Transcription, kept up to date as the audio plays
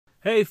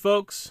Hey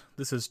folks,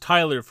 this is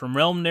Tyler from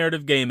Realm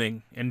Narrative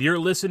Gaming, and you're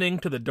listening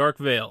to The Dark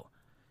Veil.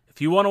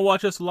 If you want to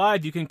watch us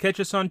live, you can catch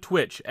us on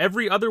Twitch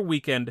every other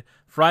weekend,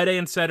 Friday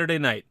and Saturday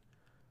night.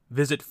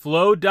 Visit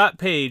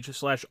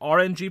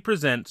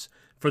flow.page/RNGpresents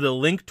for the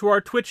link to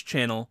our Twitch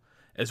channel,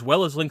 as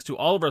well as links to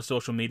all of our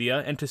social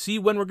media, and to see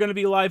when we're going to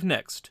be live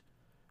next.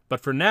 But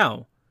for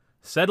now,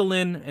 settle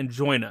in and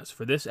join us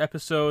for this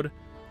episode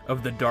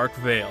of The Dark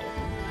Veil.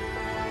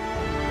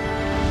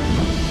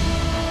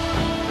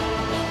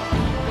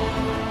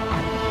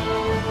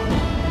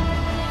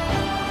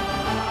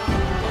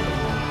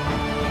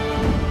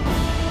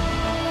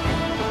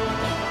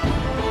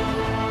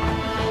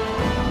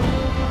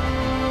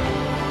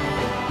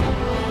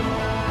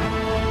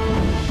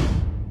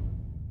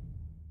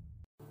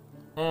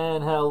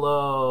 And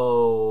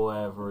hello,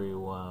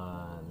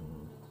 everyone,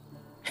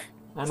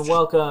 and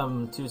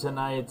welcome to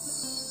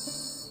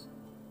tonight's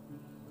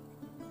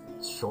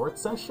short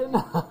session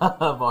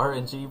of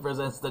RNG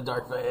Presents The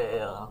Dark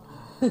Veil.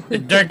 The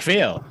Dark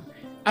Veil.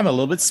 I'm a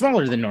little bit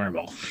smaller than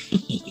normal.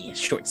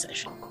 Short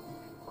session.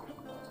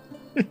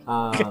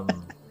 Oh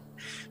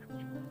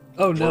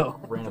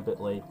no. Ran a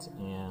bit late,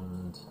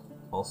 and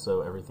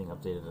also everything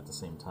updated at the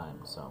same time,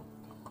 so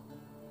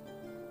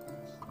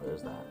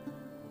there's that.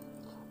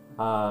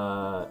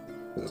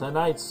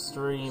 Tonight's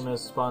stream is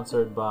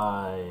sponsored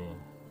by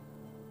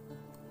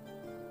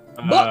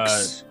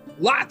Books!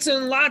 Lots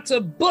and lots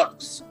of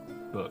books!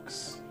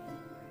 Books.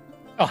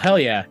 Oh, hell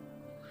yeah.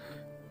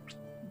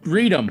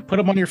 Read them. Put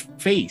them on your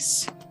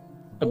face.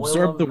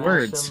 Absorb the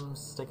words.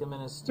 Stick 'em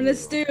in a stew. In a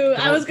stew.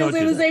 I was gonna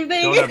say the same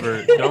thing.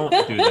 Don't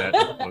do that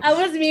with books. I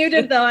was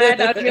muted though. I had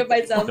to unmute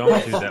myself.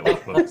 Don't do that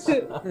with books.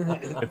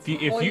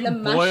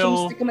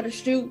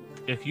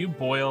 If you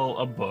boil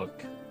a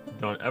book,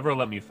 don't ever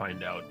let me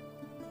find out.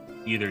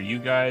 Either you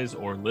guys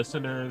or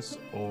listeners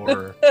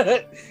or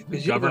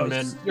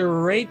government.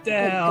 Straight to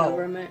hell.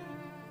 Government.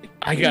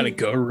 I gotta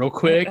go real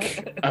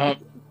quick.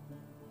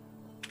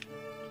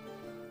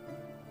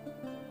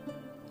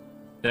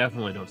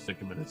 Definitely don't stick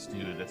them in a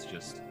stew. That's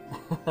just...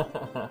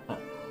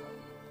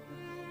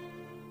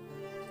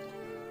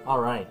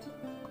 Alright.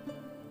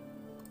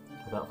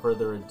 Without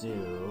further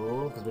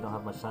ado, because we don't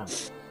have much time.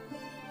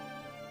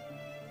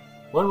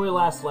 When we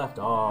last left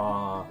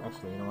off...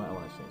 Actually, you know what? I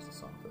want to change the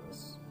song for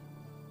this.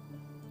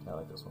 I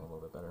like this one a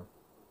little bit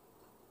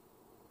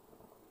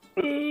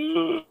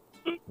better.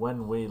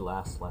 When we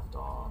last left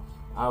off,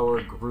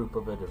 our group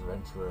of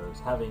adventurers,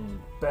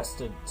 having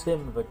bested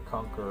Tim the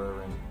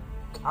Conqueror in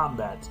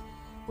combat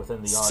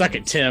within the Suck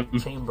it, Tim.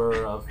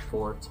 chamber of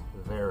Fort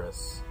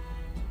Varus,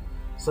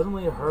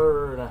 suddenly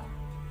heard a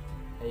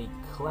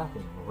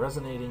clapping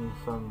resonating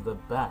from the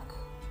back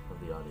of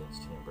the audience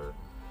chamber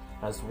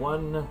as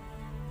one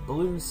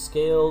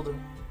blue-scaled,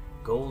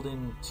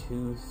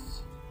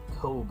 golden-toothed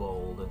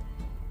kobold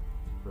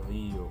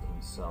revealed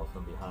himself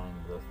from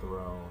behind the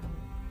throne.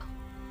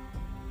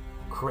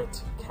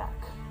 Crit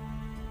Cack,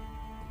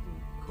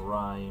 the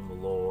crime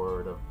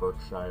lord of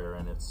Berkshire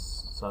and its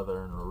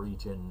southern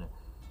region,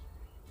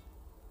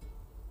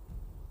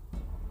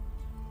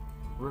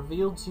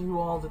 revealed to you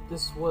all that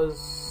this was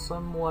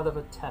somewhat of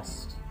a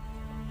test.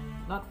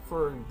 Not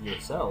for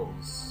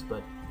yourselves,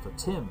 but for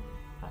Tim,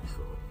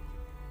 actually.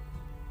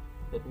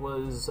 It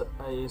was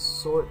a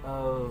sort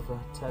of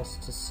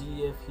test to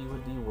see if he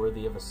would be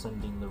worthy of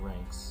ascending the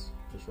ranks,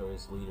 to show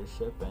his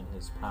leadership and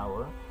his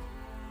power,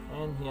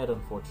 and he had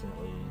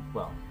unfortunately,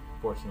 well,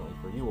 fortunately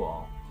for you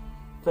all,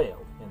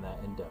 failed in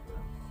that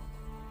endeavor.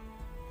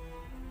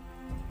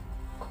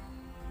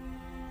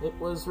 It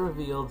was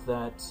revealed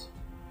that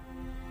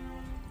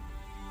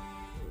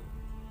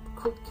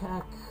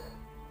Kritkak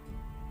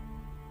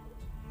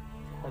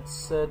had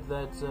said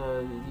that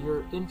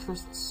your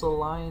interests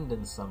aligned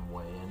in some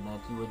way, and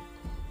that you would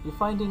be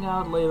finding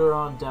out later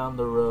on down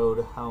the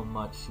road how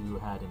much you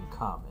had in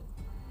common.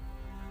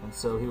 And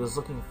so he was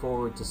looking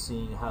forward to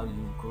seeing how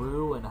you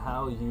grew and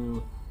how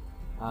you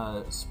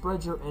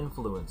spread your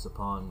influence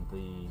upon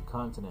the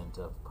continent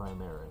of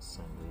Primaris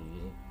and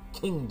the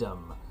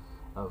kingdom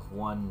of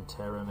one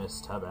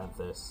Teramis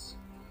Tabanthus.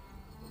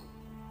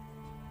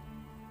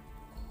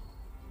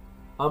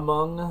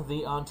 Among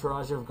the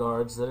entourage of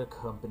guards that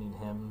accompanied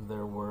him,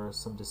 there were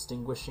some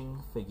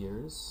distinguishing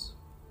figures,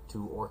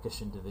 two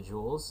orcish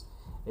individuals,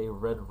 a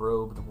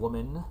red-robed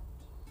woman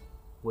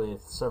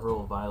with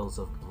several vials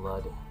of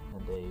blood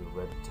and a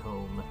red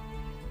tome,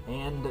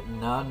 and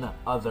none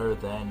other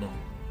than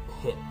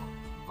Pip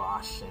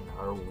Vosh in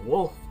her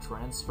wolf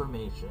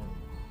transformation,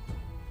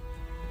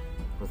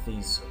 with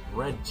these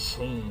red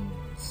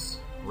chains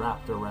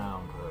wrapped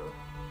around her.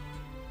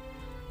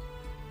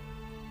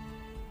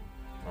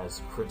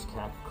 As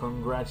Kritkak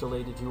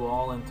congratulated you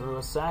all and threw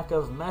a sack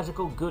of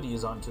magical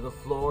goodies onto the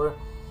floor,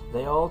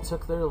 they all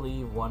took their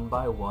leave one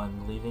by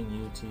one, leaving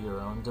you to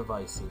your own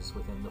devices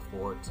within the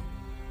fort,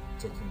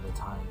 taking the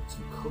time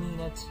to clean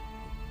it,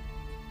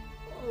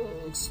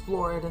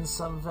 explore it in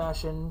some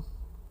fashion.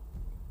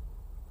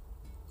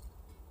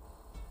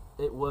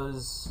 It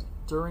was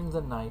during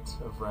the night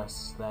of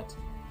rest that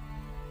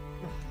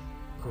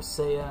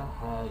Presea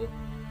had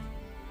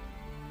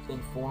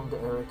informed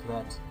Eric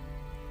that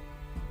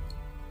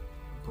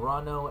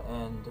Brano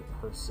and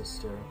her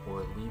sister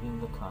were leaving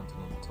the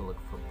continent to look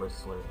for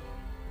Bristler,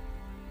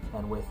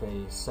 and with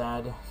a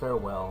sad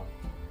farewell,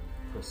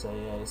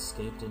 Briseia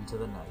escaped into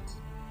the night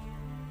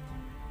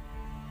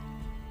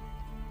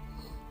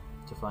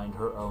to find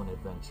her own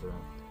adventure,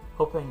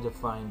 hoping to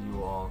find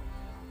you all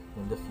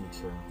in the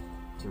future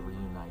to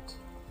reunite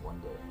one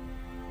day.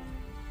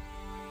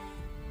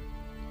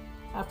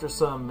 After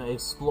some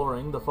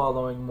exploring the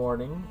following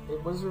morning,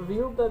 it was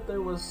revealed that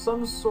there was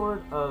some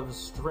sort of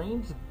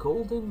strange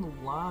golden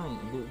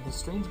line, the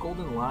strange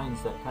golden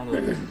lines that kind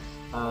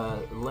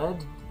of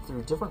led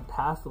through different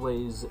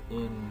pathways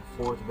in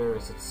Fort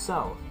Varys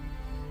itself,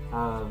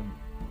 kind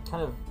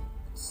of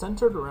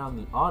centered around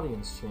the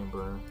audience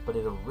chamber, but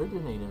it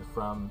originated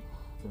from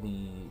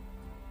the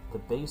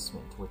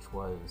basement, which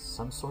was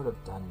some sort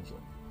of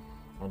dungeon.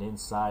 And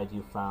inside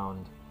you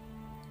found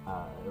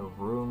a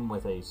room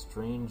with a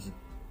strange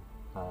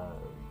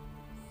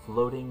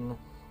floating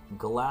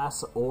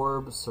glass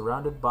orb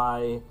surrounded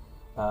by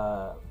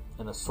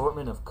an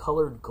assortment of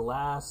colored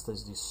glass.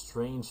 There's these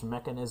strange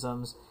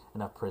mechanisms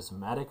and a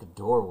prismatic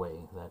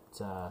doorway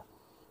that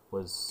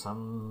was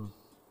some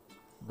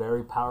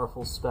very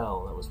powerful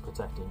spell that was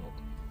protecting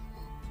it.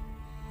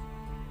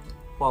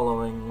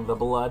 Following the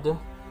blood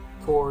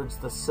towards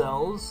the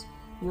cells,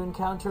 you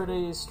encountered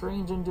a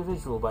strange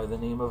individual by the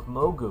name of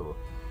Mogu,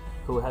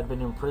 who had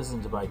been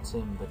imprisoned by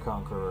Tim the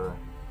Conqueror,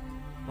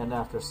 and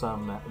after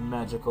some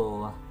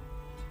magical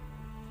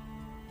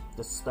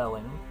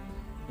dispelling,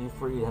 you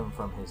freed him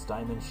from his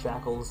diamond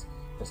shackles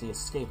as he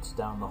escaped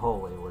down the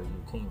hallway where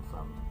you came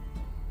from.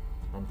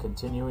 And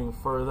continuing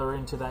further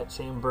into that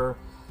chamber,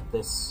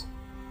 this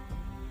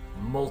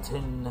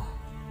molten,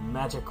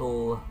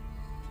 magical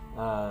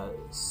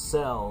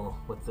cell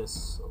with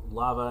this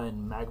lava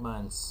and magma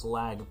and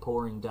slag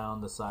pouring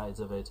down the sides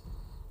of it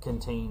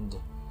contained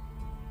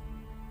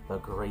a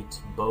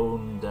great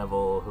bone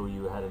devil who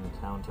you had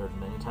encountered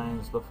many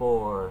times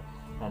before,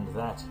 and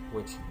that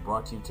which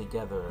brought you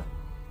together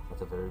at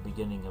the very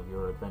beginning of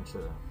your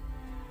adventure.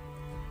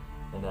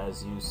 And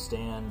as you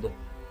stand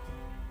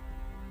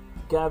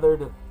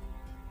gathered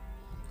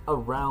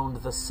around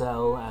the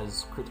cell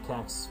as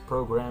Kritkak's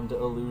programmed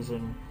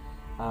illusion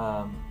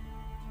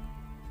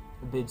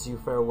bids you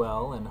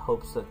farewell and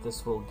hopes that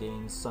this will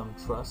gain some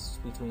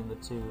trust between the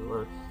two,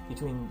 or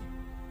between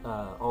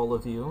all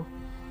of you,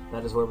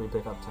 that is where we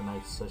pick up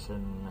tonight's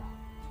session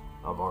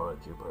of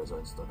RNG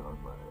Presents The Dark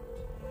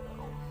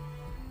Veil.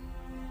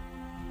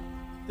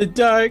 The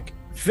Dark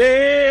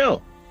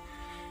Veil!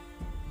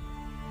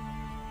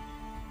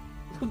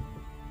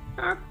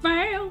 Dark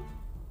Veil.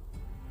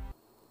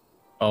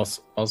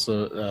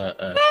 Also,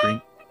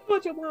 Green,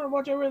 What you want?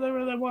 What you really,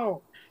 really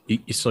want?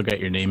 you still got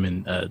your name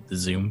in the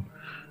Zoom.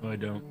 No, I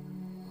don't.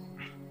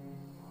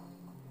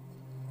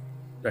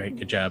 All right,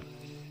 good job.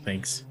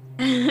 Thanks.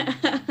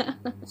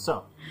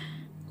 So,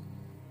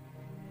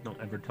 Don't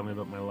ever tell me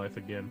about my life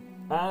again.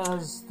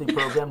 as the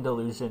programmed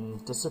illusion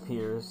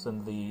disappears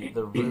and the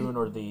rune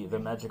or the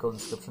magical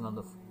inscription on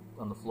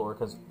the floor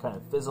kind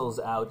of fizzles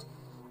out,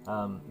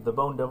 the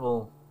Bone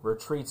Devil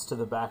retreats to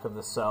the back of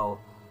the cell,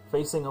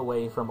 facing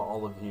away from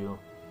all of you.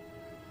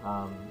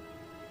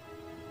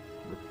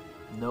 With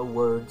no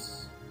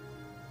words,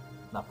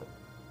 nothing.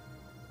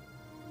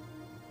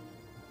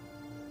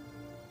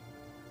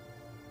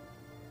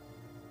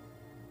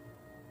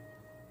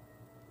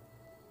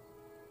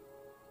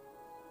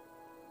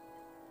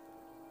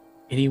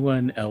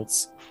 Anyone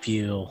else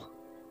feel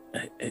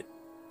a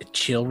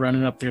chill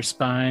running up their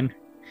spine?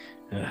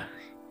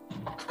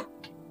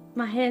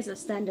 My hairs are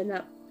standing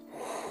up.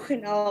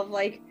 And all of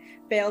like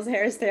Bale's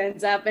hair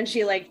stands up and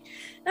she like,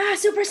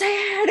 Super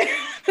Saiyan!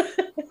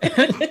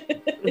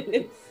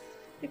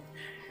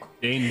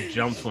 Jane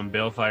jumps when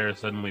Balefire is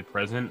suddenly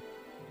present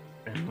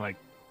and like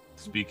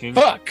speaking.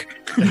 Fuck!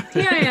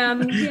 Here I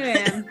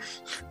am.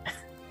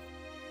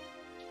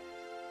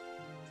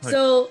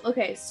 So,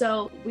 okay,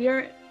 so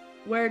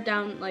we're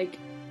down, like,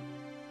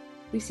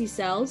 we see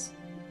cells.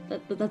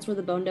 That's where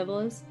the Bone Devil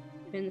is,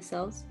 in the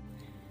cells.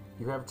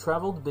 You have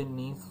traveled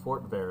beneath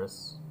Fort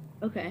Varys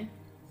Okay.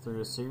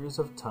 through a series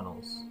of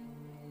tunnels.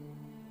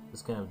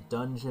 This kind of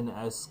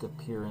dungeon-esque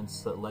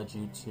appearance that led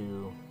you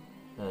to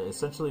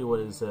essentially what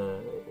is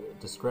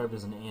described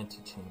as an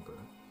antechamber.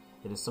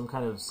 It is some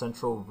kind of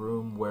central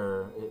room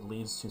where it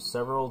leads to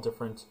several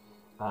different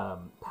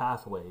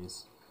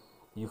pathways.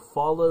 You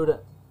followed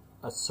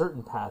a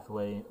certain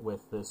pathway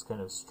with this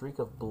kind of streak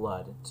of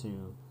blood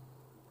to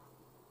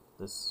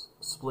this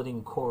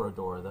splitting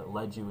corridor that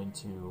led you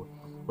into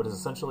what is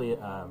essentially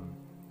a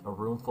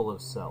room full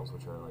of cells,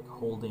 which are like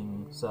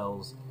holding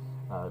cells,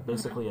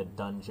 basically a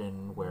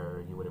dungeon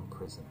where you would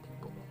imprison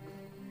people.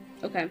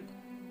 Okay.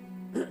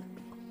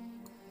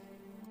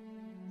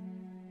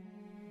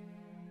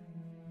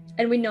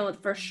 And we know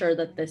for sure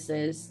that this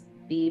is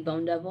the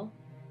Bone Devil?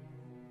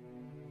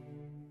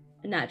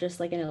 Not just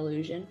like an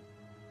illusion?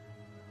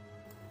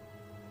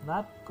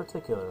 Not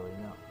particularly,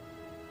 no.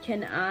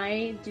 Can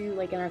I do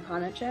like an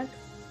Arcana check?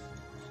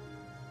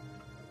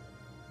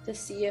 to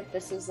see if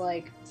this is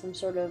like some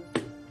sort of...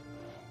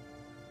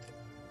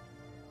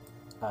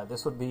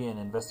 This would be an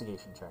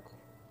investigation check.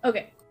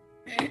 Okay.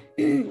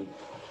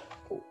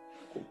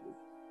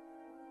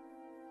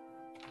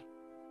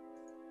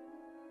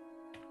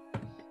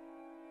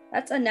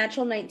 That's a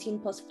natural 19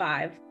 plus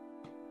 5.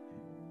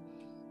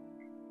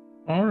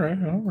 All right.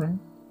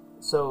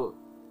 So,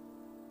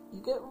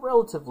 you get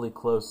relatively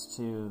close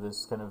to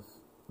this kind of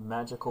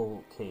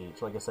magical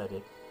cage. Like I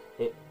said,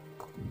 it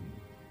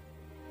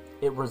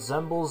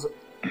resembles,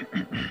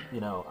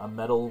 a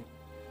metal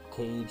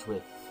cage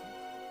with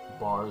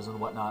bars and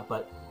whatnot,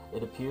 but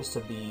it appears to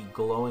be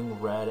glowing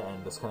red,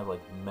 and this kind of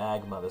like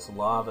magma, this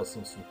lava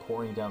seems to be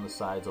pouring down the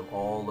sides of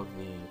all of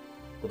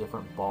the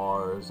different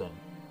bars, and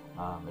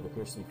it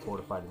appears to be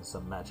fortified in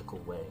some magical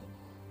way.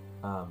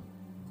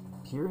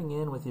 Peering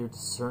in with your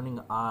discerning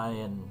eye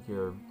and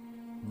your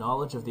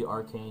knowledge of the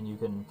arcane, you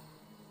can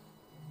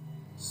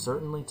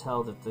certainly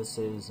tell that this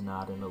is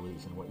not an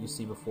illusion. What you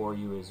see before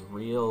you is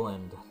real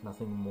and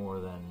nothing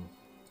more than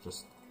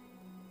just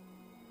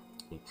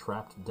a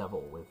trapped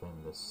devil within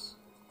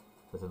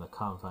the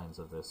confines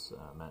of this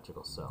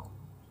magical cell.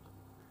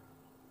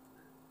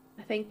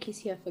 I think he's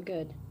here for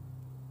good.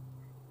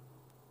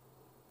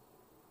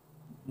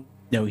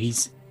 No,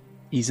 he's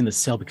in the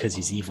cell because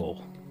he's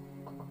evil.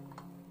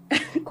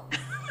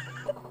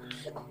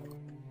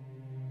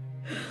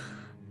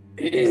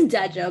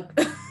 Dad joke.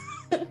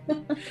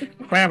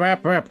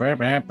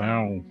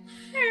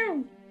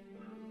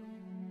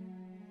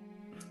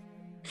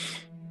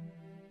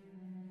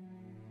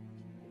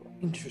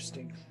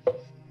 Interesting.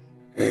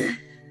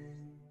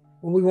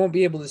 Well, we won't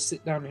be able to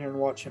sit down here and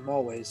watch him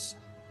always.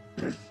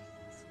 I'm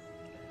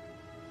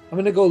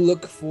gonna go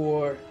look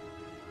for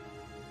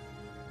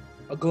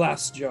a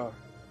glass jar.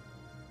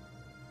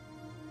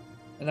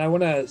 And I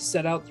want to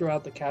set out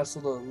throughout the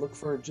castle to look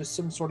for just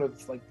some sort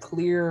of like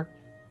clear.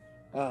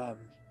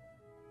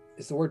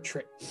 Is the word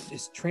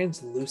is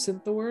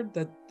translucent the word?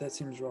 That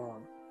seems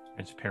wrong.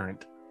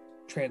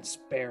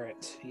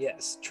 Transparent.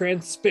 Yes,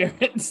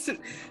 transparent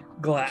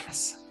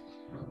glass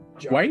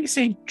jar. Why are you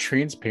saying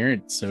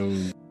transparent so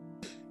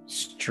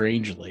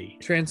strangely?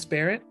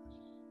 Transparent?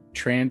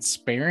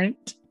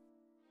 Transparent?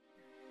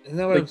 Isn't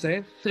that what I'm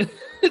saying?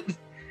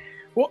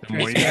 Well, The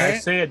more you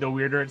guys say it, the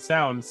weirder it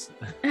sounds.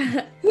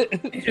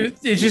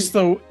 it's just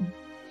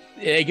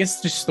I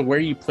guess just the where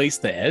you place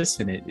the S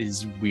in it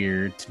is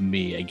weird to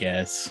me, I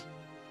guess.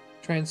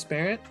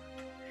 Transparent?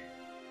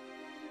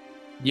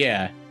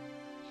 Yeah.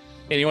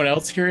 Anyone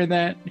else hearing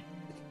that?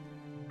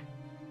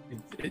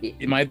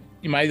 Am I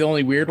the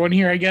only weird one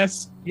here, I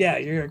guess? Yeah,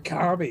 you're a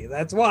commie.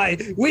 That's why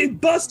we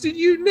busted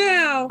you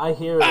now. I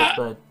hear it,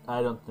 but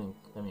I don't think.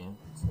 I mean,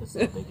 it's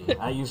no biggie.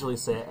 I usually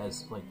say it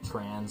as like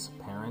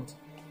transparent.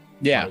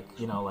 Yeah.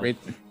 Like, Right.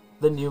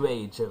 the new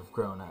age of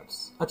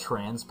grown-ups. A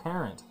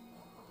transparent.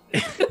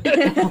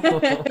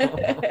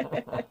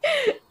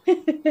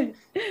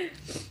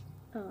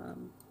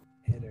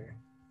 Hitter.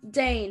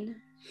 Dane,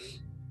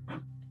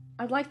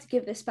 I'd like to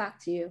give this back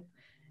to you,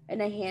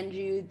 and I hand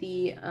you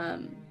the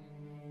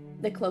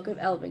cloak of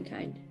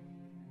Elvenkind.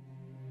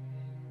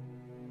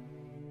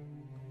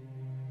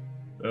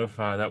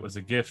 That was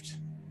a gift.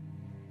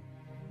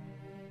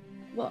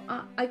 Well,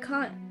 I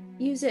can't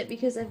use it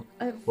because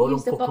I've Well,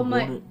 used up all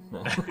my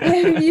No.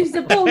 I've used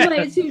up all my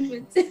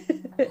attunements.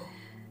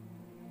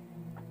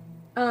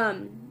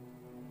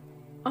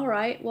 All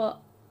right.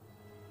 Well,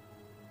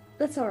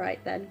 that's all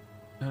right then.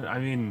 I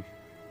mean,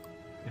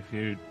 if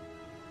you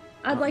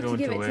I'd Not like to going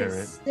give to it wear to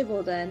it.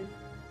 Sybil then.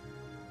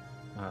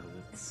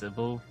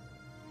 Sybil,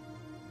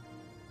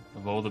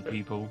 of all the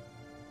people.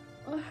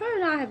 Well, her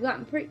and I have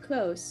gotten pretty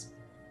close.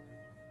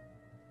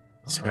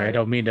 Sorry, I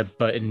don't mean to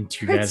butt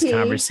into your guys' Pretty.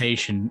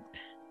 conversation.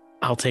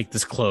 I'll take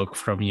this cloak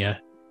from you.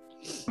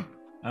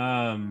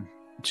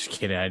 Just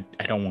kidding.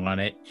 I don't want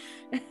it.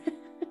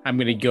 I'm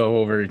gonna go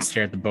over and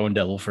stare at the Bone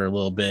Devil for a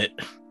little bit.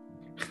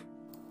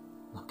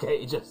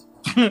 Okay, just.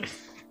 At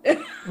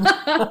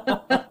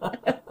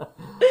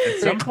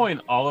some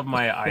point, all of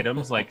my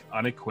items like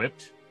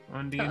unequipped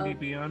on D&D Uh-oh.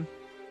 Beyond.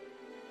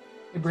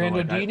 Hey, Brando,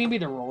 like do you I- need me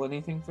to roll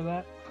anything for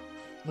that?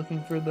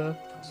 Looking for the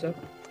stuff?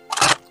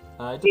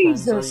 It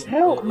depends. Jesus,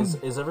 help me.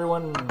 Is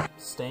everyone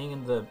staying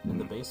in the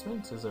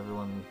basement? Is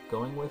everyone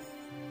going with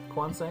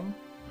Kwanseng?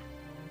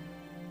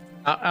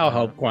 I'll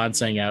help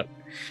Kwanseng out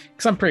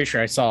because I'm pretty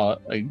sure I saw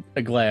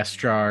a glass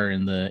jar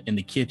in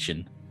the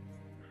kitchen.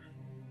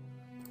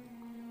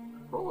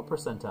 Roll a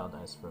percentile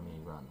dice for me,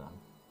 Rondon.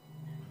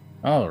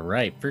 All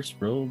right, first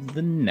roll of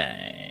the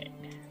night.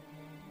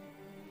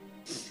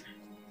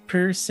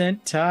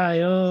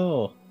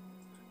 Percentile.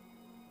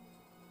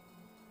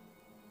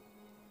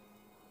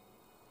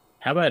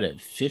 How about a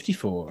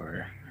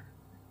 54?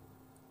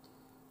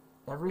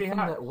 Everything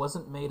Yeah. that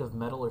wasn't made of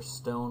metal or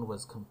stone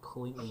was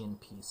completely in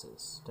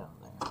pieces down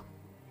there.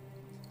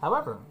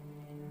 However,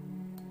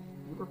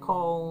 you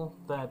recall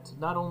that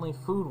not only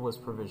food was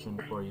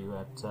provisioned for you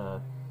at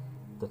the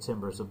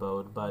Timber's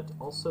abode, but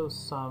also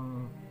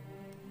some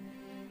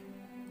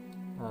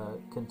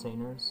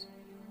containers,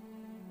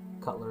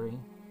 cutlery,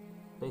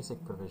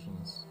 basic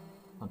provisions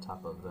on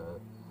top of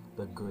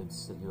the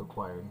goods that you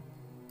acquired.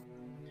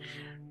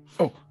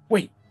 Oh,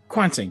 wait,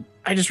 Kwansing,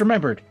 I just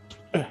remembered.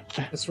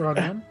 This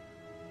Ron.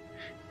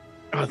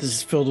 Oh, this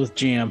is filled with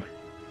jam.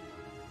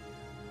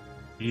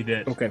 Eat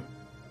it. Okay.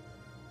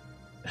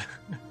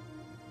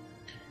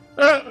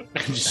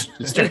 just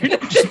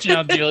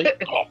down, Julie.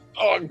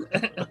 Hold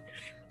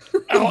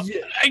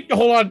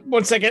on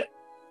 1 second.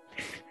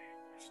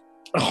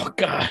 Oh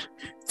God,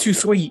 too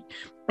sweet.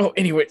 Oh,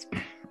 anyways,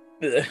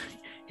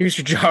 here's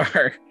your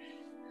jar.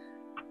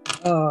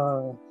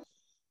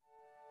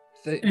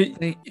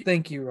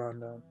 Thank you,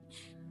 Rondon.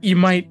 You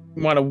might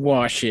want to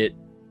wash it.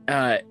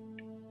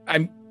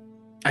 I'm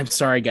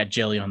sorry, I got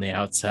jelly on the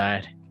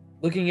outside.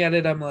 Looking at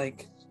it, I'm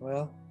like,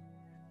 well,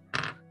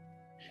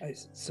 I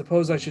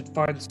suppose I should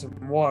find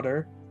some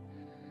water,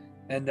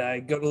 and I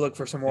go to look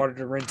for some water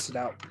to rinse it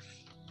out.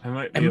 I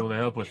might be able to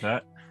help with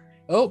that.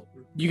 Oh,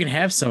 You can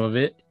have some of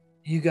it.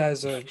 you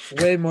guys are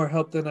way more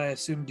help than I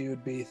assumed you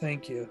would be.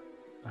 Thank you.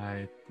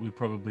 We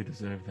probably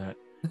deserve that.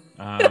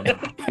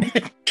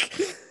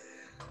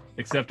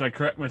 Except I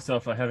correct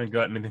myself, I haven't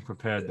got anything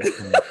prepared that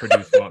can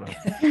produce water.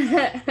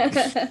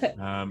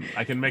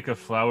 I can make a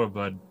flower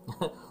bud.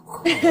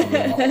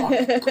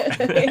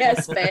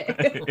 Yes, babe.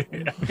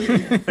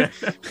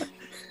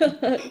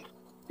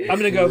 I'm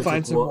gonna go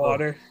find some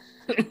water.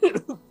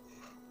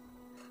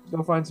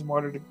 Go find some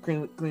water to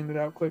clean it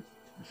out quick.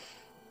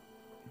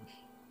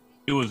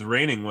 It was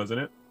raining,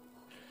 wasn't it?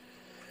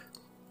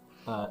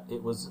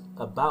 It was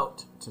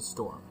about to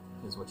storm,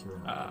 is what you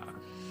remember.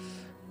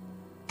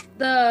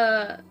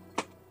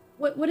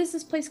 What is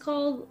this place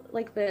called?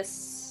 Like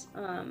this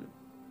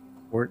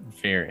Fort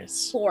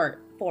Varys.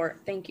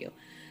 fort. Thank you.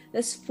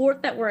 This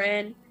fort that we're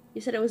in.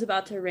 You said it was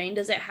about to rain.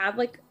 Does it have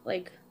like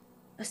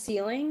a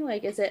ceiling?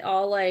 Like, is it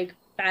all like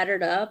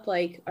battered up?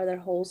 Like, are there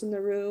holes in the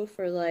roof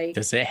or like?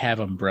 Does it have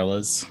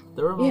umbrellas?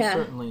 There are most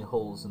certainly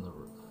holes in the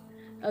roof.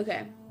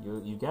 Okay.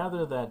 You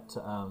gather that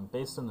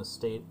based on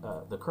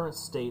the current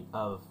state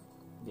of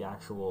the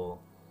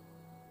actual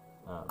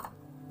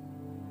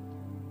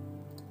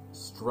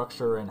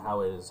structure and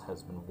how it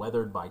has been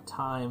weathered by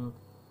time,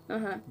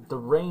 the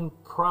rain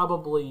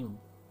probably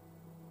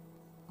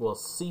will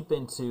seep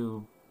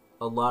into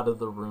a lot of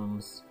the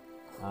rooms.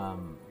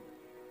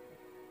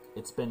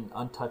 It's been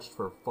untouched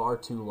for far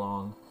too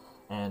long,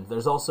 and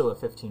there's also a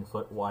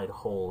 15-foot wide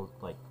hole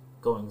like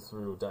going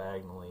through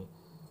diagonally.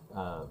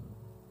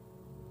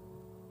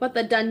 But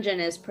the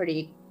dungeon is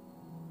pretty,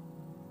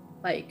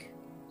 like,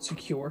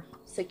 Secure.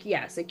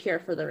 secure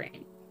for the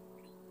rain.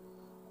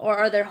 Or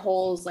are there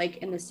holes like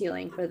in the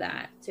ceiling for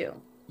that too?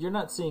 You're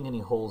not seeing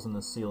any holes in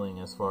the ceiling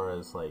as far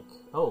as like,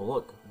 oh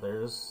look,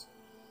 there's,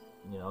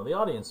 the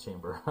audience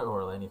chamber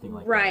or anything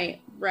like that.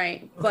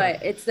 Right.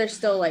 But there's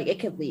still like it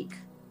could leak.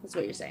 That's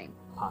what you're saying.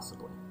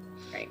 Possibly.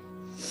 Right.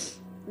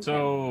 Okay.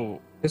 So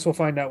Guess we'll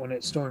find out when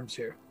it storms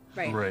here.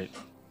 Right.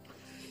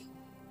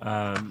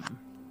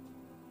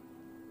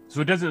 So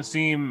it doesn't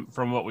seem,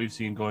 from what we've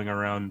seen going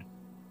around,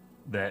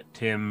 that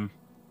Tim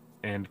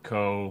and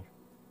Co.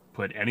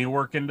 put any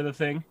work into the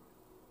thing.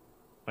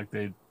 Like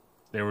they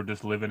were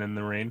just living in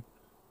the rain.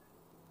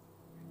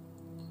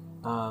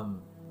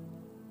 I'll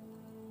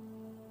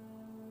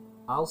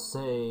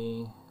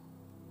say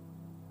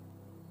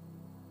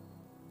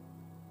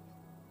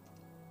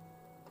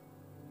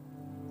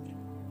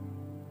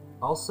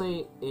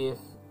if,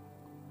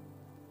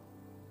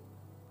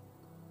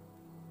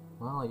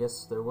 well, I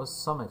guess there was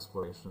some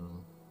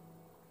exploration.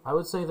 I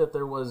would say that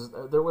there was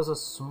a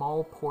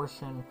small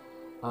portion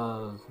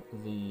of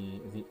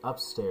the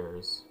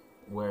upstairs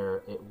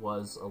where it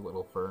was a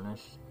little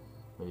furnished.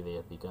 Maybe they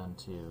had begun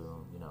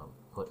to,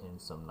 put in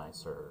some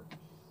nicer,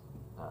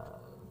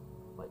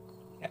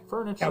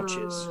 furniture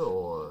couches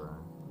or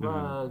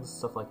rugs,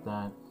 stuff like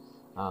that.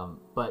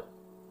 But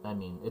I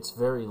mean, it's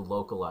very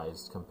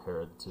localized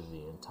compared to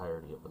the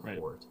entirety of the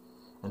fort,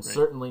 and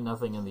certainly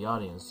nothing in the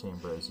audience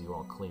chamber as you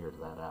all cleared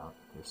that out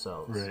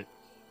yourselves. Right.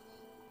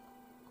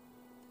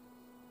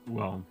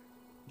 Well,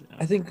 yeah.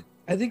 I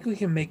think we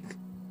can make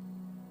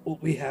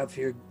what we have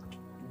here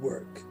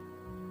work.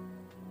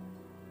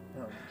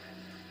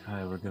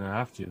 We're gonna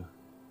have to.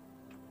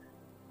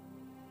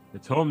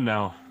 It's home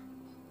now,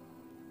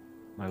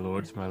 my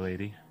lords, my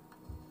lady.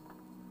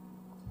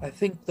 I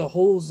think the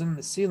holes in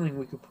the ceiling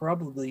we could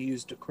probably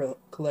use to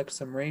collect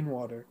some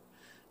rainwater.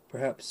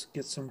 Perhaps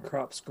get some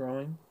crops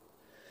growing.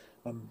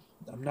 I'm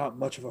not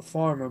much of a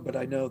farmer, but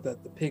I know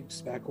that the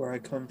pigs back where I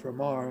come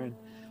from are, and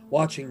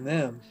watching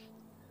them,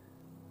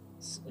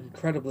 it's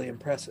incredibly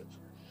impressive.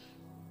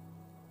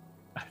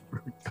 I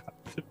forgot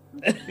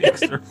that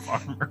pigs are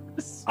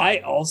farmers. I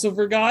also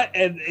forgot,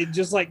 and it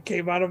just like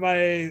came out of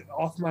my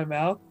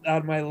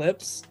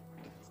lips.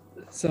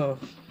 So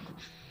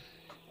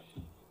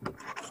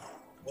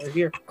we're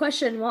here.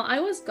 Question: while I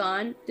was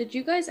gone, did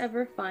you guys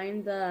ever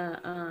find the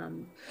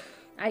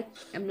I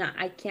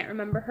can't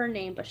remember her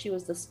name, but she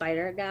was the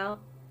spider gal.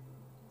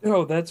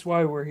 Oh, that's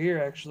why we're here,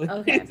 actually.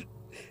 Okay.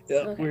 Yeah,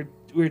 Okay.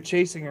 we're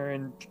chasing her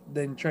and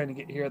then trying to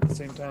get here at the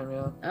same time.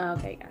 Yeah,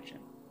 Okay, gotcha.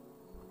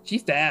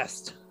 she's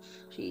fast.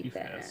 She She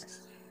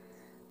fast.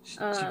 She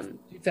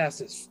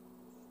fast as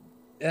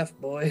F,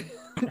 boy.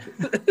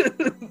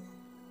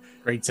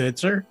 Great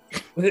answer.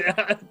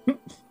 Yeah.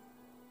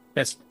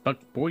 Best fuck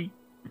boy.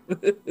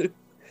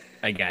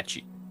 I got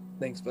you.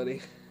 Thanks,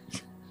 buddy.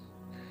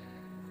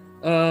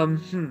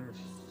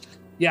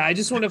 Yeah, I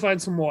just want to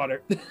find some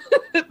water.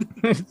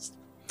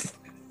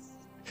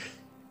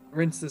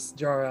 Rinse this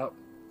jar out.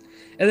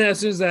 And then as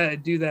soon as I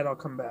do that, I'll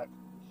come back.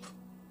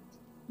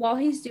 While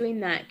he's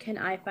doing that, can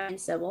I find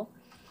Sybil?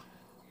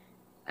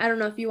 I don't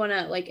know if you want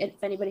to, like,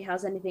 if anybody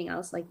has anything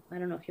else, like, I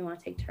don't know if you want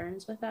to take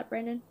turns with that,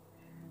 Brandon.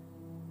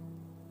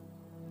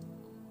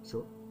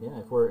 Sure. Yeah,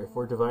 if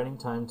we're dividing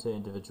time to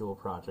individual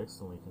projects,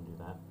 then we can do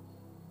that.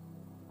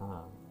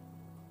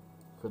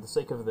 For the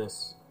sake of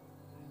this,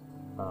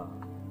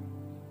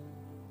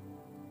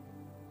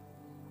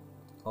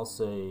 I'll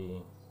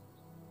say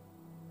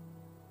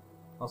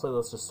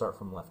let's just start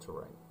from left to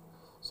right.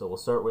 So we'll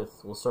start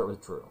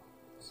with Drew.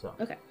 So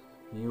Okay.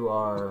 you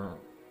are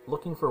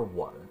looking for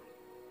water.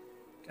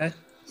 Okay.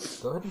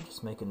 Go ahead and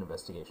just make an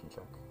investigation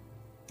check.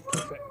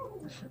 Perfect.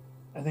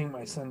 I think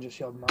my son just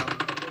yelled mom.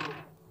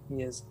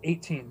 He is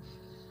 18.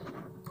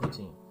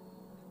 18.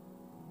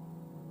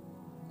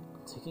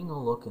 Taking a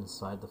look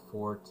inside the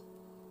fort,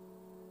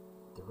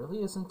 there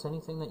really isn't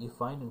anything that you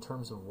find in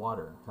terms of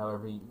water.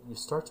 However, you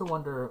start to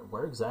wonder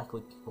where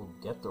exactly people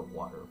get their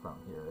water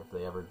from here, if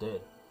they ever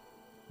did.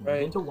 You Right.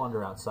 begin to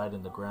wander outside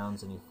in the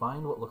grounds, and you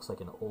find what looks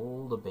like an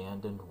old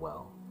abandoned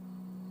well.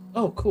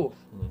 Oh, cool.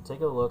 And you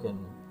take a look,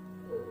 and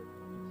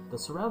the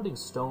surrounding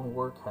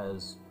stonework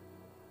has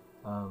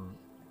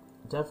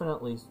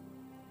definitely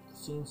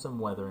seen some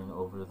weathering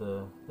over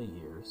the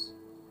years.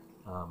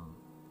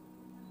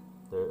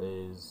 There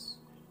is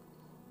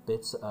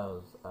bits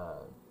of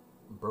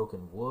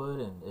broken wood,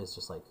 and it's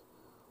just like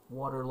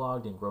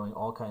waterlogged and growing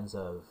all kinds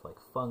of like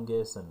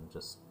fungus and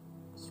just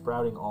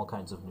sprouting all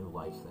kinds of new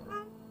life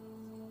there.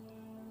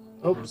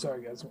 Oh,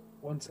 sorry, guys.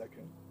 1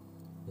 second.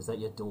 Is that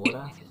your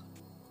daughter?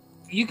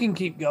 You can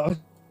keep going.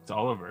 It's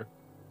Oliver.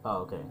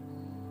 Oh,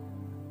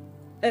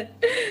 okay.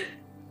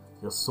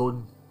 Your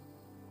son.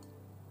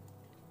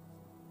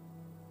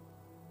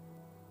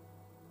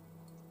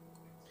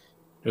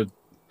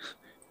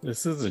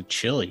 This is a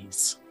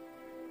Chili's.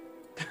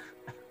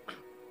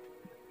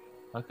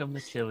 Welcome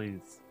to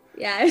Chili's.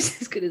 Yeah, I was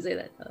just going to say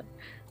that.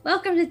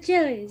 Welcome to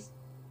Chili's.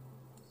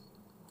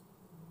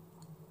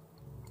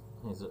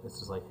 It's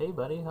just like, hey,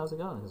 buddy, how's it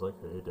going? He's like,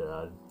 hey,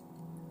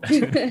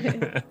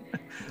 Dad.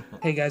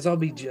 Hey, guys, I'll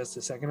be just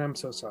a second. I'm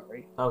so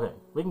sorry. Okay,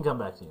 we can come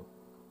back to you.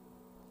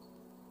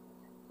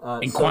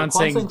 And so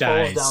Kwansing falls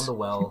dies. down the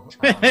well.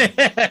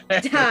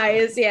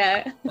 Dies,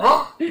 yeah.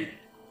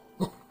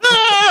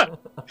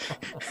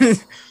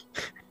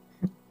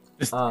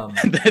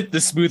 The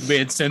smooth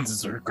man sends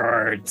his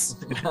regards.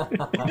 Oh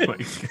my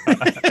god.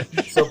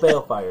 So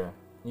Balefire,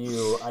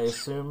 you, I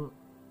assume,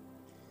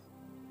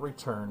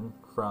 return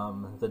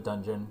from the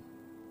dungeon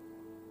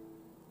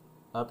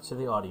up to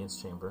the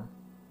audience chamber.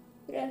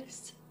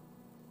 Yes.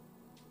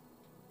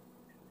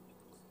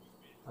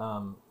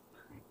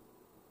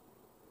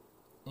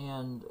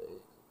 And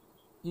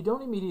you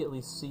don't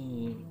immediately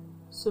see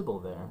Sybil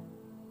there.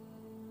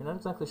 You're not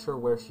exactly sure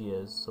where she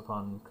is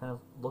upon kind of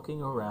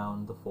looking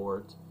around the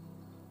fort.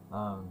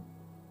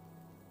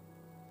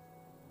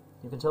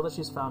 You can tell that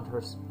she's found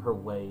her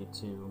way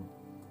to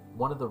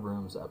one of the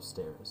rooms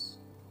upstairs.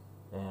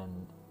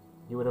 And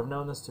you would have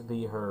known this to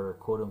be her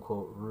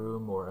quote-unquote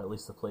room, or at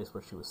least the place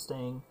where she was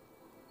staying.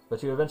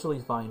 But you eventually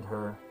find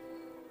her,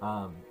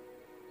 and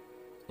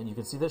you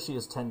can see that she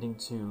is tending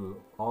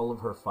to all of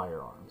her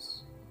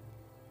firearms.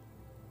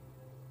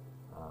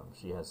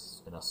 She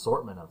has an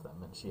assortment of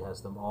them, and she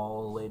has them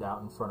all laid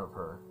out in front of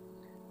her.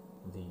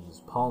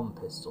 These palm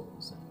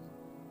pistols, and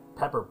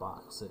pepper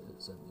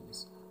boxes, and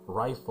these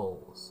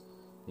rifles,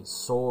 these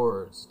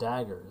swords,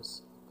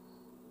 daggers.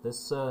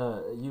 This,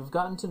 you've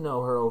gotten to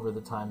know her over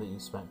the time that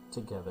you've spent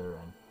together,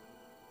 and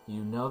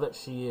you know that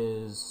she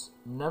is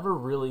never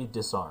really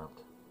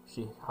disarmed.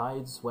 She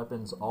hides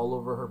weapons all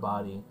over her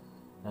body,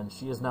 and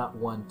she is not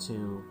one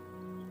to,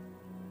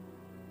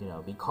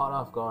 be caught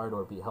off guard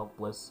or be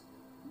helpless.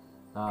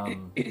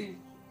 And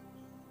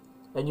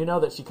you know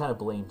that she kind of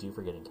blamed you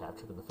for getting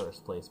captured in the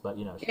first place, but,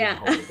 she didn't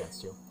hold it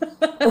against you.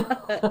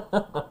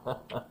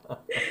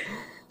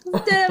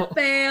 Did it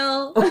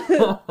fail?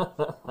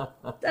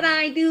 Did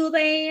I do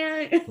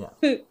that?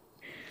 Yeah.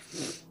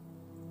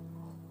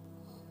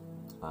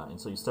 And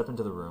so you step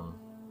into the room,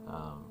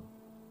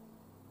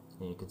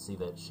 and you can see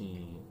that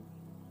she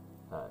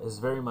is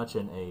very much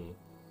in a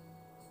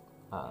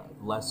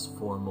less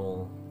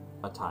formal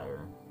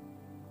attire.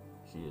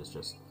 She is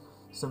just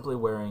simply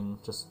wearing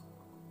just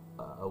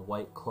a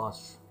white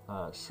cloth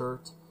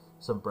shirt,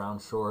 some brown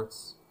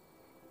shorts.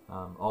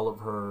 All of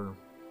her,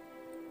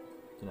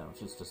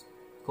 she's just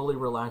fully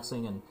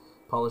relaxing and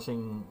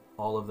polishing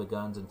all of the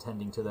guns and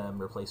tending to them,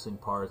 replacing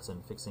parts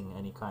and fixing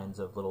any kinds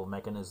of little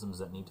mechanisms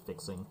that need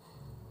fixing.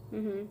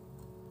 Mm-hmm.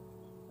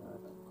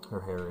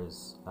 Her hair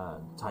is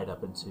tied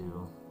up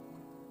into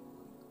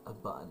a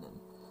bun, and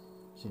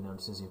she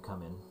notices you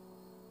come in.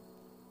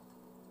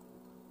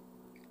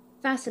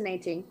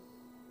 Fascinating.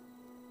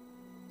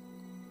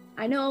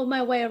 I know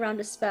my way around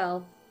a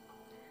spell.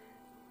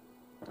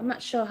 I'm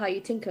not sure how you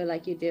tinker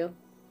like you do.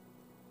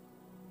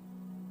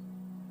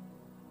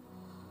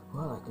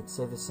 Well, I could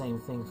say the same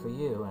thing for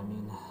you. I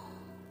mean,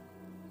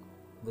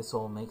 this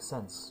all makes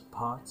sense.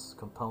 Parts,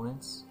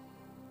 components,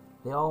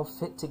 they all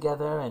fit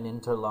together and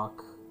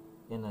interlock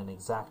in an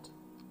exact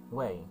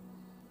way.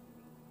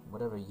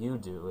 Whatever you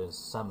do is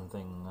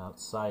something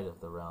outside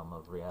of the realm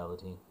of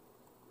reality.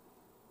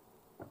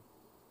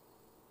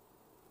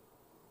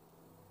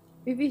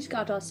 We've each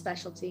got our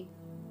specialty.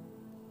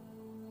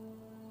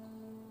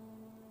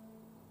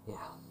 Yeah.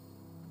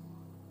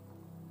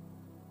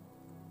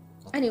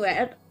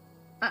 Anyway,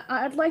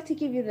 I'd like to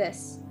give you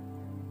this.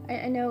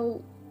 I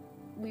know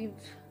we've...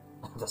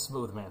 The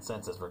smooth man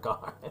sends his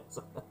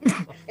regards.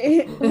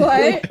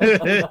 What?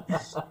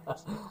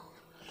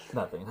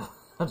 Nothing.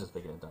 I'm just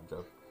making a dumb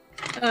joke.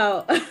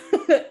 Oh.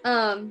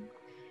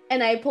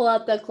 And I pull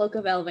out the Cloak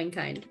of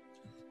Elvenkind.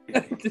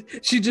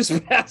 She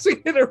just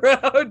passing it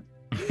around.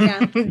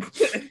 Yeah.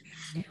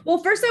 Well,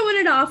 first I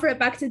wanted to offer it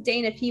back to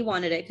Dane if he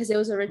wanted it, because it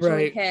was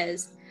originally Right.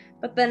 his.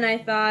 But then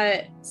I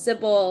thought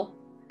Sybil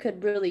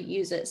could really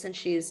use it since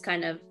she's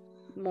kind of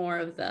more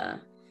of the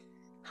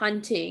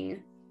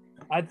hunting.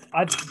 I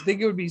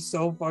think it would be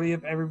so funny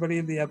if everybody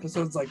in the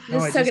episode's like, no,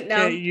 Just I took just it down.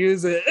 can't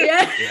use it.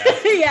 Yeah,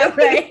 yeah,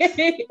 right.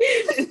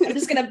 I'm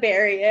just gonna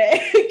bury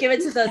it, give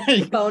it to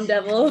the bone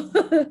devil,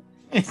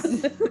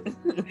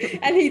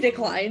 and he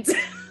declines.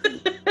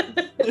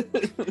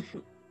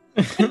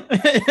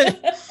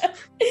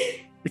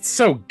 It's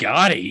so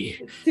gaudy.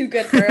 Too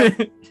good for him.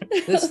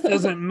 This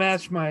doesn't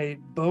match my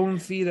bone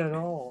feet at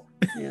all.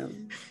 Yeah.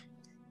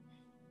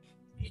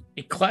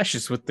 It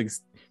clashes with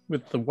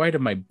the white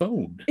of my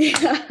bone.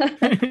 Yeah.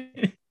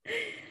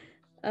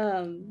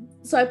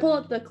 So I pull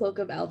out the Cloak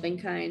of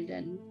Elvenkind,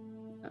 and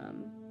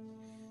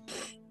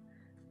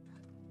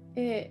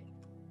it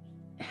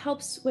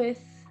helps with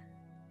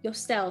your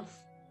stealth.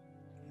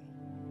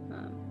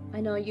 I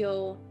know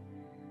you're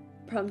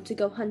prone to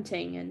go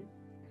hunting, and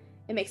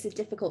it makes it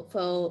difficult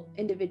for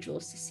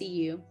individuals to see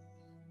you.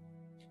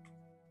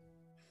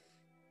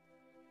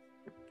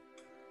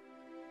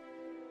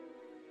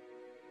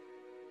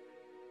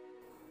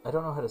 I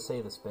don't know how to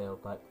say this, Bale,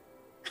 but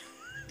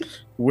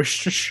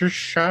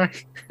Worcestershire.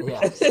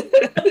 yeah.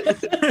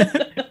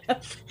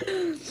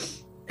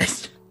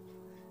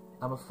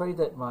 I'm afraid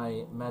that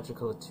my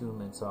magical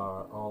attunements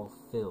are all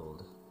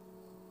filled.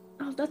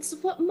 Oh, that's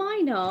what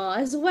mine are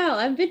as well.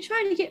 I've been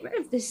trying to get rid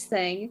of this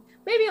thing.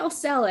 Maybe I'll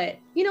sell it.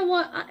 You know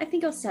what? I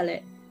think I'll sell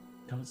it.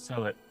 Don't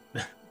sell it.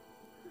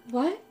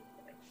 What?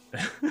 In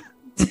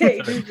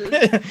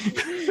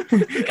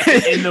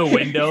the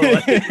window.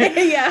 Like,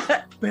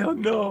 Yeah. Bale,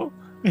 no.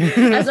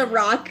 As a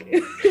rock.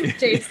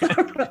 Jade's the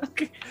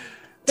rock.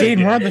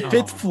 Dane, we're on the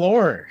 5th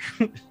floor.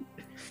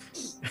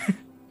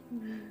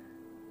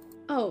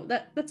 Oh,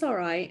 that's all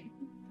right.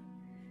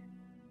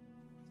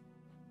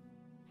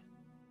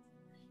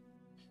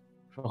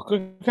 Oh,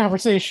 good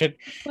conversation.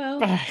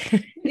 Well, Bye.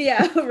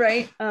 yeah,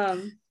 right.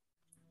 Will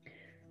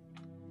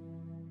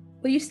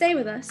you stay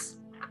with us?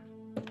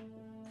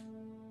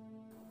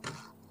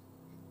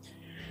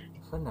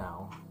 For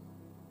now,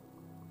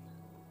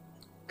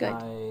 Good.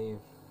 I've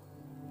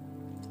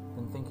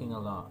been thinking a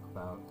lot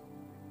about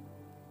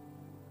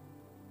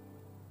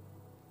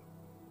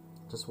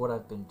just what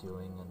I've been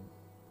doing and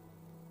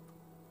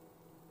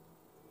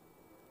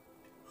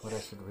what I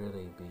should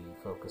really be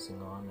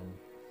focusing on, and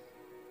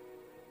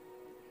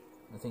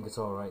I think it's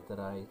alright that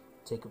I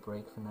take a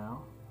break for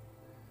now.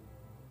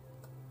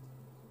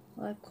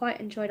 Well, I've quite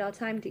enjoyed our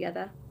time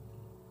together.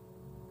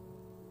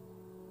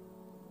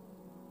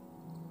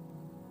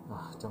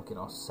 Don't get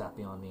all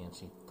sappy on me, and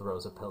she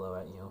throws a pillow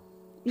at you.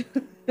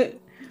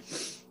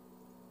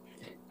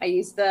 I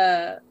use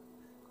the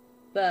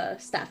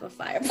staff of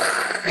fire.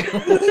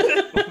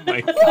 Oh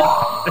my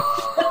God.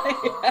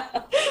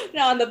 Yeah.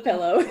 Not on the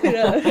pillow.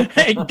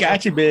 Hey,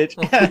 gotcha, bitch.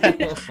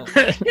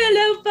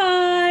 Hello,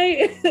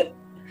 bye.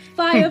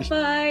 Fire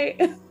fight.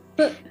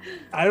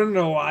 I don't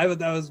know why, but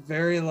that was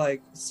very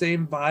like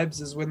same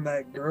vibes as when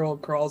that girl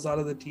crawls out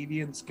of the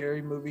TV in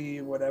Scary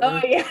Movie, whatever. Oh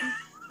yeah.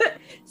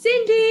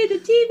 Cindy, the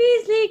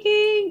TV's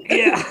leaking.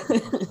 Yeah.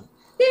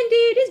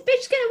 Cindy, this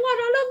bitch getting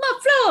water all over my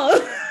floor.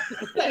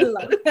 I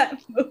love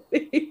that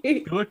movie.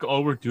 I feel like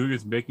all we're doing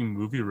is making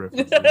movie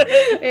references.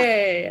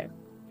 Yeah.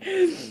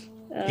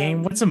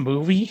 Dane, what's a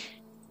movie?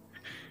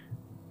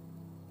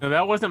 No,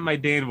 that wasn't my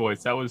Dane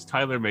voice. That was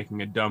Tyler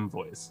making a dumb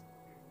voice.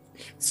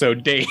 So,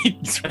 Dane,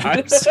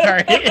 I'm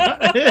sorry.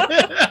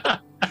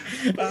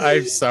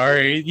 I'm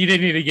sorry. You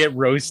didn't need to get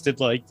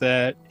roasted like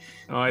that.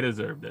 Oh, I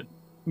deserved it.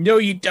 No,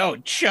 you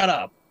don't. Shut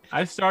up.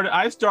 I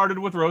started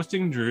with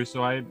roasting Drew,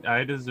 so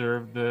I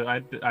deserved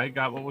I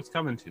got what was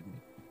coming to me.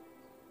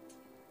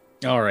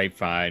 All right,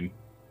 fine.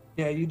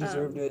 Yeah, you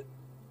deserved it.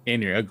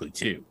 And you're ugly,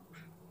 too.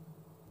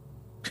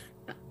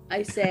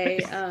 I say,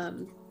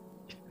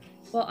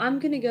 well, I'm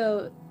gonna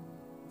go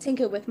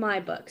tinker with my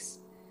books,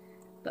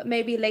 but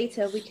maybe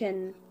later we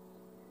can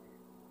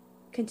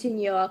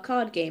continue our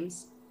card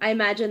games. I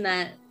imagine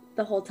that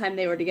the whole time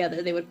they were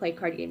together, they would play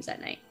card games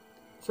at night.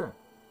 Sure.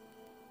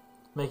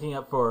 Making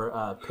up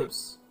for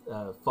Pip's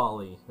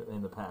folly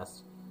in the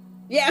past.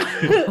 Yeah.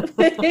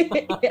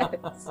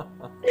 Yes.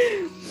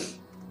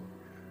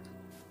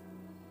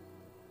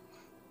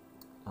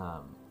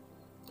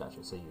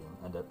 Gotcha. So you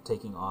end up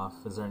taking off.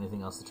 Is there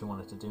anything else that you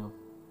wanted to do?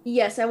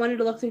 Yes, I wanted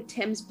to look through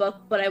Tim's book,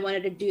 but I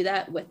wanted to do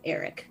that with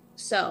Eric.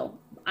 So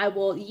I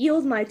will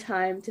yield my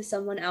time to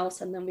someone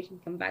else, and then we can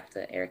come back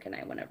to Eric and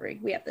I whenever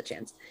we have the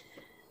chance.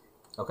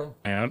 Okay.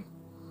 I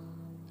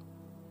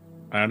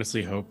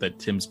honestly hope that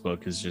Tim's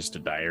book is just a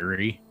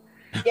diary.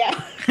 Yeah.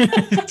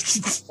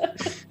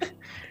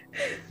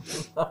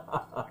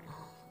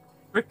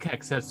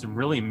 Rick said some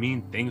really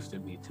mean things to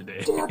me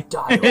today. Dear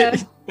diary.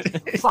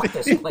 Fuck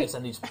this place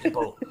and these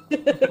people. I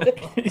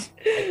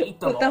hate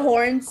them With the all.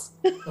 horns.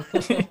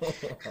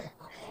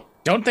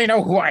 Don't they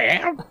know who I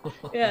am?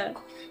 Yeah.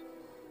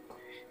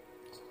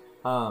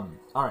 All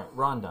right,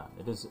 Rondon.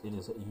 It is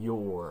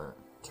your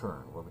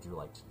turn. What would you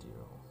like to do?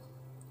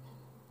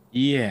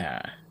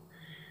 Yeah.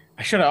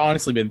 I should have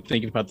honestly been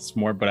thinking about this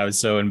more, but I was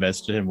so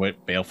invested in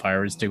what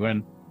Balefire was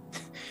doing.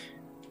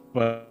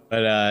 but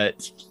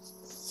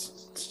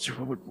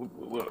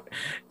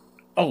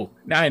oh,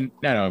 now I know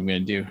what I'm gonna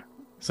do.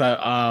 So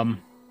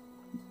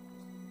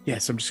yeah,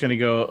 so I'm just gonna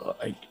go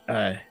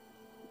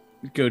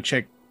go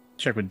check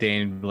with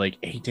Dane and be like,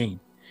 hey Dane,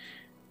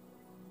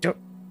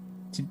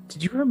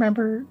 did you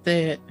remember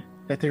that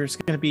there's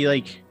gonna be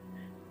like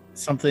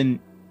something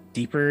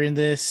deeper in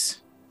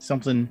this?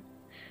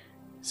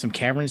 Some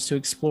caverns to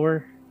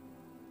explore?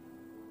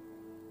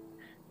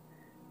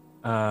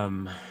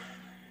 Wasn't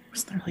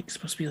there like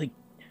supposed to be like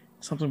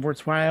something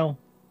worthwhile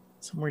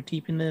somewhere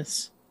deep in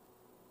this?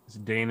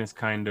 Dane is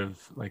kind of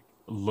like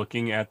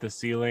looking at the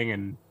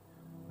ceiling,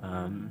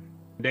 and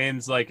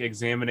Dane's like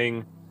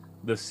examining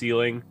the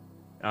ceiling,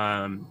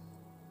 and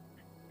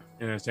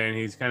I'm saying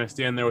he's kind of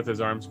standing there with his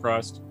arms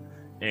crossed,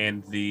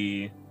 and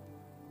the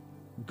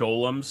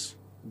golems,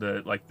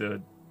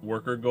 the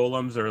worker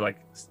golems, are like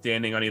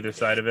standing on either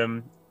side of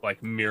him,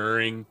 like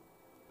mirroring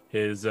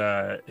his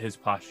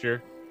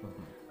posture.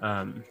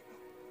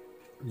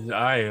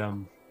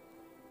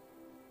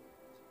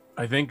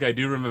 I think I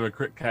do remember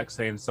Kritkak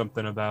saying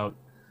something about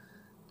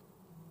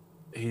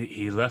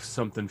he left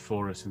something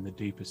for us in the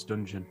deepest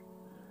dungeon.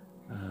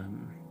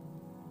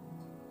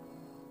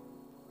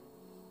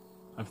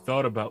 I've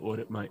thought about what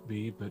it might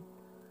be, but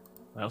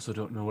I also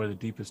don't know where the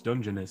deepest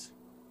dungeon is.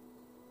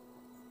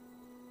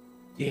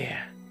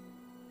 Yeah.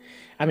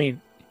 I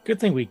mean, good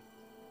thing we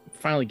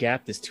finally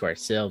got this to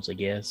ourselves, I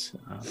guess.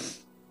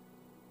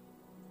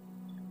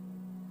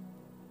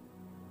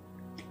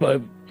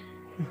 But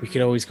we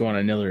could always go on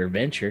another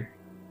adventure.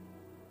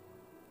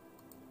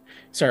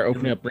 Start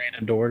opening up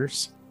random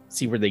doors,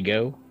 see where they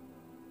go.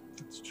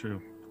 It's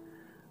true.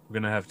 We're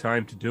gonna have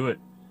time to do it.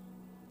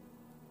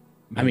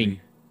 I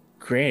mean,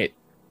 granted,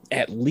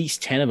 at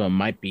least 10 of them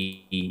might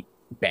be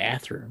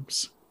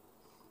bathrooms.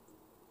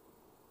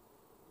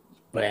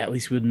 But at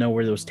least we'll know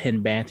where those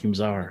 10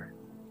 bathrooms are.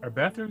 Are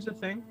bathrooms a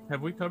thing?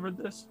 Have we covered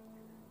this?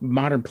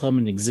 Modern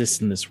plumbing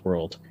exists in this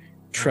world.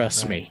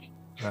 Trust me.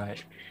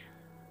 Right.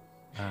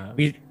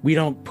 We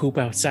don't poop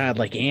outside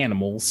like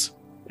animals.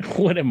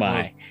 What am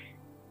I?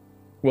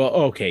 Well,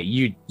 okay,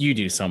 you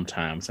do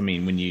sometimes. I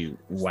mean, when you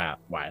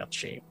wild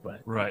shape,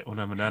 but right, when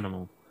I'm an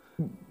animal.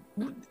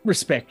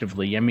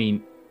 Respectively, I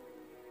mean,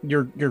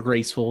 you're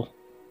graceful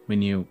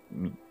when you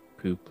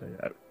poop.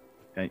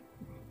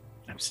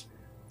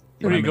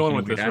 Where are you going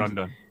with this,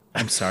 Rondon?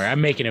 I'm sorry,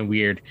 I'm making it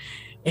weird.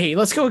 Hey,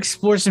 let's go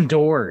explore some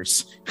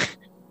doors.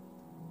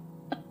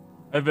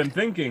 I've been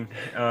thinking,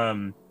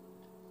 and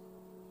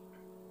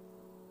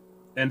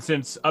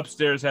since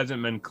upstairs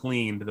hasn't been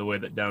cleaned the way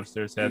that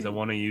downstairs has, I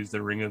want to use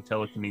the ring of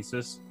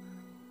telekinesis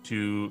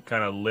to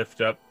kind of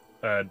lift up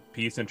a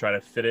piece and try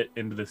to fit it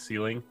into the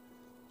ceiling,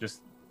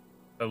 just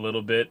a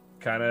little bit,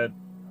 kind of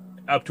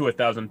up to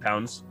 1,000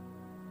 pounds.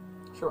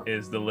 Sure.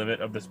 Is the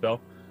limit of the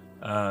spell.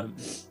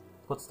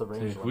 What's the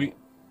range?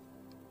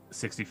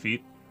 60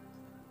 feet.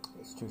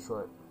 It's too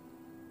short.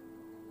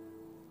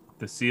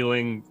 The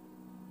ceiling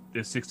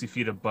is 60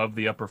 feet above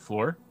the upper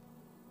floor.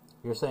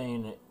 You're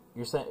saying,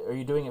 are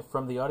you doing it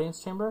from the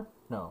audience chamber?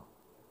 No.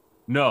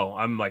 No,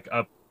 I'm like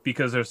up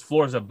because there's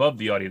floors above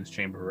the audience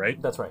chamber,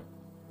 right? That's right.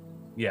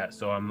 Yeah,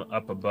 so I'm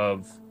up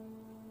above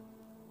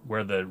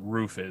where the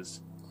roof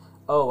is.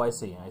 Oh, I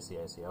see.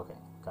 Okay,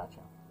 gotcha.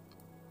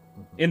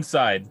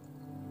 Inside,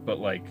 but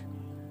like...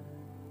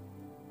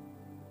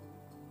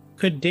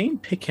 Could Dane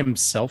pick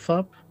himself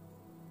up?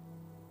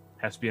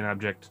 Has to be an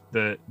object.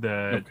 The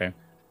okay.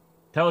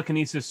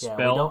 Telekinesis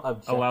spell we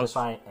don't allows...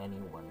 objectify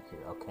anyone here,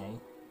 okay?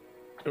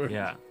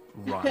 Yeah,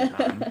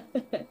 Rondon.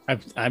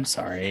 I'm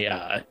sorry.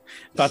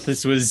 Thought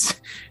this was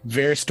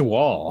Varist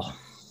Wall.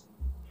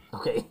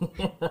 Okay.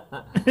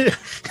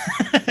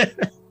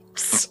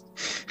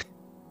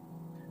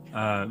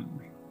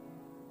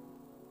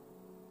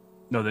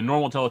 No, the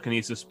normal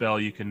telekinesis spell,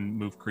 you can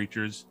move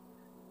creatures,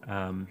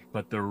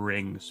 but the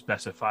ring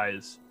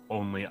specifies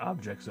only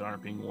objects that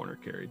aren't being worn or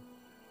carried.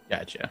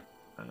 Gotcha.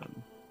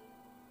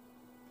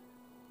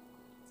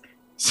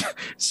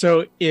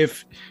 So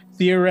if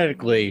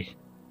theoretically,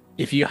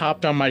 if you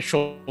hopped on my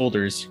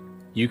shoulders,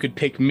 you could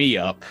pick me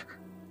up,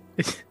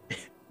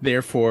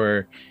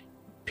 therefore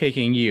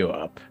picking you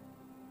up.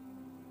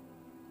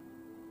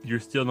 You're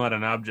still not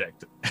an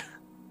object.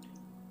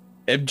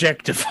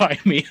 Objectify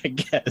me, I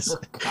guess.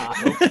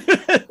 God.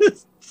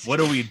 What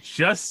do we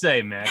just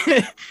say, Mac?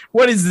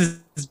 What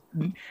is this?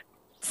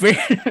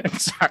 I'm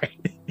sorry.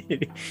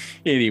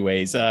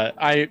 Anyways,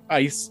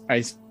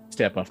 I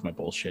step off my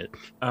bullshit.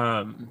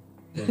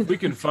 If we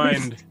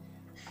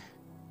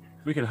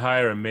can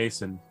hire a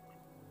mason,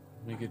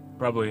 we could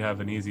probably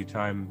have an easy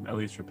time at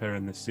least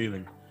repairing the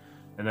ceiling,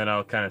 and then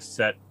I'll kind of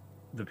set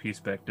the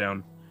piece back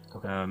down.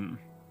 Okay.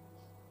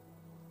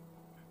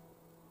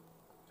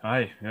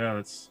 Hi, yeah,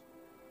 let's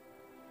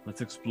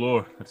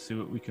explore. Let's see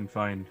what we can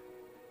find.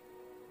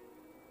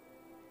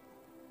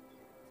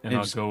 And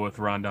I'll go with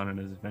Rondon and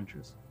his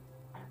adventures.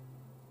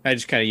 I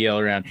just kind of yell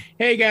around,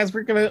 "Hey guys,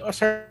 we're gonna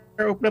start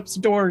open up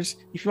some doors.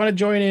 If you want to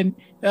join in,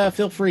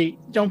 feel free.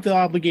 Don't feel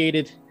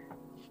obligated.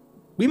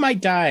 We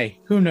might die.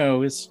 Who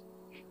knows?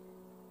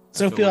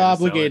 So That's a feel way to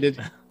sell obligated."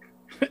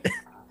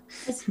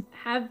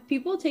 Have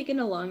people taken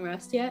a long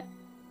rest yet?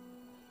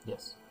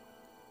 Yes.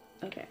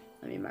 Okay,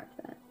 let me mark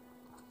that.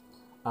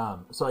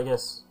 So I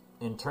guess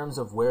in terms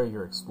of where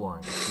you're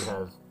exploring, you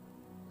have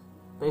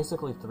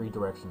basically 3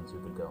 directions you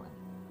could go in.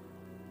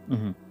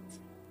 Mm-hmm.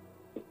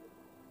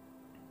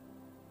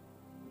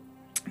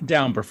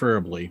 Down,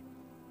 preferably.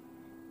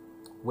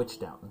 Which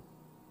down?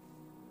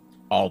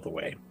 All the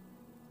way.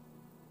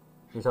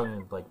 You're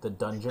talking like the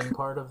dungeon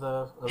part of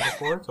the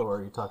fort, or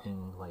are you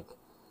talking like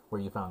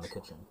where you found the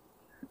kitchen?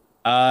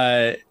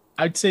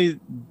 I'd say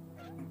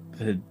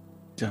the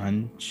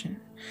dungeon.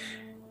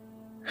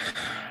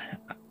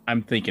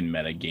 I'm thinking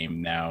metagame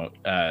now.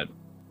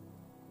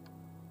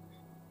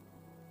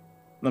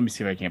 Let me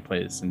see if I can't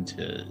play this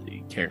into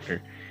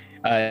character.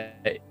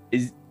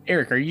 Is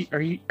Eric?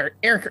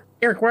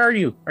 Eric, where are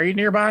you? Are you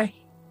nearby?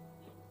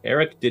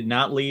 Eric did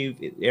not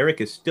leave. Eric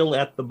is still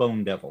at the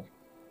Bone Devil.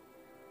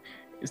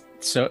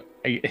 So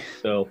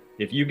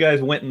if you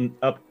guys went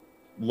up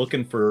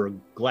looking for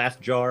glass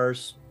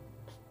jars,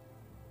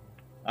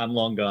 I'm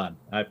long gone.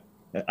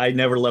 I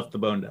never left the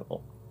Bone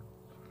Devil.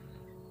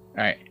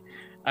 All right.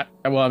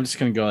 Well, I'm just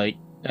gonna go like,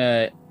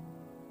 all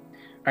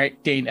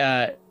right, Dane.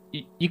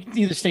 You can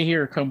either stay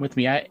here or come with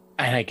me.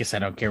 I guess I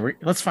don't care.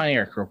 Let's find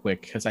Eric real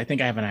quick because I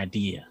think I have an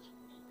idea.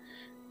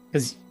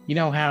 Because you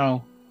know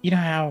how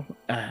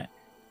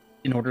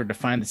in order to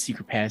find the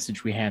secret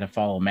passage we had to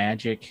follow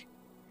magic.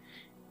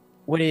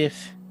 What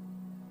if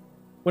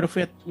we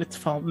have to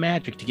follow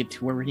magic to get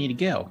to where we need to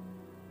go?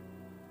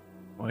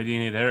 Why do you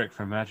need Eric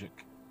for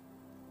magic?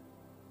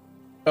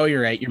 Oh,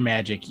 you're right. You're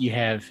magic. You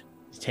have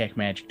detect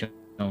magic,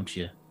 don't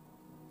you?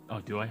 Oh,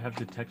 do I have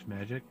detect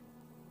magic?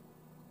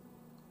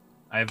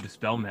 I have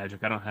dispel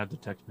magic. I don't have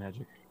detect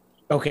magic.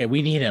 Okay,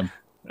 we need him.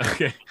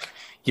 Okay.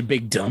 You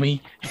big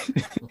dummy.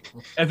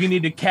 If you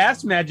need to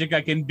cast magic,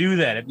 I can do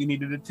that. If you need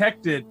to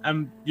detect it,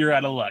 you're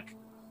out of luck.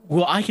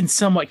 Well, I can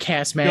somewhat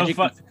cast magic.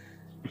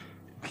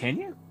 Can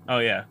you? Oh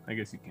yeah, I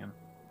guess you can.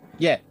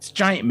 Yeah, it's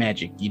giant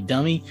magic, you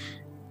dummy.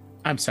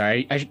 I'm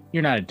sorry.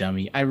 You're not a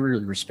dummy. I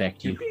really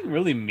respect you. You're being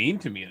really mean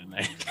to me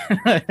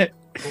tonight.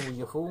 Oh,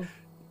 you fool!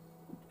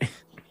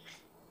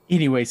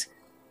 Anyways,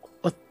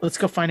 let's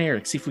go find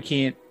Eric. See if we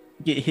can't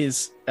get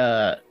his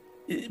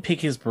pick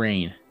his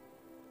brain.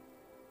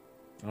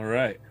 All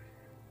right.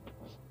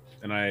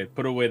 And I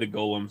put away the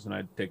golems, and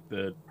I take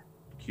the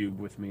cube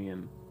with me,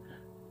 and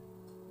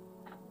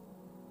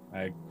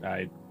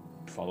I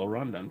follow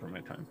Rondon for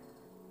my time.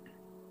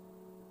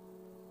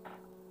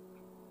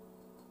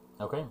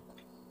 Okay,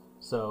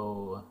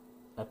 so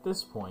at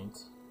this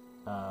point,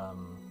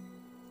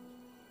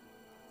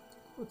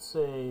 let's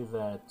say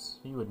that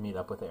you would meet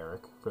up with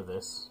Eric for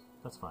this.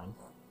 That's fine.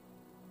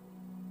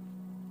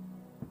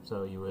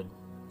 So you would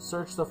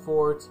search the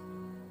fort.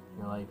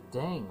 You're like,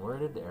 dang, where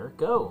did Eric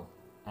go?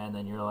 And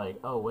then you're like,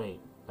 oh wait,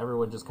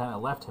 everyone just kind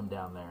of left him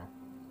down there.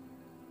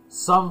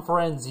 Some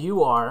friends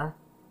you are.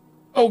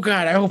 Oh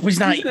god, I hope he's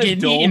not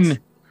getting eaten.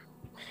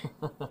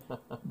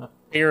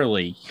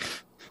 Barely.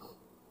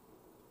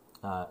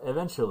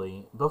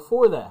 Eventually,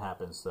 before that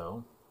happens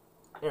though,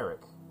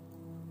 Eric,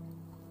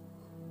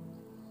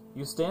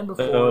 you stand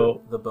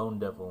before the Bone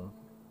Devil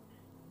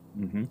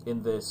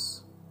in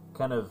this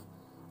kind of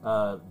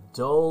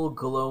dull,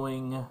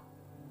 glowing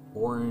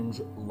orange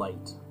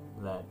light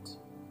that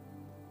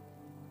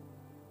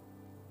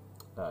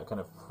kind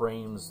of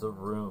frames the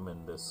room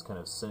in this kind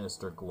of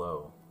sinister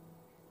glow.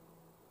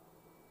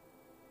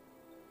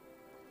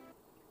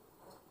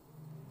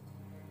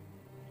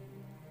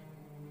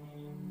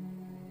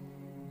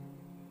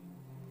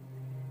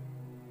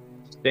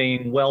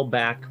 Staying well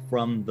back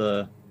from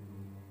the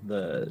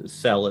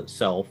cell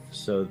itself,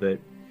 so that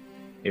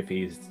if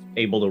he's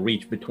able to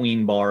reach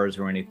between bars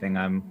or anything,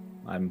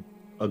 I'm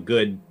a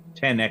good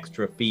 10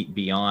 extra feet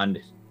beyond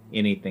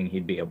anything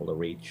he'd be able to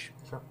reach.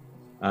 Sure.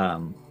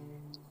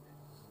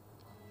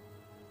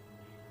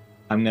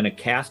 I'm going to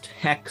cast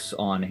Hex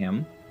on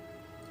him,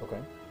 Okay.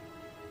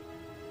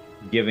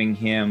 giving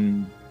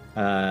him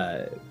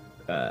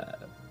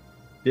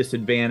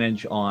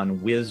disadvantage on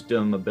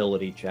Wisdom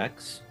ability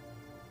checks.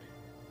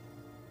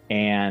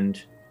 And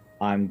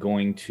I'm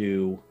going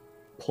to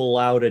pull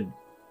out a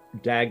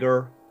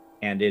dagger,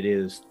 and it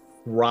is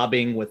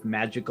throbbing with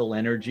magical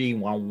energy.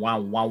 Wah, wah,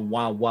 wah,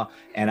 wah, wah.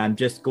 And I'm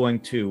just going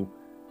to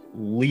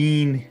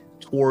lean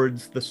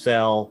towards the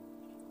cell.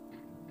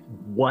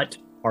 What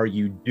are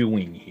you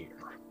doing here?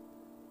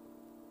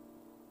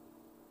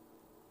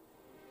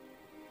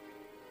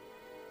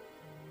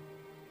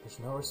 There's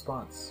no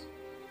response.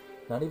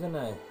 Not even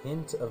a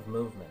hint of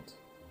movement.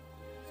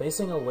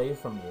 Facing away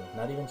from you,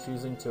 not even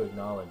choosing to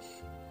acknowledge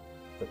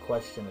the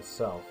question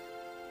itself.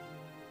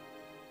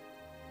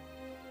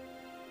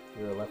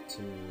 You're left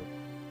to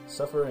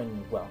suffer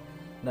in, well,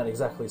 not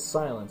exactly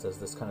silence as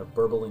this kind of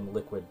burbling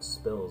liquid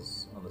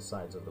spills on the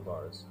sides of the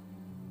bars.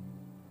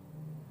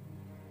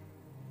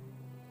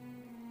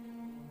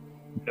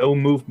 No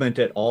movement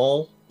at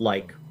all,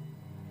 like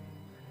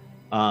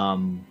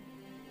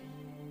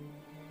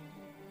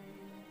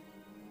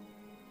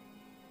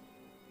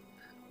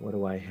what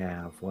do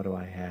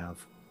I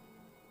have?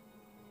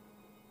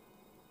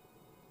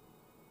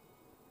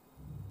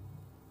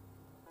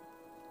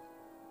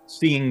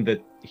 Seeing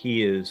that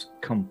he is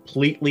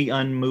completely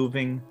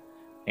unmoving,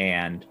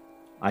 and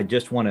I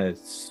just want to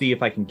see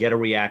if I can get a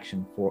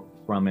reaction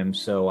from him.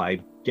 So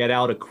I get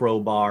out a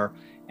crowbar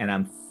and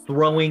I'm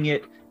throwing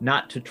it,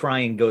 not to try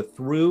and go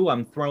through.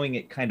 I'm throwing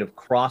it kind of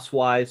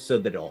crosswise so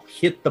that it'll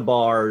hit the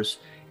bars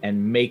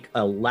and make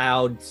a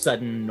loud,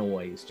 sudden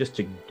noise, just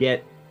to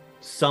get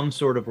some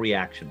sort of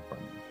reaction from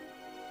him.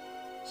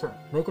 Sure,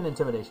 make an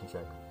intimidation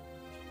check.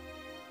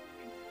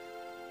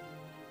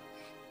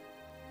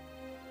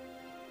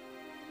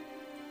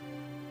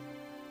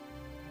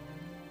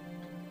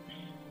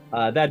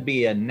 That'd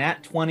be a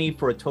nat 20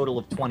 for a total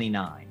of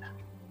 29.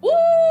 Woo!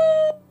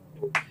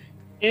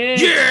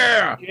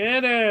 Yeah!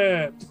 Get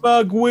it!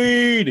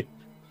 Bugweed!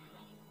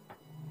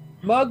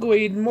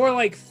 Mugweed, more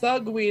like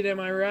thugweed, am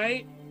I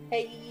right?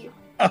 Hey.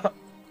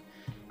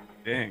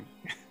 Dang.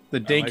 The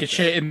dankest that.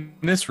 shit in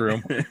this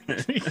room.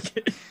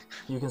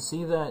 You can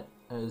see that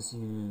as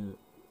you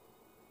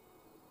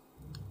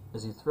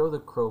throw the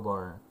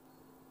crowbar,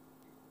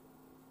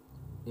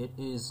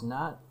 it's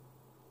not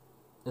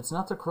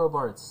the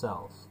crowbar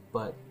itself,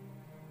 but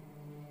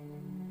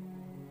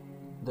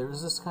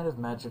there's this kind of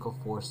magical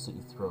force that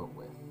you throw it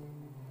with.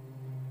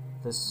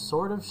 This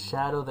sort of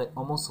shadow that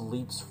almost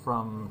leaps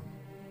from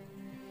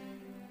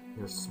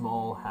your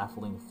small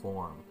halfling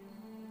form.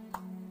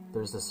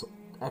 There's this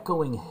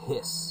echoing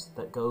hiss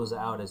that goes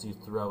out as you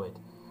throw it,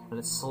 and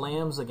it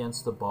slams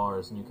against the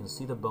bars, and you can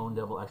see the Bone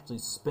Devil actually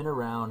spin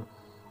around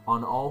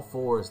on all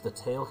fours, the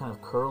tail kind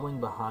of curling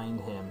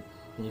behind him,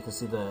 and you can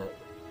see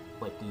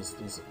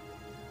these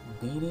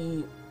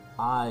beady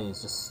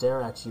eyes just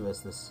stare at you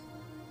as this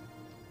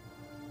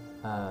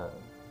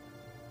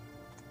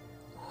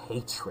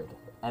hatred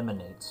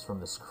emanates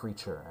from this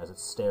creature as it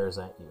stares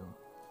at you.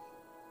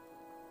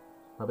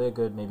 Probably a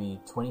good maybe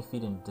 20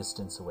 feet in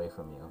distance away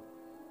from you.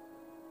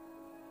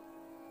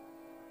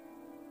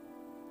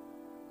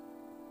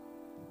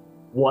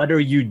 What are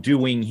you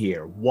doing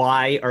here?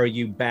 Why are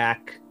you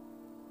back?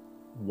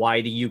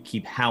 Why do you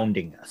keep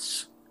hounding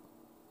us?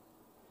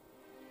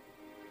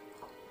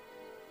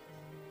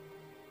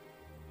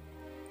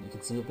 You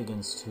can see it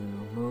begins to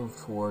move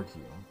toward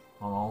you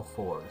on all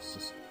fours.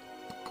 Just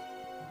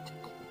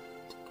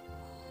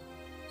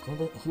you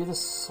can hear this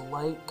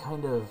slight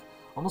kind of,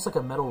 almost like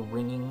a metal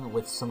ringing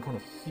with some kind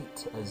of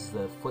heat as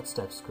the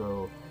footsteps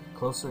grow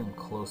closer and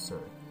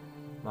closer.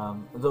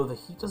 Though the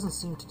heat doesn't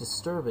seem to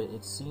disturb it,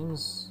 it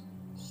seems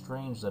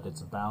strange that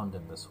it's bound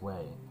in this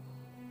way.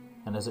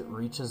 And as it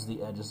reaches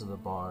the edges of the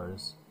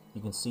bars,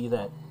 you can see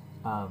that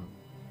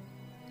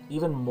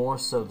even more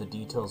so the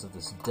details of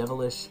this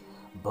devilish,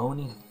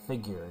 bony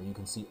figure. You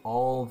can see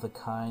all the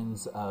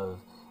kinds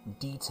of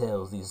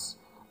details, these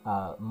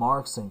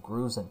marks and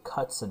grooves and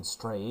cuts and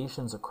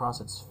striations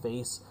across its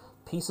face,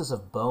 pieces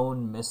of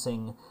bone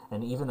missing,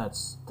 and even that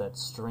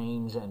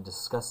strange and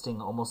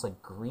disgusting, almost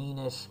like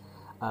greenish,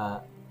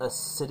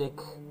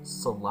 acidic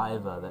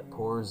saliva that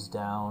pours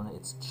down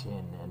its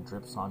chin and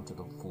drips onto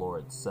the floor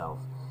itself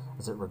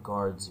as it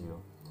regards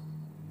you.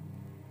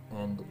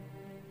 And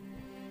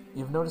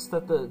you've noticed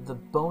that the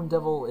Bone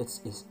Devil,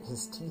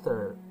 his teeth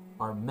are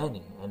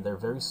many, and they're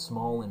very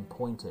small and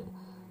pointed.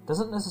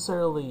 Doesn't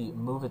necessarily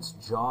move its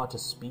jaw to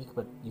speak,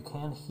 but you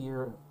can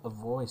hear a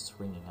voice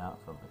ringing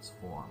out from its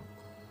form.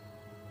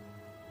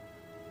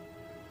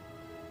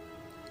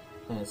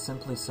 And it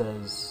simply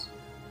says,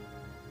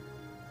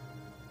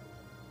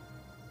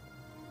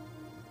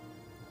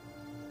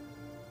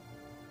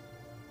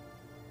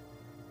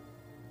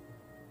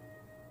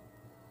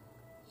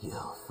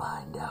 "You'll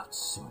find out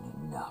soon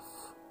enough."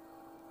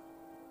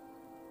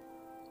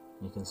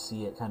 You can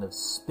see it kind of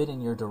spit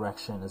in your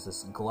direction as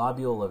this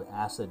globule of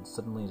acid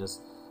suddenly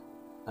just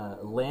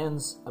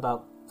lands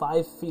about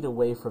 5 feet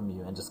away from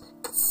you and just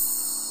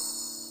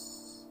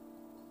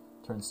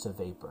turns to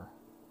vapor.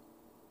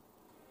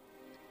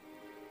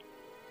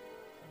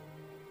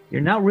 You're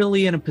not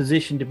really in a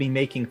position to be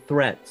making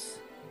threats.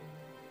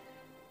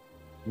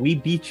 We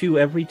beat you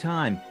every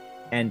time.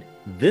 And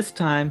this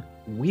time,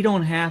 we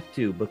don't have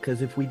to,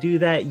 because if we do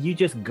that, you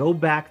just go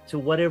back to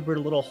whatever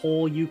little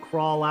hole you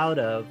crawl out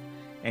of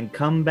and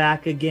come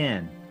back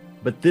again.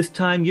 But this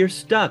time, you're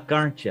stuck,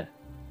 aren't you?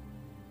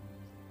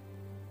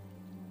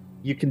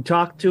 You can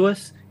talk to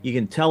us, you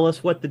can tell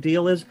us what the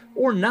deal is,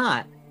 or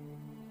not.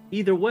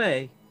 Either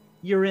way,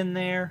 you're in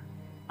there,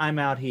 I'm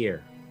out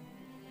here.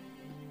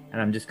 And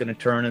I'm just going to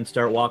turn and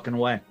start walking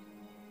away.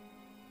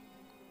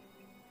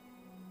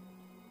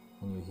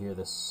 And you hear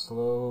this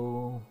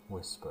slow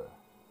whisper,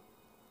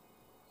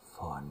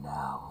 "For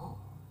now,"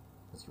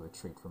 as you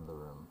retreat from the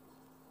room.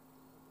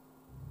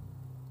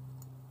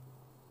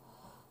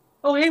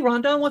 Oh, hey,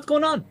 Rondon, what's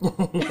going on?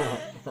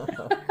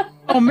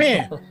 Oh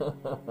man,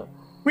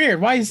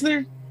 weird. Why is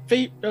there?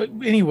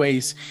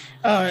 Anyways,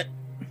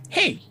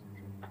 hey,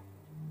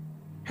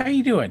 how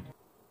you doing?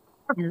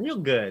 Real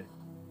good.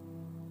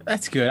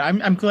 That's good.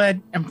 I'm glad.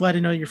 I'm glad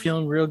to know you're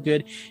feeling real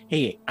good.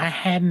 Hey, I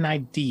had an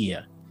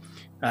idea.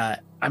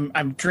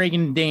 I'm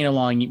dragging Dane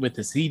along with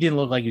this. He didn't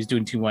look like he was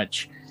doing too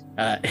much.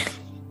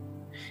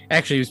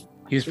 Actually,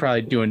 he was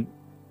probably doing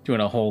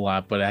a whole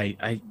lot. But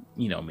I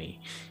you know me.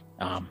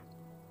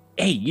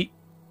 Hey,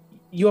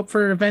 you up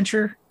for an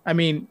adventure? I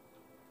mean,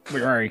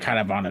 we're already kind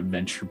of on an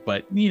adventure,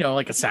 but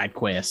like a side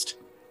quest.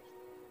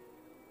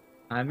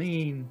 I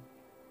mean,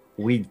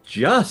 we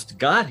just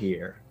got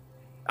here.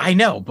 I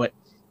know, but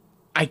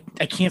I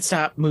can't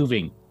stop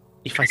moving.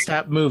 If I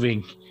stop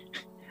moving,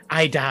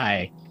 I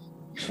die.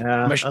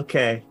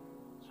 Okay.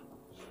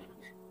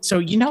 So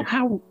you know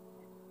how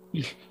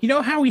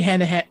we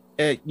had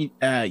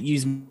to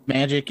use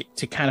magic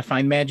to kind of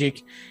find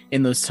magic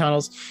in those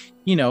tunnels.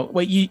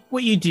 What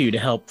you do to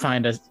help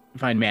find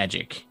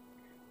magic.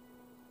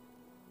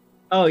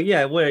 Oh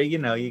yeah, where you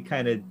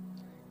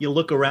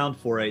look around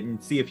for it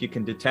and see if you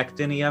can detect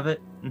any of it.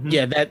 Mm-hmm.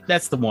 Yeah,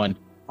 that's the one.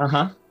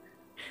 Uh-huh.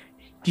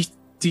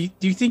 Do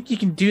you think you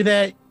can do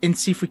that and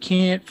see if we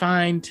can't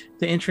find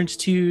the entrance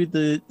to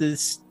the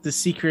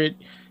secret,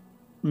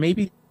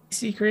 maybe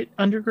secret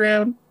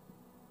underground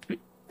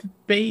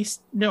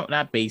base? No,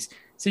 not base.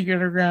 Secret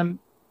underground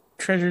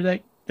treasure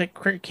that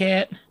Crit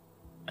Cat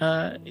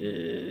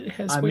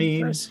has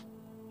waiting for us.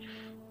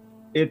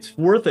 It's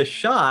worth a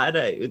shot.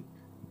 The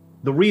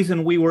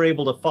reason we were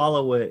able to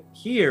follow it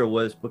here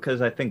was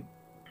because I think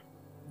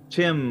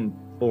Tim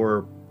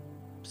or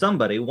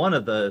somebody, one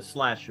of the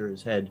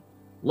slashers, had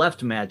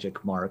left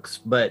magic marks,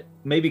 but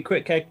maybe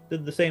Crit Cat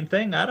did the same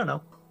thing. I don't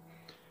know.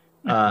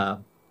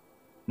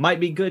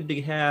 Might be good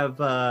to have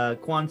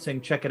Quan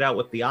Sing check it out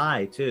with the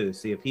eye too,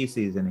 see if he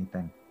sees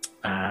anything.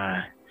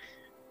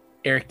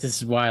 Eric,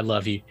 this is why I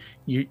love you.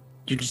 You're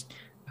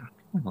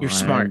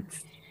smart.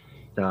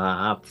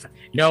 Stop.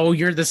 No,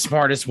 you're the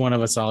smartest one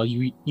of us all.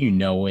 You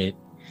know it.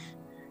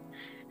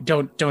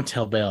 Don't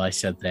tell Belle I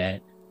said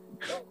that.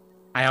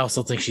 I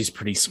also think she's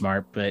pretty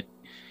smart, but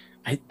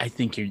I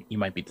think you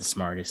might be the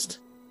smartest.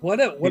 What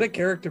a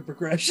character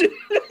progression.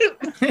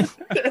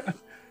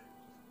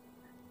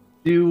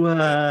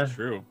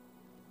 True.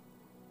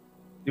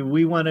 Do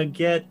we want to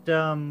get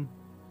Quan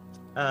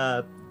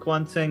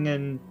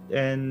Sing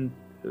and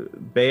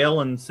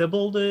Bale and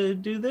Sybil to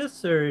do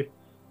this, or are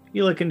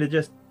you looking to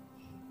just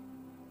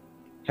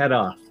head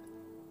off?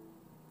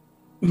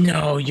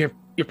 No, you're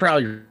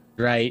probably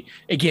right.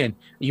 Again,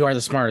 you are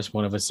the smartest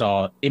one of us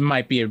all. It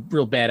might be a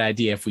real bad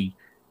idea if we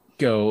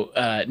go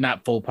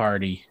not full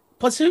party.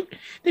 Plus,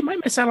 they might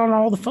miss out on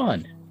all the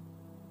fun.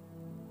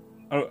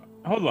 Oh,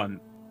 hold on,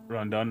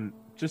 Rondon.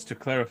 Just to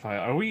clarify,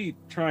 are we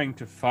trying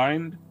to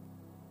find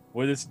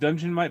where this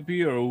dungeon might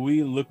be, or are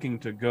we looking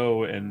to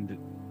go and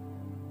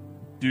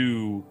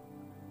do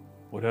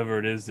whatever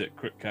it is that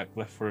Crit Cat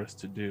left for us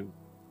to do?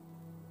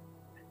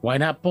 Why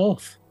not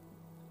both?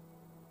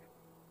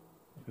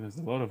 There's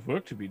a lot of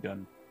work to be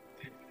done.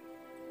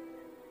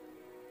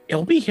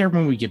 It'll be here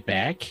when we get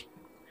back.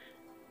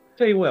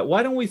 Tell you what,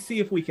 why don't we see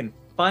if we can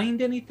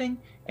find anything,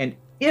 and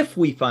if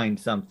we find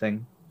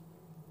something,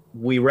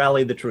 we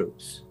rally the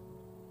troops.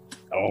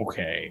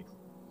 Okay.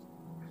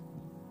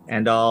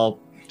 And I'll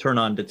turn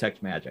on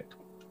Detect Magic.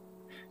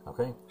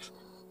 Okay.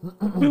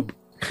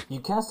 You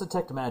cast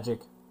Detect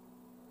Magic,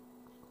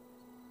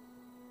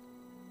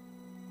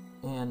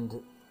 and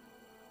you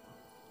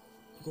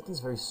get these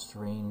very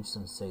strange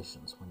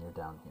sensations when you're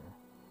down here.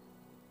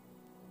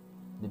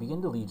 They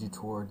begin to lead you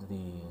toward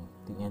the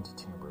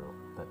antechamber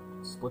that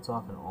splits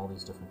off in all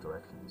these different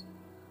directions.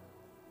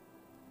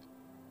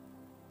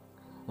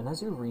 And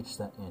as you reach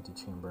that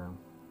antechamber,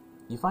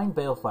 you find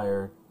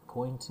Balefire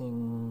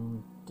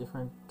pointing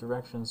different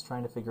directions,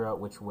 trying to figure out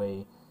which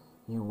way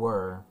you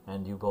were,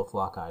 and you both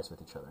lock eyes with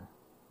each other.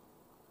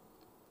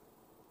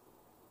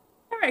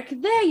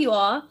 Eric, there you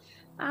are.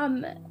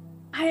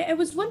 I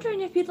was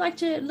wondering if you'd like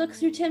to look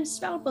through Tim's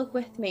spellbook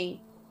with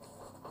me.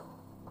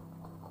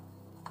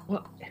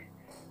 Well,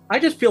 I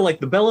just feel like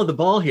the belle of the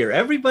ball here.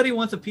 Everybody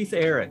wants a piece of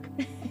Eric.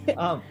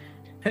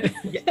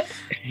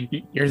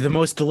 You're the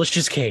most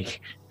delicious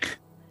cake.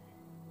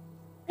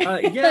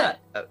 Yeah,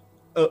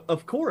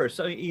 of course.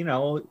 You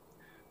know,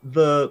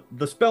 the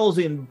spells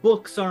in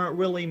books aren't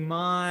really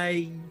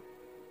my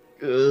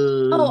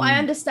Oh, I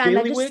understand.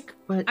 bailiwick,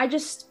 but I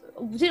just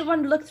didn't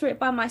want to look through it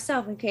by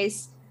myself in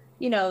case,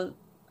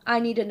 I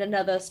needed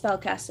another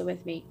spellcaster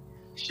with me.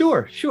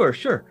 sure.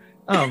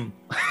 I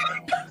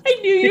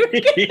knew you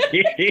were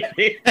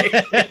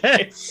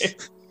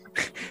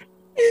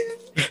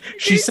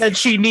She said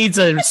she needs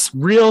a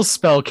real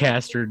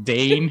spellcaster,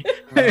 Dane.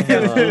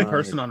 The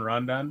person on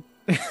Rondon.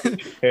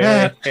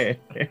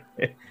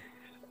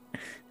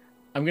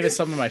 I'm gonna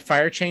summon my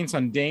fire chains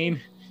on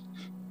Dane.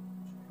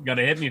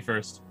 Gotta hit me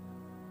first.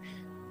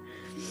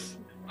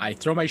 I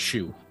throw my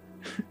shoe.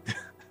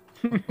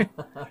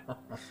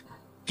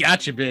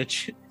 Gotcha,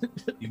 bitch.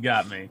 You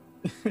got me.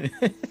 Do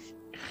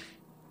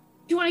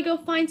you want to go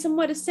find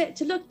somewhere to sit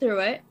to look through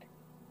it?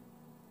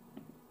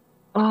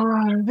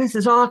 This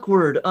is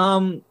awkward.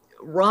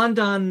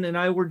 Rondon and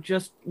I were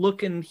just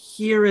looking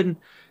here, and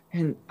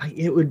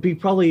it would be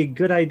probably a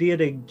good idea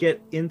to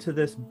get into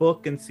this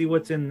book and see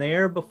what's in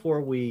there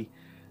before we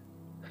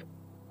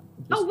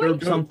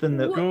disturb something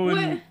that. Go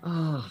and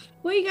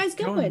Where are you guys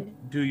go going?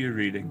 and do your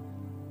reading.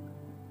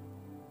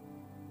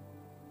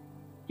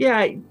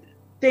 Yeah,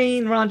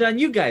 Dane, Rondon,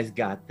 you guys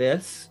got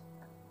this.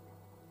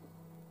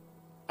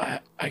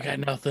 I got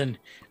nothing.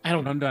 I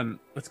don't. Rondon,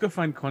 let's go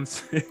find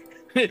Quincy.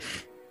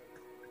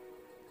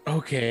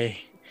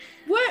 Okay.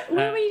 Where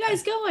were you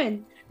guys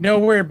going?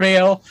 Nowhere,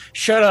 Bale.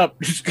 Shut up.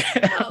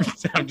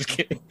 I'm just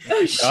kidding.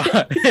 Oh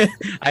shit!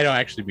 I don't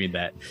actually mean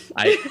that.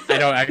 I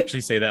don't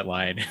actually say that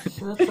line.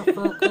 Shut the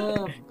fuck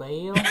up,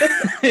 Bale.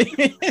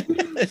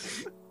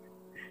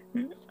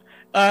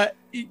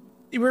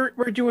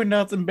 We're doing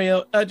nothing,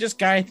 Bale. Just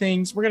guy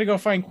things. We're gonna go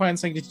find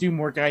Quansling to do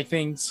more guy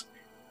things.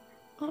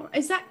 Oh,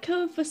 is that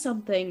code for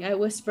something? I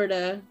whisper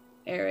to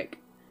Eric.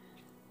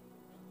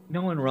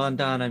 Knowing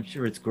Rondon, I'm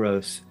sure it's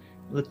gross.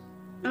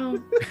 Oh.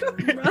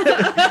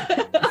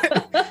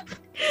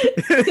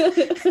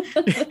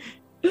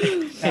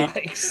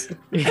 Nice.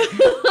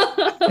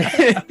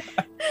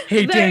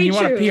 Hey, Dan, you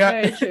want to pee on?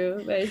 Very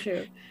true. Very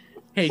true.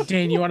 Hey,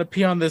 Dan, you want to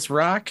pee on this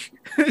rock?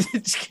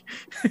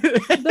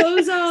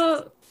 Those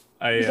are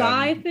I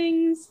guy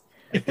things.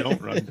 I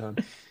don't Rondon.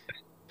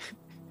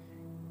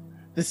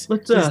 This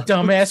Let's,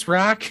 dumbass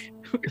rock.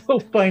 Go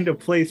find a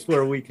place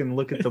where we can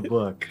look at the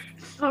book.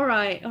 All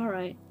right. All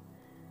right.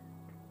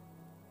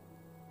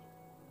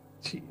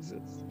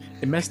 Jesus.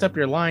 It messed up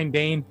your line,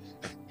 Dane.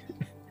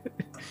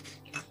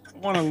 I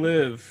want to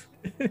live.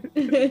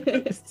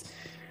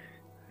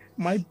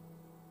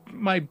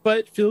 My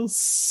butt feels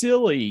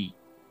silly.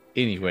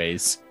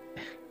 Anyways,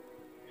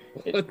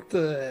 What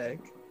the heck?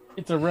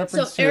 it's a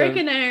reference. So Eric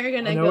and I are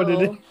gonna know what it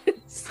go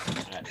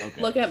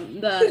Okay. look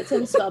at the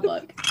Tim's spell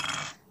book.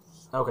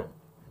 Okay.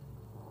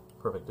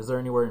 Perfect. Is there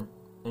anywhere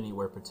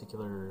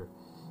particular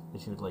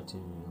that you would like to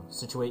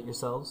situate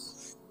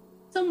yourselves?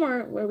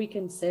 Somewhere where we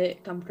can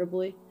sit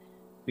comfortably.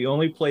 The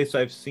only place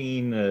I've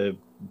seen a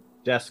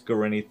desk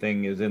or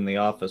anything is in the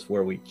office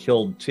where we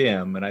killed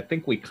Tim, and I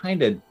think we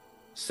kind of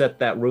set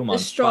that room on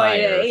Destroyed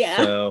fire. it, yeah.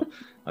 So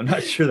I'm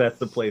not sure that's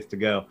the place to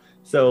go.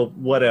 So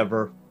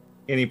whatever,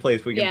 any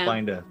place we can Yeah.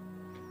 find a.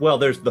 Well,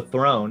 there's the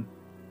throne.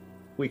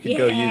 We could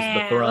go use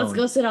the throne. Let's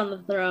go sit on the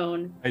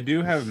throne. I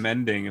do have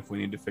mending if we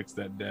need to fix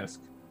that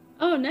desk.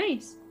 Oh,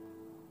 nice.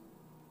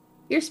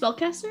 You're a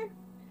spellcaster?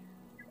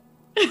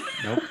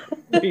 Nope.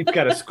 He's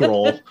got a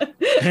scroll.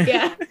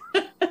 Yeah.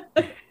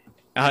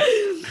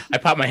 I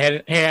pop my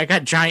head. Hey, I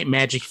got giant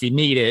magic if you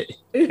need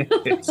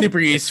it. Super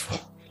useful.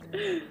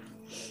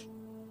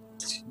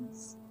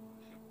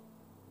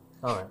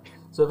 All right.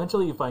 So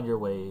eventually you find your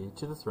way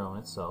to the throne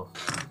itself,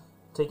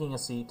 taking a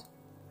seat.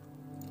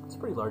 It's a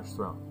pretty large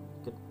throne.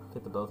 Could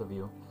fit the both of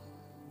you.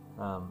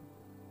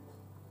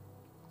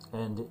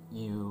 And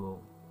you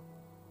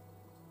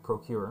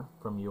procure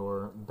from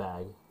your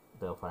bag,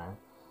 Balefire,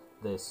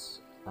 this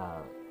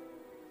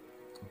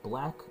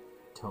black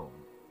tome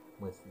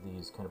with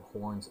these kind of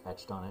horns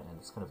etched on it, and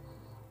it's kind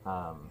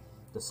of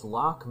this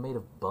lock made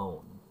of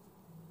bone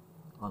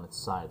on its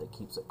side that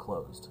keeps it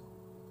closed.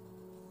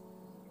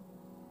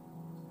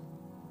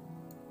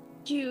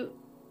 Do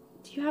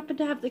you happen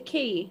to have the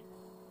key?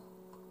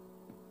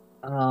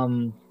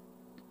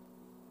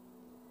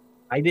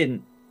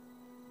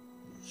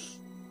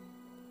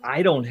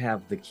 I don't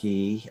have the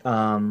key.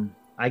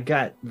 I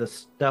got the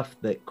stuff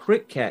that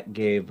Crick Cat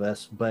gave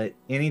us, but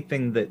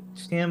anything that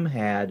Tim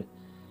had,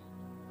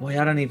 boy,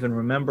 I don't even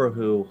remember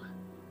who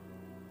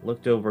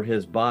looked over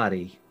his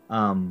body.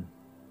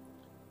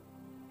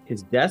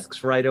 His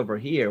desk's right over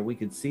here. We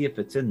could see if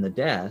it's in the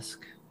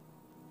desk.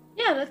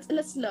 Yeah,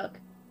 let's look.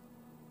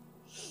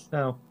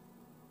 So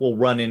we'll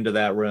run into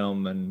that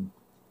room and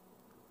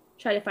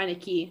Try to find a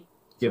key.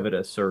 give it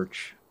a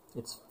search.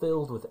 It's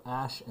filled with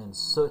ash and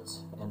soot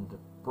and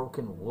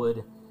broken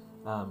wood.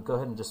 Go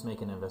ahead and just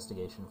make an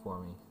investigation for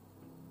me.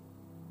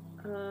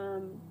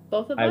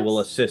 Both of us? I will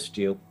assist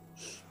you.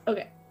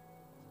 Okay.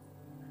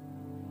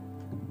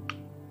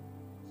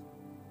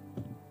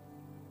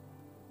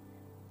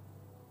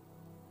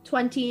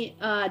 20,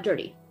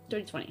 dirty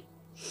 20.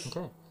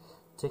 Okay.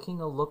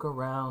 Taking a look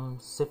around,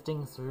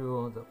 sifting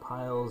through the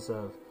piles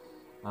of,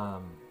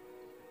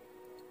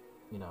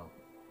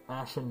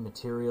 ashen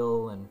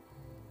material and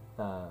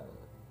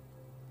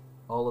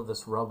all of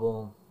this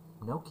rubble.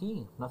 No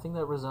key. Nothing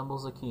that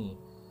resembles a key.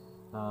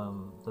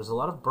 There's a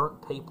lot of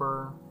burnt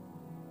paper.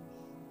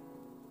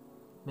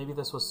 Maybe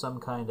this was some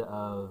kind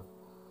of,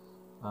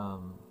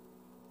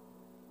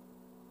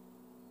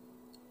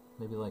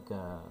 maybe like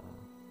a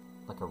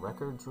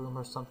records room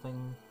or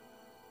something.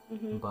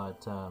 Mm-hmm.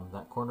 But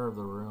that corner of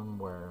the room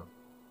where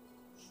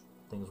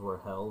things were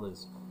held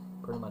is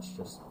pretty much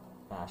just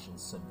ash and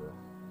cinder.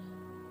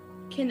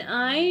 Can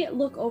I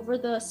look over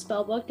the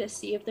spellbook to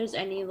see if there's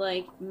any,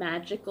 like,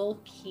 magical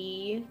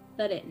key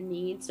that it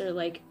needs or,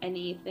 like,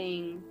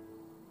 anything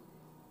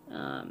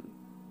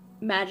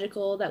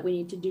magical that we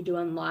need to do to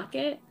unlock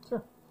it?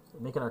 Sure.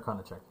 Make an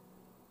Arcana check.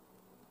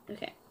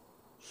 Okay.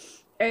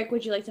 Eric,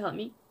 would you like to help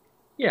me?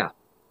 Yeah.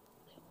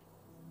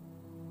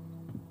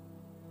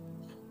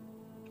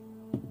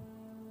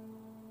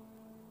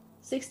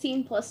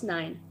 $16 plus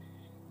 9.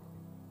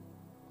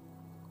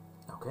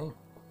 Okay.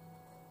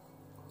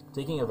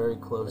 Taking a very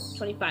close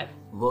 25.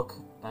 look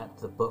at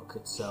the book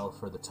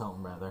itself, or the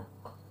tome rather,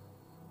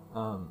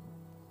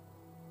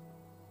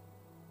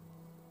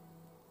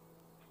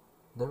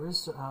 there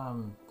is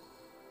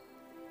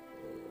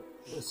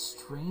a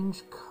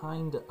strange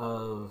kind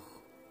of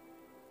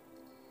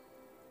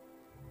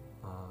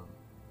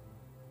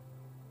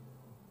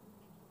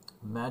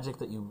magic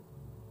that you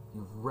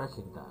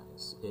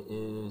recognize. It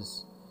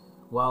is,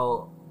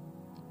 while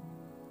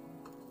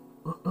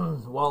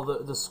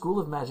the school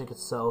of magic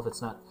itself,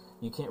 it's not,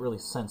 you can't really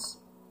sense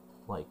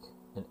like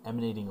an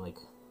emanating like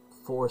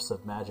force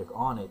of magic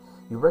on it.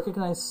 You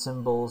recognize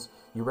symbols,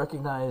 you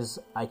recognize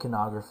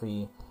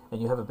iconography,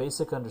 and you have a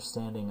basic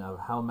understanding of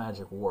how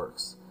magic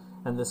works.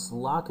 And this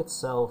lock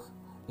itself,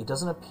 it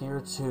doesn't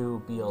appear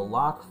to be a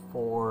lock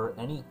for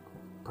any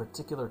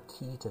particular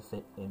key to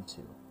fit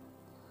into.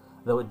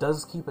 Though it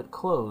does keep it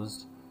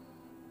closed,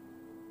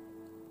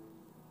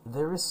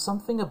 there is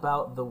something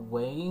about the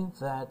way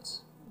that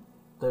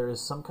there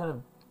is some kind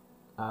of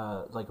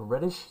like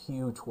reddish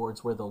hue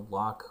towards where the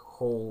lock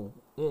hole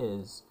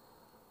is.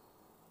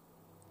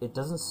 It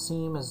doesn't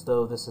seem as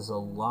though this is a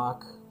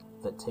lock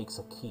that takes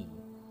a key.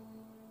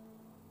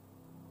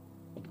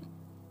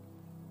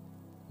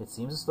 It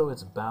seems as though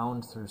it's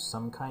bound through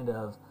some kind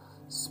of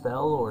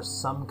spell or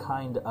some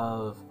kind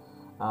of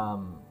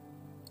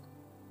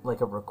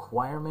like a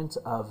requirement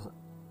of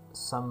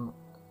some,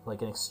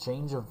 like an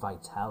exchange of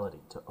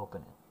vitality to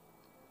open it.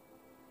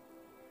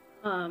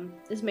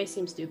 This may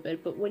seem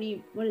stupid, but what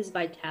does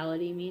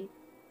vitality mean?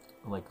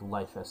 Like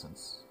life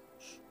essence.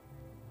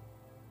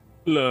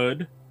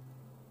 Blood.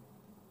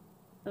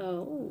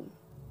 Oh.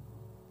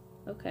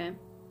 Okay.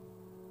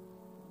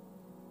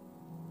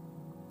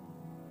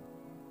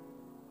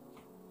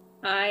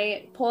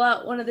 I pull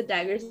out one of the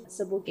daggers that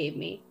Sybil gave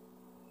me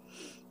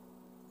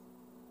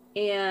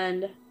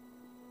and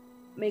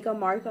make a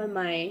mark on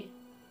my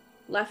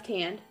left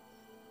hand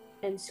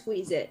and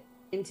squeeze it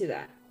into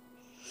that.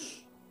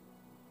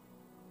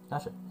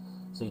 Gotcha.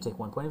 So you take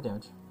 1 point of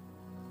damage.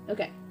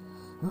 Okay.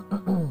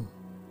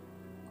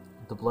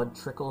 The blood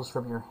trickles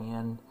from your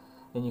hand,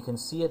 and you can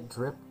see it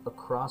drip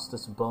across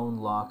this bone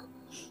lock.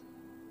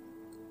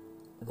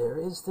 There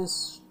is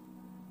this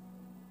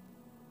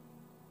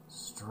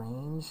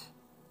strange,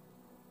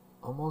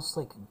 almost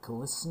like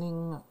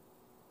glistening,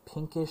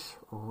 pinkish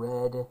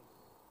red,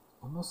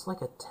 almost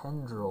like a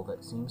tendril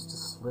that seems to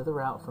slither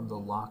out from the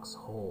lock's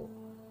hole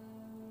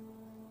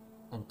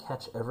and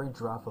catch every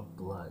drop of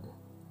blood.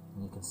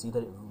 And you can see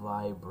that it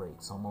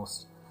vibrates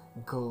almost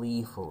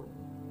gleefully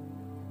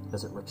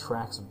as it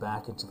retracts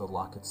back into the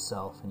lock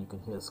itself, and you can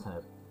hear this kind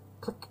of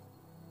click.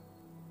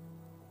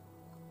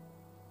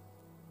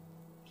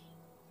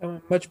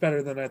 Much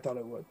better than I thought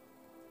it would.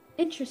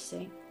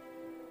 Interesting.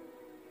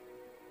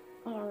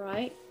 All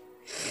right.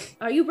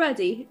 Are you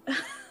ready?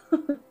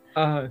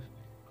 I'm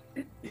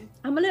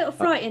a little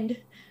frightened.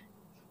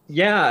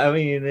 Yeah, I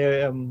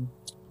mean,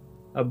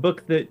 a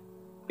book that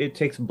it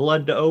takes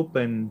blood to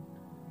open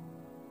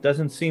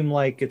doesn't seem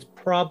like it's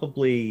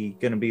probably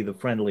going to be the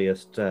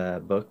friendliest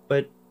book,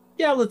 but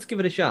yeah, let's give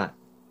it a shot.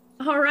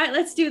 All right,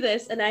 let's do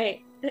this. And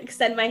I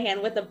extend my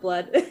hand with the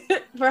blood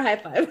for a high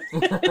five.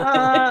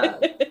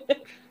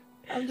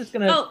 I'm just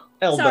going to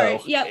elbow. Sorry.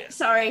 Yep,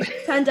 sorry.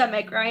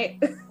 Pandemic, right?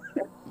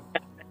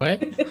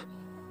 What?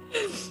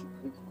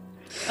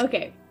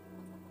 Okay.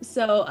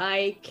 So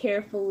I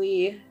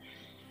carefully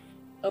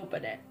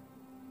open it.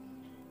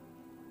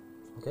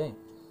 Okay.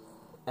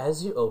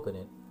 As you open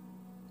it,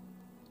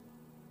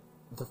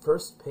 the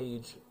first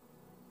page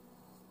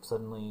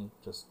suddenly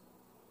just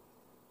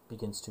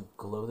begins to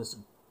glow this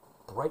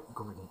bright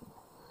green,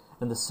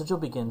 and the sigil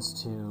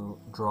begins to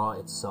draw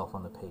itself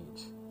on the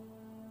page.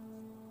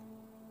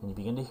 And you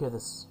begin to hear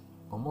this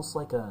almost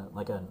like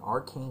an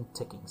arcane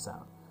ticking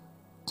sound.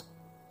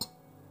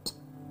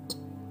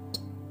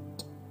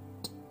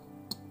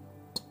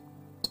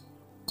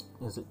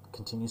 As it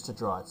continues to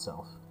draw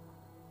itself.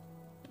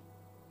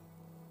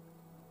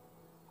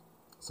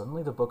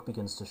 Suddenly the book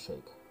begins to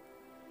shake.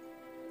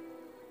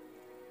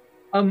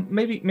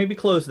 Maybe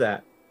close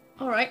that.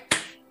 All right.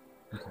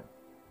 Okay.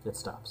 It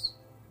stops.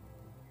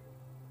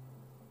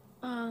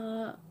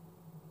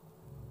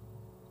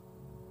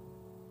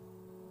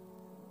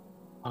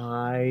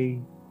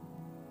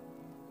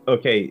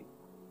 Okay.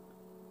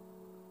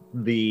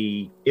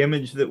 The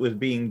image that was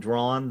being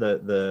drawn,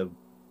 the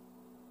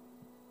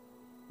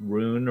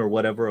rune or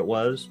whatever it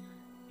was,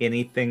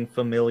 anything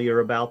familiar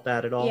about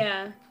that at all?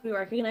 Yeah, we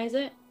recognize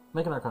it.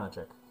 Make an Arcana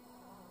check.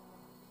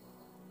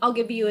 I'll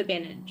give you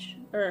advantage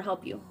or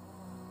help you.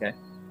 Okay.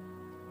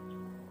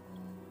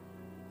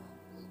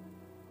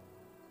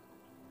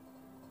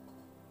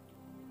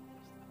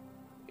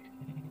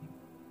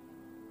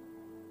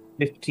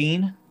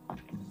 $15.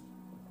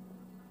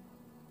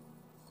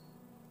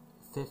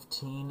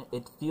 15.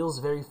 It feels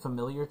very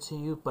familiar to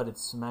you, but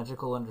its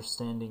magical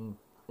understanding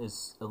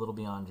is a little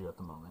beyond you at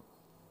the moment.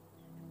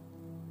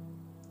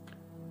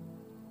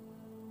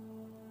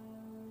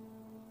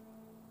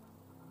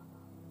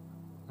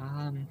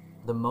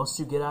 The most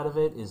you get out of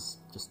it is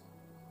just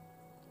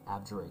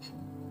abjuration.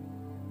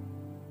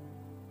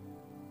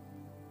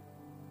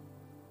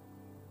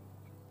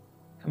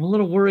 I'm a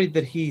little worried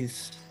that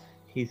he's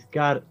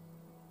got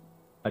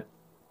a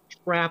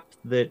trap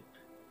that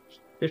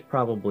there's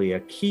probably a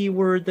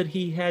keyword that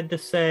he had to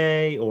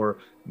say, or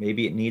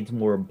maybe it needs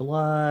more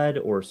blood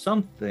or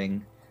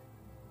something.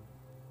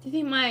 Do you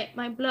think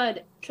my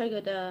blood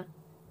triggered a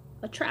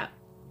trap?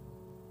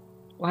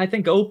 Well, I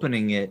think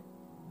opening it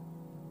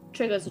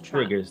Triggers a trap.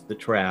 triggers the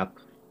trap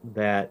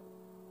that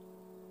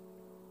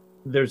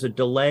there's a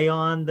delay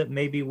on, that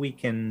maybe we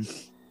can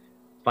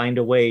find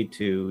a way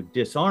to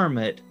disarm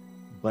it,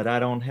 but I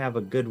don't have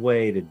a good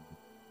way to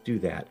do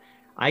that.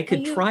 I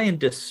could try and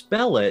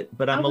dispel it,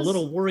 but I'm a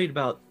little worried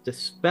about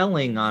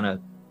dispelling on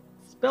a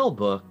spell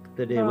book,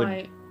 that it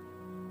would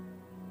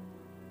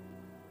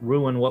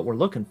ruin what we're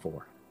looking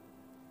for.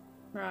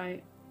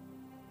 Right.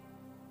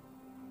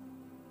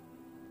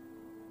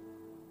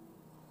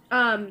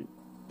 The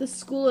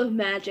School of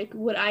Magic,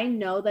 would I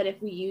know that if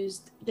we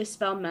used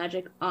Dispel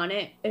Magic on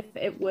it, if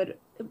it would,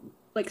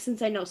 like,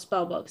 since I know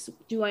spell books,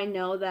 do I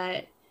know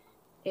that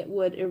it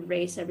would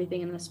erase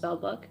everything in the spell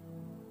book?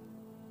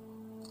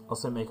 I'll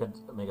say make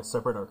a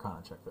separate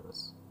Arcana check for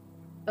this.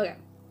 Okay.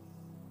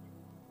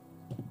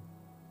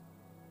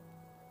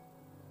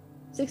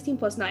 16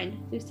 plus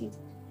 9. 15.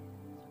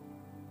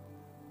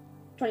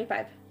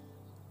 25.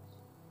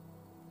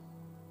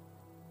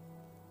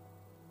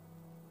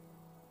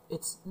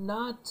 It's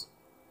not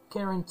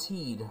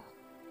guaranteed,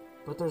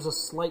 but there's a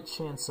slight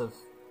chance of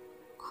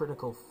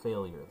critical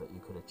failure that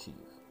you could achieve.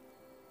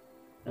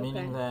 Okay.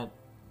 Meaning that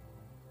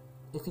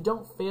if you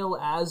don't fail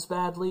as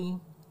badly,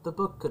 the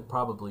book could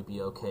probably be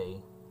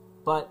okay.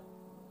 But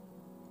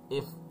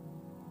if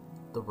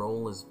the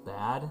roll is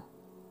bad,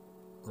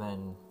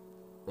 then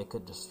it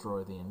could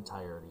destroy the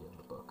entirety of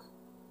the book.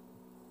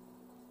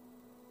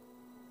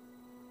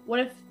 What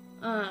if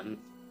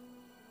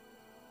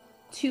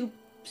two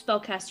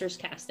spellcasters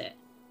cast it?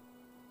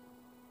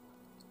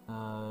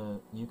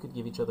 You could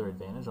give each other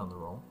advantage on the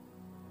roll.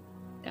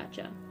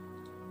 Gotcha.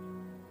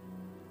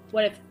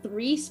 What if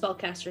 3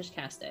 spellcasters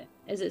cast it?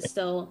 Is it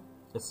still...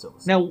 It's still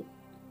the same. Now,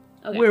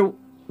 Okay.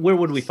 where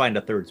would we find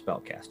a third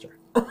spellcaster?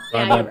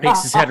 Yeah,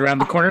 Picks his head around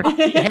the corner.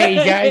 Hey,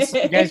 you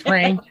guys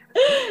praying?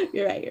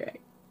 You're right.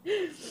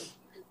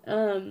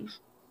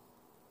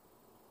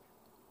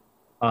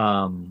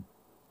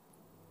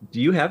 Do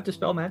you have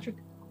Dispel Magic?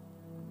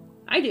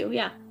 I do,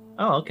 yeah.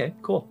 Oh, okay,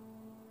 cool.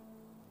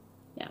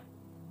 Yeah.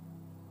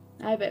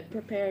 I have it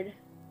prepared.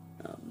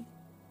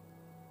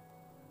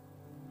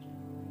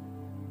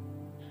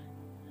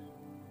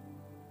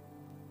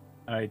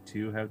 I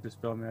too have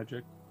Dispel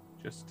Magic.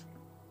 Just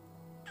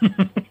I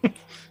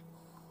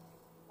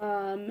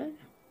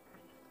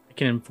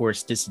can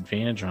enforce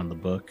disadvantage on the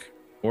book,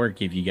 or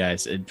give you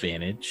guys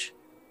advantage.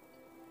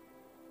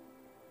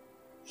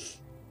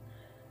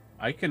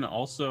 I can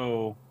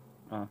also.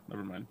 Oh,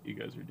 never mind. You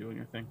guys are doing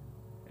your thing,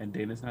 and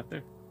Dana's not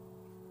there.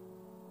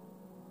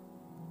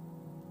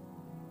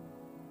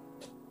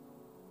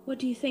 What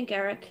do you think,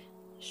 Eric?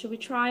 Should we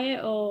try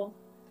it, or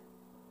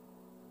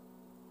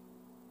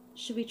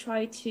should we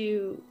try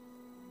to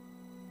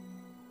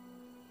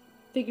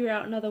figure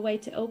out another way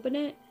to open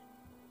it?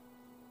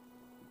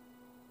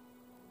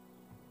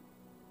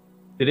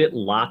 Did it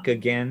lock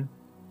again?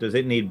 Does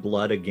it need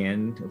blood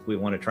again if we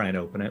want to try and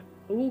open it?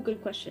 Ooh,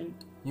 good question.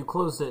 You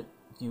closed it.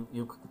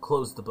 You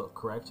closed the book,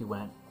 correct? You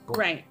went boom.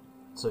 Right.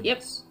 So Yep.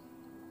 yes.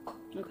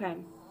 Okay.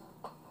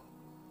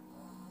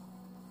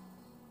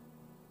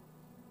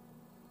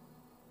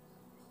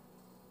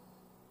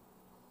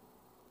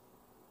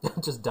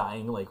 Just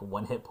dying like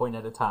 1 hit point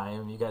at a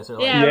time. You guys are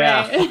like, Yeah.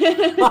 Right.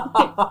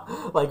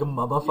 like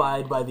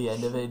mummified by the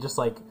end of it, just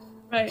like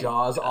Right.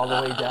 jaws all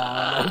the way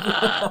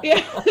down.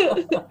 Yeah.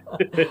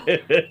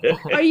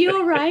 Are you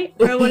all right?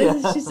 Or what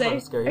does Yeah, she say? from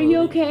Scary Are you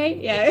Movie. okay?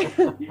 Yeah.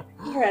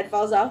 Her head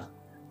falls off.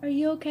 Are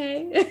you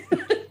okay?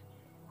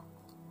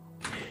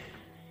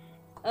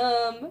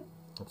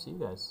 Up to you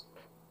guys.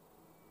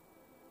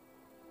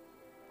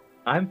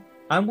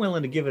 I'm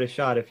willing to give it a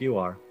shot if you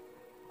are.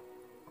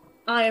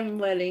 I'm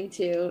willing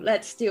to.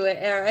 Let's do it,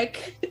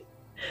 Eric.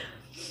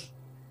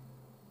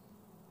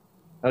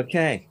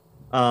 Okay.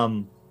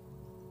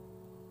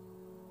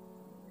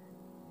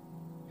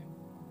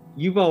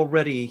 You've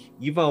already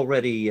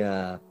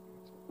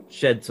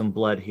shed some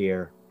blood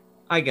here.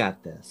 I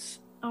got this.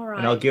 All right.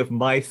 And I'll give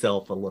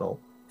myself a little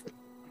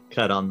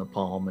cut on the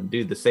palm and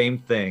do the same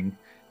thing,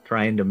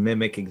 trying to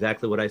mimic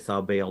exactly what I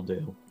saw Bale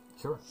do.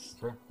 Sure.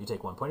 You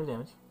take 1 point of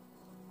damage.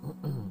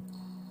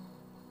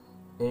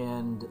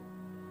 And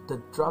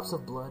the drops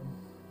of blood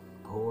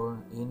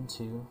pour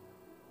into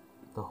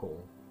the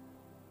hole.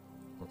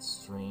 That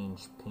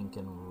strange pink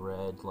and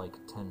red like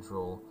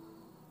tendril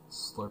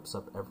slurps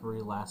up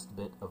every last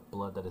bit of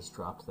blood that is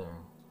dropped there,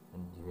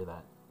 and you hear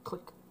that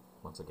click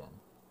once again.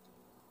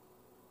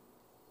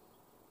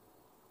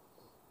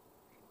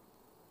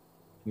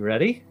 You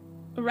ready?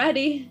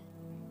 Ready.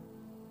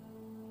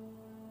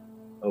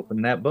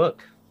 Open that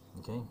book.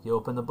 Okay, you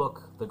open the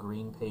book, the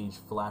green page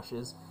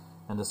flashes,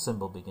 and a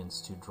symbol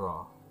begins to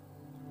draw.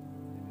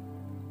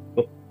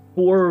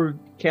 Before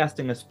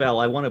casting a spell,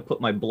 I want to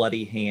put my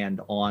bloody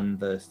hand on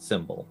the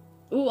symbol.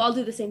 Ooh, I'll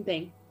do the same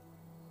thing.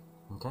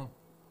 Okay.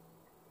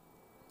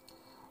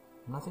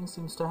 Nothing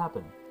seems to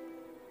happen.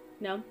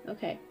 No?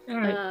 Okay. All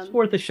right, it's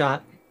worth a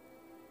shot.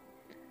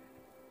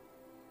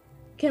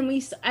 Can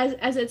we,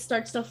 as it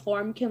starts to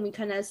form, can we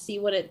kind of see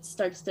what it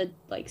starts to,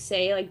 like,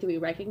 say? Like, do we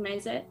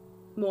recognize it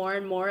more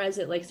and more as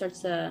it, like,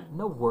 starts to...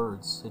 No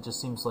words. It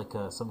just seems like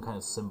some kind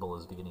of symbol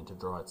is beginning to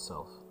draw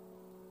itself.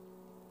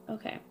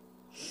 Okay.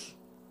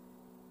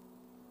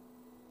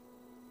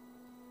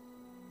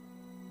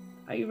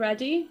 Are you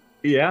ready?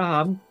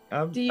 Yeah,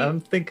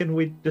 I'm thinking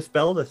we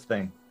dispel this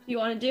thing. Do you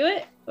want to do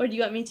it? Or do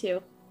you want me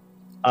to?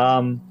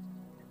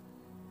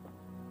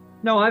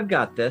 No, I've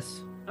got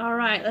this. All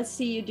right, let's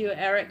see you do it,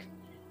 Eric.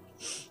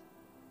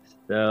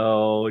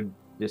 So,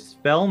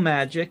 dispel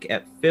magic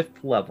at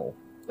 5th level.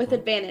 With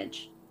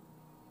advantage.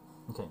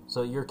 Okay,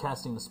 so you're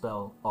casting the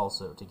spell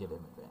also to give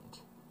him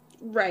advantage.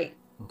 Right.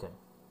 Okay.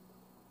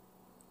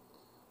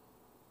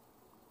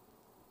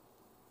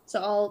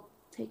 So I'll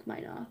take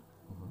mine off.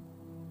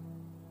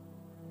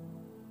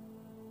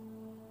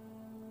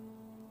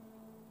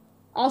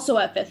 Also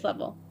at 5th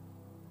level.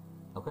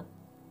 Okay.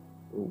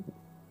 Ooh.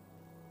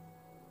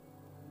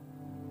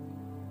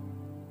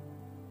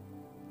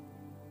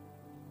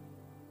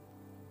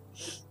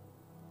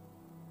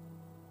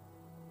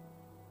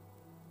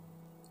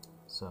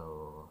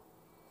 So,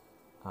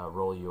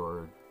 roll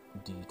your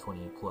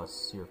d20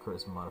 plus your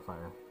charisma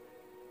modifier.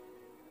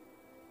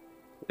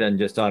 Then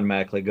just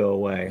automatically go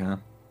away, huh?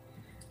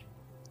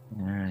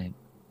 All right.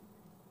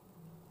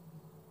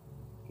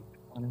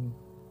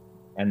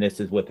 And this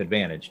is with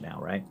advantage now,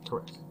 right?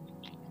 Correct.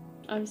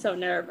 I'm so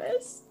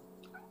nervous.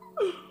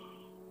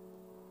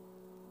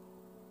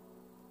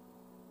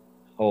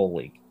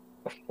 Holy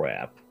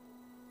crap.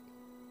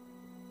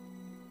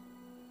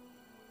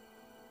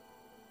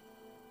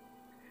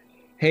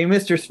 Hey,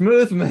 Mr.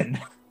 Smoothman.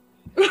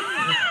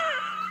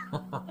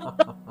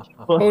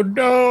 Oh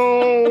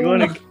no!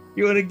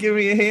 You wanna give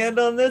me a hand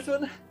on this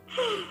one?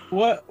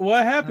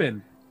 What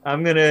happened?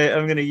 I'm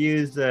gonna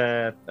use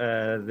the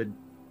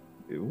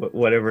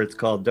whatever it's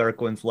called,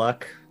 Dark One's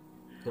Luck.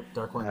 Yep,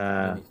 Dark One,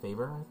 maybe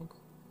favor, I think.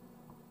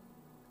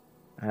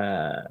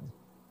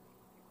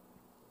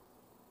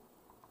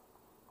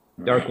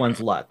 Dark One's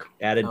Luck.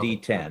 Add a Okay,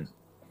 D10.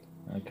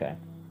 Okay.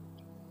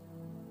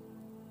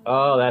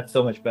 Oh, that's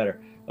so much better.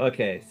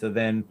 Okay, so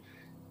then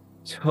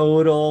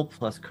total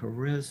plus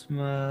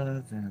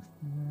charisma, then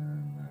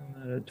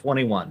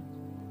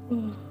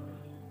 21.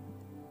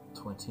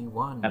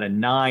 21. Got a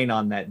 9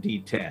 on that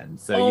D10,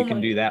 so Oh you can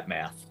my- do that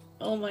math.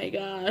 Oh my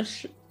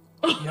gosh.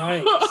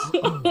 Yikes.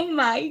 Oh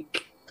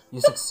Mike.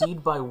 You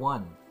succeed by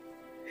 1,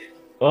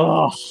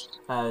 Oh,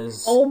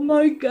 as Oh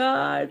my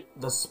god.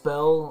 the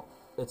spell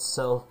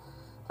itself,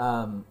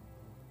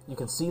 you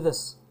can see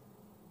this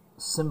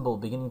symbol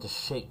beginning to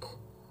shake,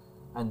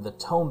 and the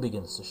tome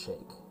begins to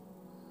shake.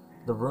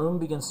 The room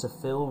begins to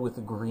fill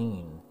with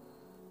green,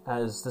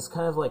 as this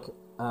kind of like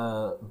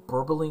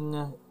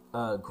burbling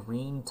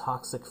green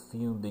toxic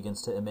fume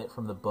begins to emit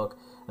from the book,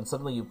 and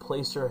suddenly you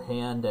place your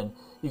hand and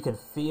you can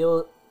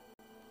feel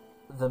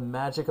the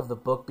magic of the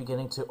book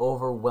beginning to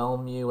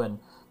overwhelm you, and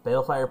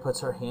Balefire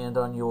puts her hand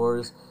on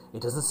yours.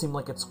 It doesn't seem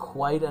like it's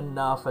quite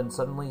enough, and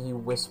suddenly you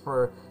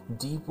whisper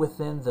deep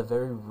within the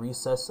very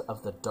recess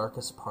of the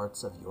darkest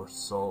parts of your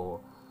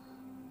soul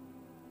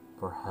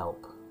for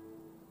help.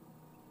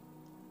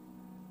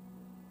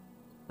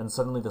 And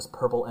suddenly this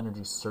purple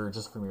energy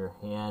surges from your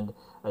hand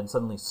and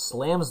suddenly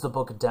slams the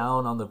book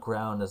down on the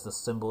ground as the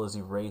symbol is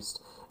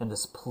erased, and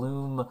this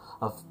plume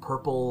of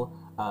purple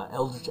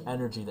eldritch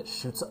energy that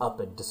shoots up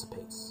and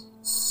dissipates.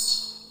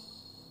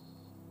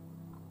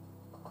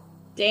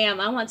 Damn,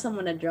 I want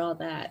someone to draw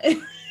that.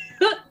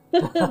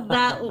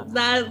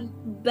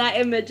 that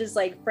image is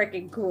like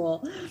freaking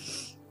cool.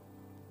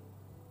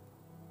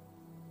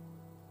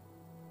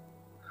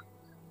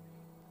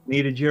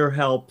 needed your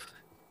help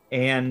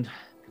and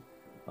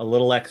a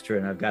little extra,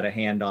 and I've got a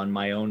hand on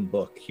my own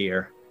book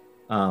here.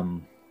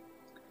 Vale,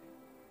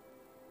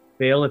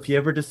 if you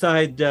ever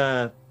decide,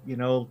 having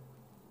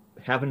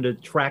to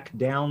track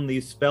down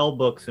these spell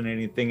books and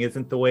anything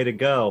isn't the way to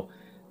go,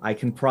 I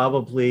can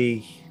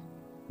probably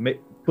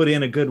put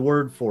in a good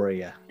word for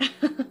you.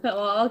 Well,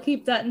 I'll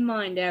keep that in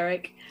mind,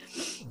 Eric.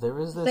 There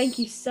is this Thank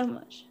you so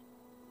much.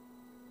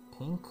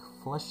 pink,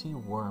 fleshy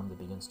worm that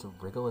begins to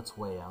wriggle its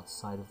way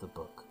outside of the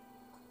book.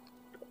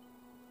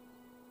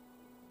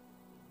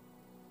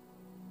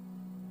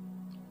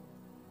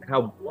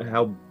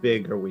 How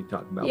big are we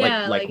talking about?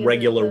 Yeah, like like, is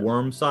regular it the-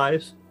 worm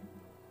size?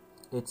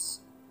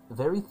 It's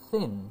very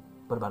thin,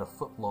 but about a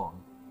foot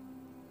long.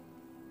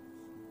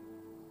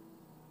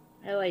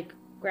 I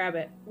grab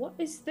it. What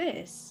is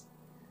this?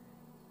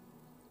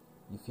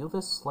 You feel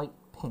this slight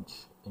pinch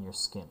in your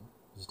skin.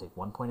 You just take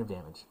 1 point of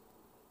damage.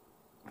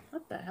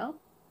 What the hell?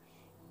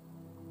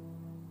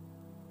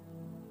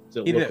 Does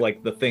it Eat look it.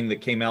 like the thing that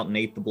came out and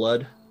ate the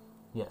blood?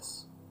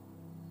 Yes.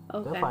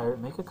 Okay. Vampire,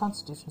 make a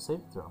Constitution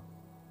saving throw.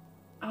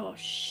 Oh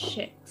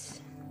shit.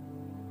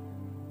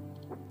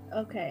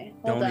 Okay,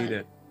 hold Don't on. eat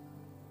it.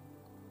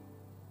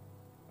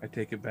 I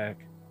take it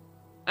back.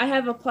 I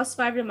have a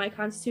 +5 to my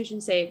Constitution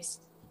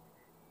saves.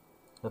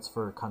 That's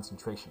for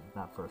concentration,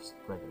 not for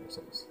regular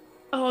saves.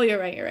 Oh, you're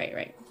right.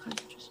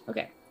 Concentration.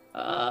 Okay.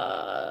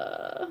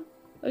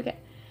 Okay.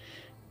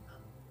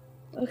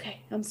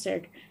 Okay, I'm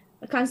scared.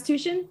 A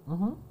Constitution?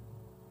 Mm-hmm.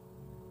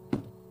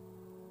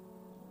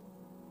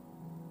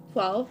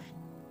 12.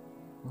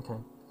 Okay.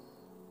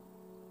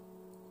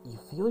 You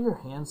feel your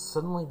hands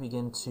suddenly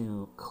begin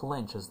to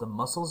clench as the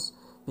muscles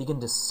begin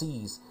to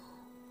seize.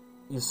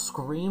 You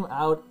scream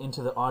out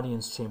into the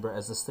audience chamber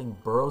as this thing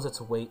burrows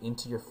its way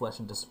into your flesh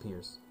and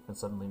disappears. And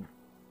suddenly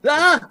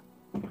Vale!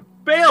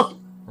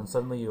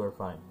 you are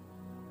fine.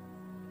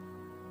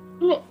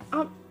 Oh,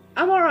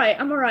 I'm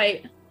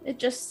alright. It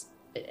just...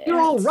 You're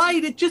all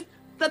right.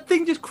 That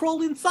thing just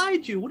crawled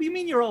inside you. What do you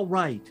mean you're all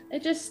right?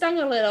 It just stung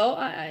a little.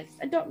 I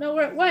don't know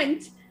where it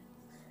went.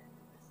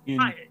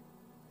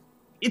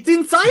 It's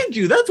inside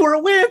you. That's where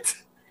it went.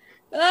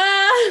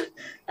 I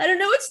don't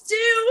know what to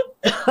do.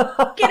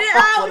 Get it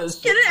out! What is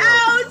Get shit it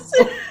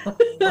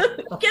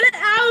out! Get it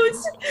out!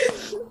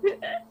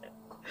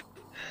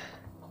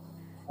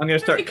 I'm gonna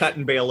start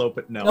cutting Vale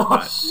open. No, Oh, I'm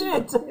not.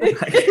 shit!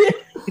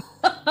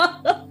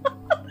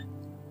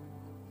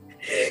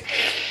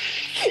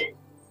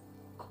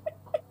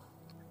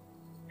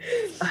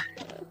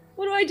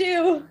 What do I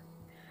do?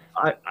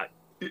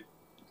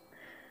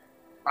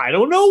 I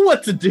don't know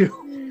what to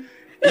do.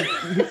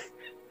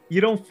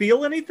 You don't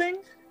feel anything?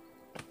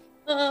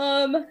 Do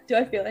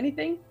I feel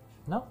anything?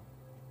 No.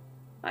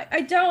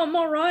 I don't. I'm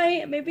all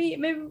right. Maybe.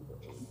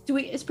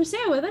 Is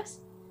Presea with us?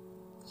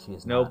 She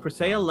is No, not.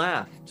 Presea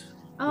left.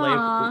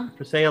 Aw,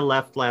 Presea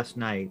left last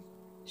night.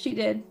 she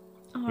did.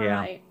 All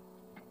right.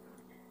 Yeah.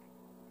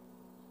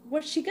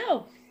 Where'd she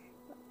go?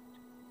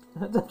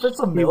 That's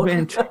some He milk.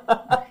 went. Some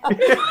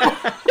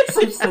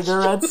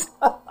cigarettes.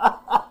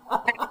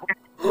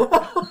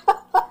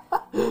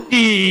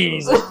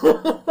 Jeez.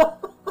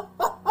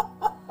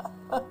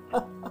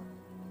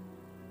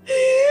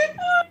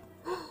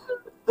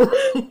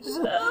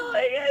 Oh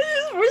my god,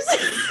 this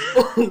is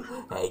Presea.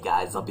 Hey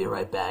guys, I'll be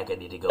right back. I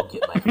need to go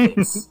get my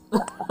fix.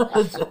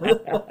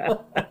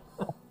 Oh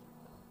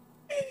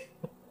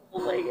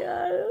my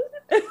god.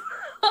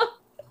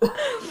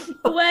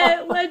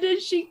 Where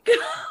did she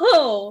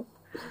go?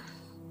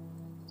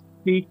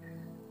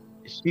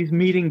 She's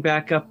meeting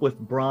back up with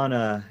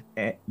Brano,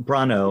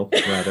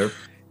 rather,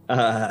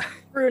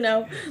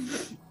 Bruno.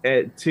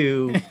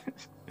 to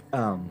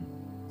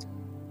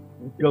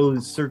go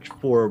search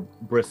for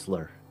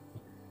Bristler.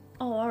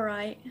 Oh, all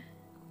right.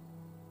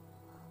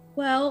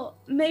 Well,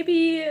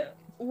 maybe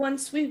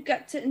once we've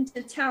got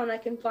into town, I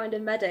can find a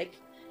medic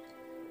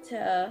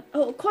to.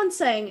 Oh,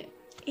 Kwansang,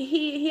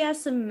 he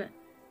has some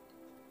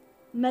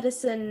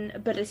medicine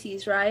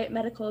abilities, right?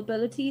 Medical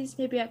abilities.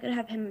 Maybe I could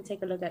have him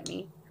take a look at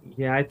me.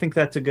 Yeah, I think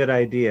that's a good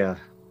idea.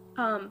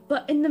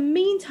 But in the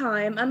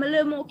meantime, I'm a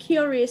little more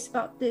curious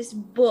about this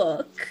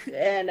book,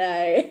 and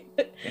I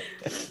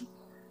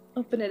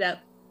open it up.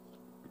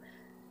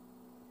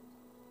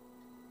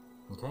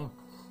 Okay.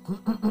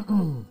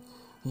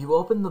 You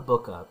open the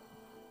book up,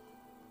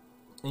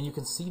 and you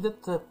can see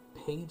that the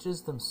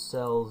pages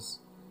themselves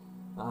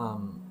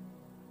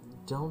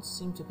don't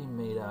seem to be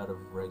made out of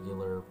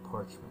regular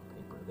parchment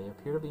paper. They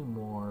appear to be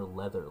more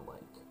leather-like.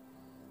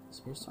 This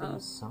appears to be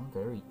some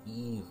very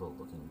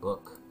evil-looking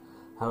book.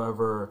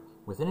 However,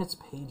 within its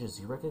pages,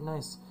 you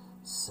recognize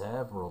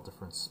several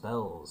different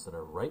spells that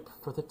are ripe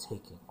for the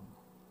taking.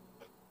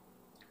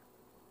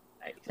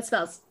 What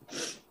spells?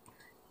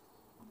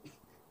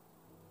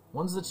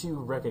 Ones that you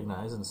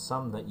recognize and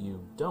some that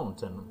you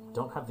don't, and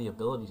don't have the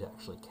ability to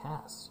actually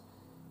cast.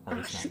 At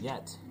least not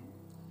yet.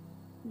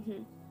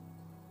 Mm-hmm.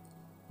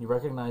 You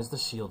recognize the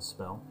shield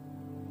spell,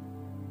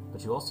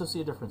 but you also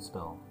see a different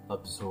spell,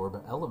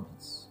 Absorb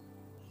Elements.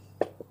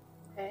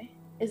 Okay.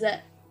 Is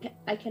that...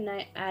 Can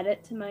I add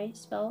it to my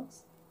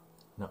spells?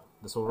 No,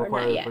 this will Or not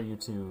require yet. for you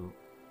to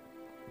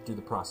do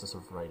the process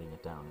of writing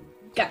it down.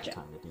 And Gotcha. take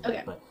the time to do Okay.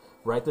 that. But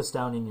write this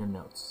down in your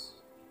notes.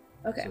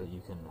 Okay. So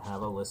you can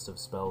have a list of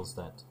spells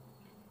that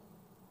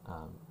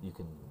you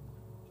can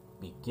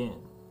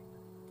begin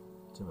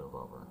to move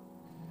over.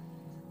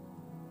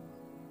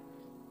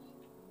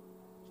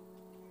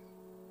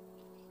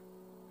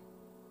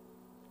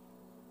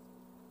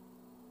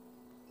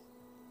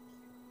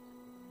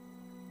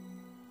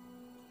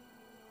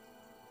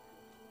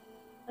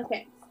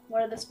 Okay.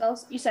 What are the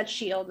spells? You said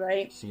shield,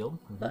 right? Shield.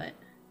 But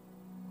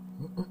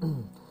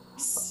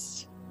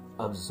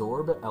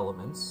Absorb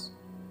elements.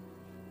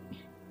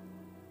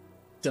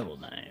 Double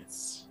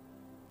nice.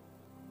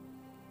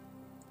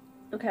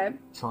 okay.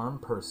 Charm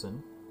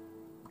person.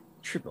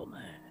 Triple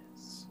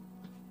nice.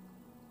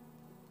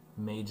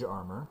 Mage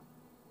armor.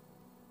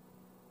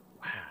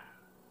 Wow.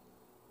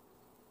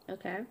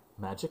 Okay.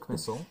 Magic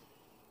missile.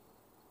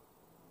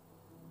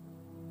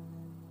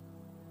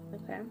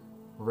 Okay.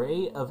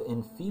 Ray of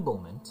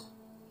enfeeblement.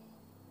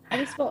 How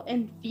do you spell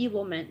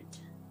enfeeblement?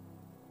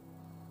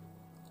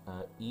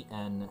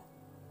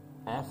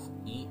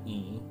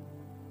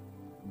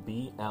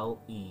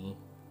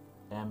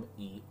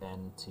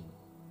 ENFEEBLEMENT.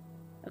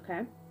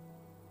 Okay.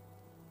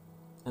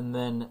 And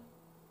then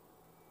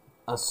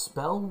a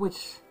spell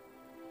which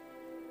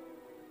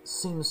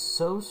seems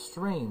so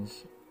strange,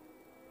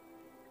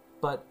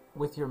 but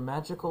with your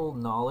magical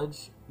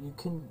knowledge, you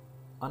can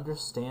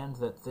understand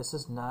that this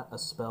is not a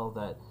spell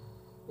that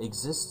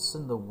exists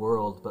in the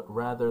world, but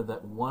rather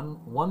that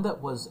one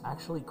that was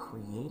actually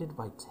created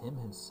by Tim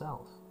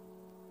himself.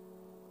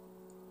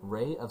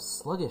 Ray of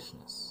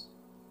sluggishness.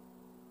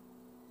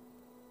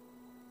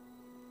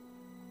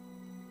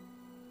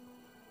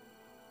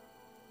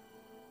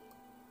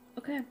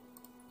 Okay.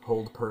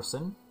 Hold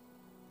person.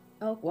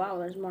 Oh wow,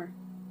 there's more.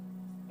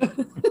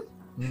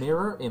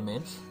 Mirror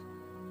image.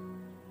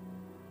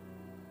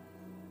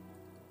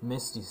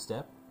 Misty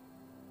step.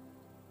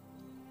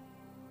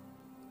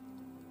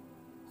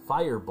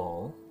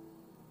 Fireball.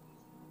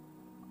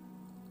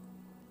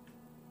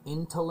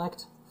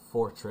 Intellect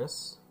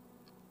fortress.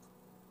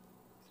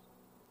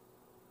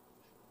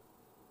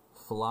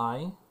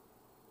 Fly.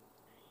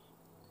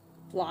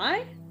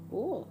 Fly?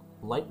 Ooh.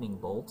 Lightning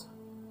bolt.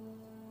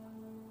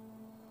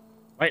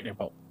 Lightning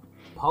bolt.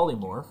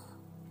 Polymorph.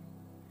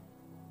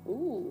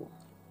 Ooh.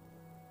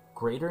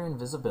 Greater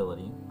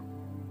invisibility.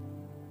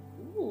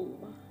 Ooh.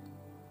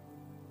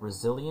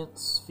 Resilient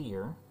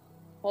sphere.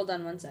 Hold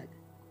on one sec.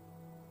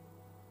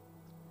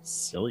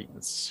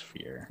 Cillian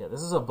sphere. Yeah,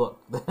 this is a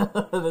book.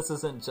 This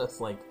isn't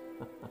just like...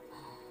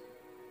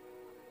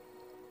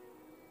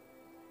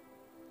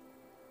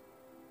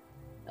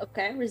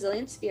 Okay,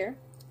 resilient sphere.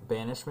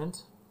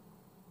 Banishment.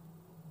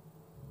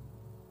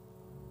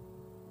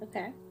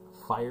 Okay.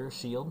 Fire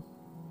shield.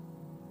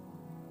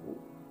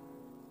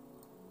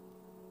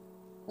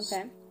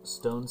 Okay.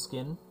 Stone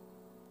skin.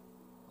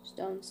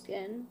 Stone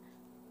skin.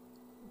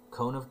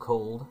 Cone of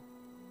cold.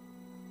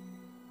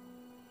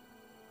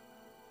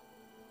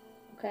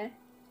 Okay.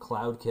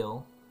 Cloud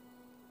kill.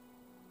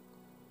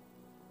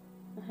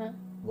 Uh-huh.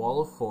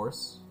 Wall of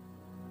force.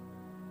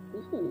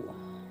 Ooh.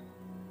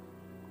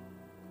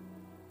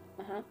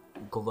 Uh-huh.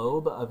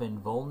 Globe of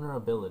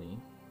invulnerability.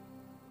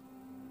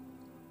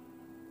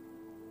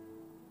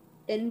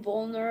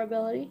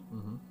 Invulnerability.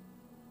 Mm-hmm.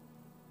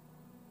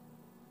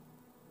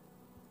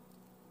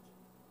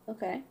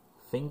 Okay.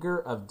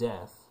 Finger of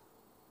death.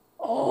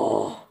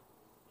 Oh.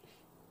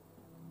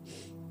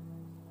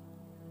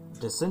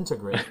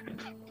 Disintegrate.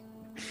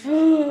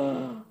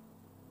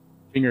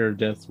 Finger of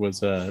Death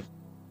was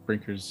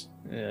Brinker's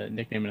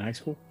nickname in high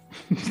school.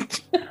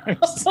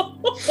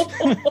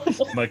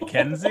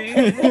 Mackenzie?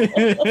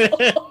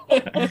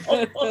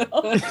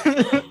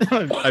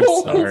 I'm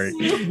sorry.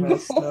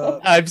 Messed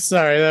up. I'm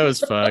sorry. That was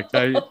fucked.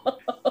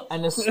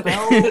 And a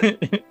spell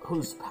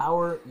whose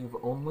power you've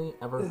only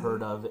ever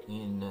heard of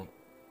in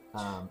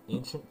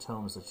ancient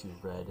tomes that you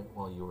read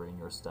while you were in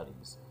your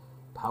studies.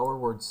 Power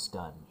word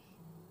stun.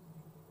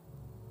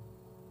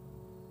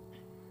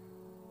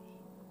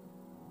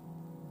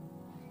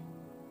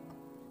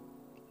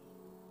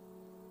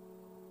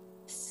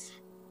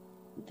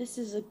 This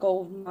is a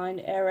gold mine,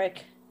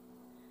 Eric.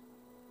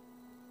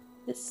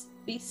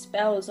 These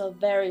spells are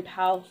very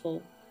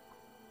powerful.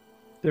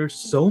 There's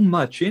so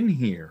much in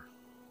here.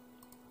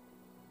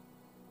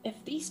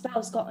 If these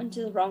spells got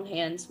into the wrong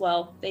hands,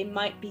 well, they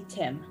might be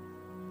Tim.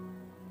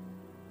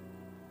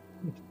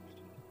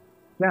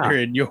 You're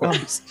in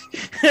yours.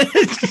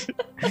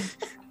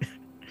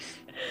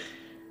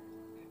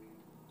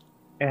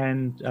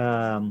 And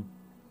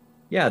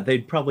yeah,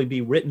 they'd probably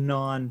be written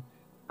on,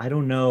 I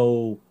don't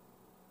know,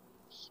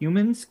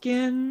 human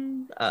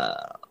skin,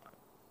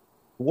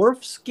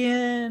 dwarf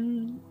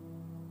skin,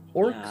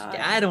 orc Yeah.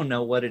 skin. I don't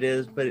know what it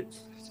is, but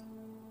it's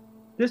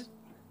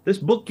this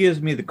book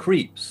gives me the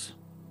creeps.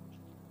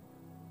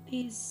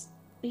 These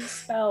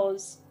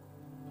spells,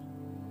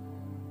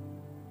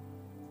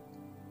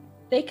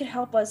 they could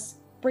help us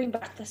bring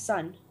back the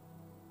sun.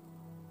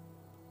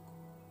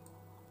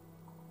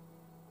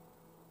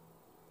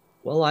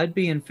 Well, I'd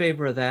be in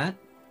favor of that.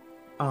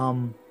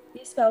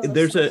 These spells are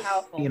there's so a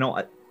powerful. you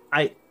know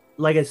I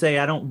like I say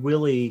I don't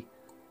really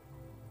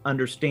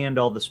understand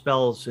all the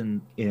spells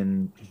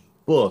in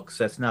books.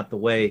 That's not the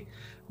way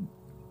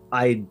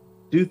I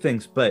do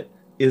things. But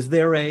is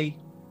there a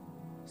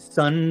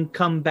sun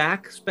come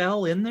back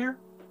spell in there?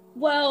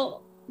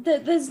 Well,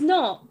 there's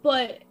not,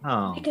 but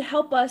Oh, it could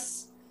help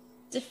us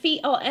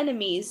defeat our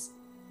enemies.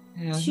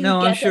 yeah, to no,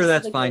 I'm get sure us to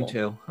that's the fine goal.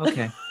 too.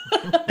 Okay.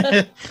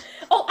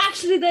 Oh,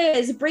 actually, there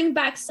is. Bring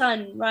back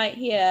sun right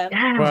here.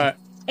 But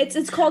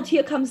It's called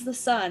Here Comes the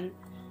Sun.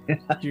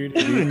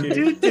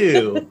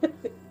 Do.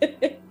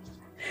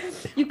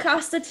 You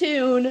cast a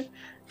tune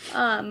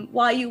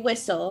while you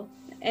whistle,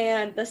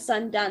 and the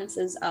sun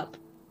dances up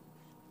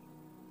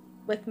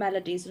with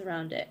melodies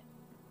around it,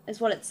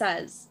 is what it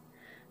says.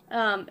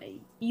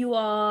 You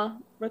are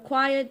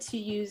required to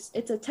use,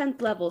 it's a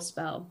 10th level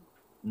spell.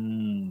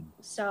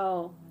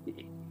 So,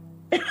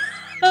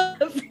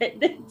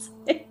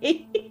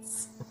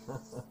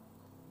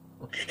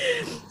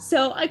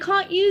 so I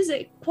can't use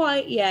it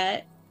quite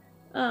yet.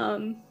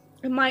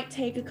 It might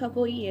take a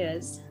couple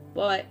years,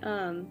 but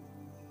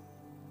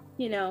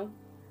you know,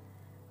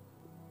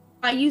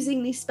 by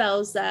using these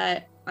spells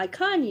that I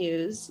can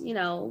use, you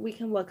know, we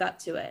can work up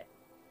to it.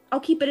 I'll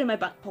keep it in my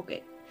back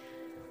pocket.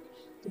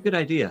 It's a good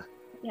idea.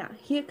 Yeah,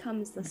 here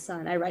comes the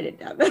sun. I write it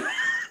down.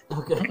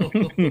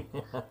 Okay.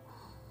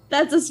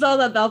 That's a spell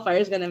that Bellfire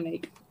is gonna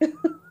make.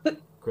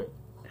 Great.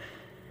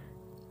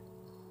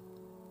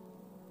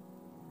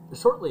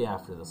 Shortly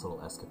after this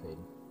little escapade,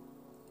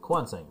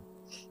 Kwanseng,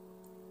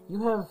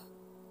 you have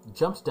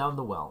jumped down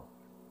the well.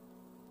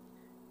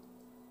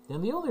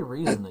 And the only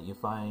reason that you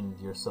find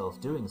yourself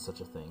doing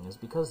such a thing is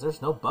because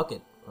there's no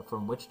bucket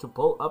from which to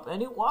pull up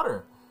any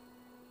water.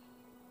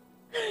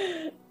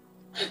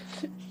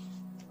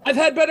 I've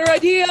had better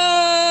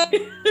ideas!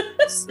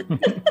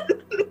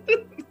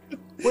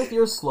 With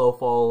your slow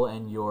fall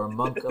and your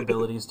monk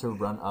abilities to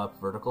run up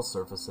vertical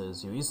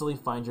surfaces, you easily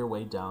find your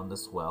way down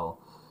this well,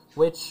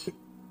 which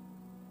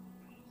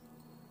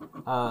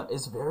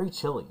is very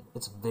chilly.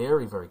 It's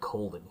very, very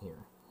cold in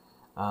here.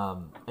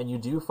 And you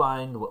do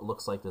find what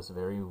looks like this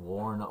very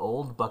worn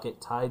old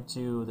bucket tied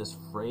to this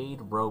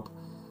frayed rope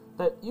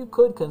that you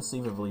could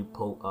conceivably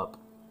pull up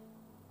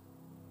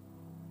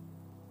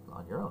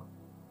on your own.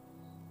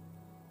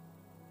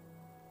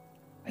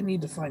 I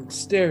need to find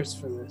stairs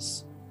for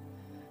this.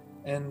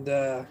 And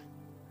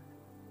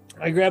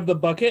I grab the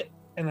bucket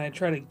and I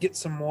try to get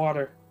some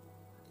water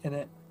in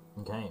it.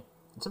 Okay.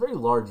 It's a very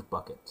large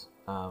bucket.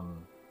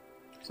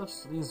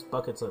 These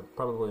buckets are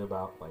probably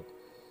about, like,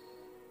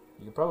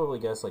 you could probably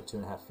guess, like,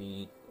 2.5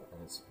 feet,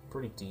 and it's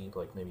pretty deep,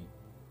 like, maybe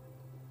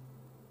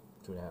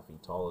 2.5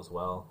 feet tall as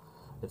well.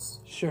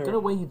 It's Sure. gonna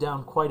weigh you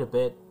down quite a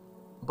bit,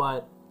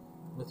 but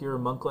with your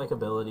monk-like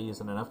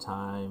abilities and enough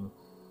time,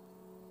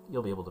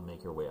 you'll be able to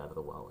make your way out of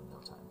the well in no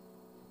time.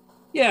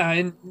 Yeah,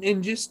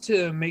 and just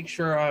to make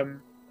sure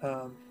I'm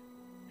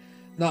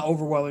not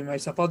overwhelming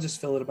myself, I'll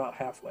just fill it about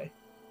halfway.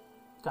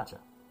 Gotcha.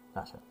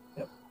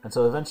 Yep. And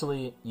so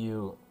eventually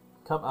you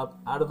come up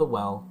out of the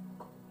well,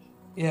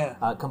 Yeah.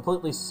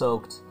 completely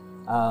soaked.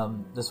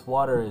 This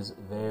water is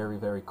very,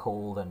 very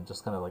cold, and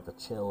just kind of like the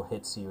chill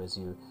hits you as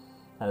you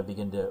kind of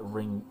begin to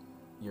wring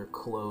your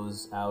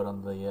clothes out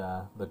on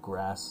the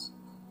grass.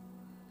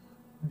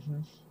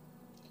 Mm-hmm.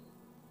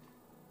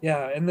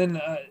 Yeah, and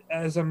then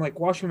as I'm like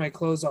washing my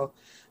clothes, I'll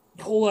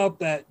pull out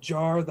that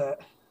jar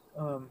that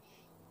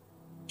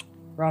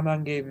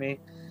Raman gave me,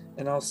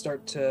 and I'll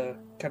start to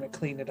kind of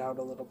clean it out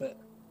a little bit.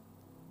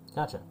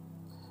 Gotcha.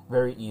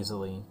 Very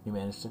easily you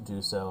manage to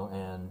do so,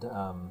 and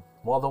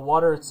while the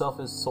water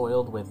itself is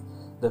soiled with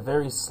the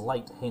very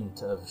slight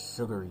hint of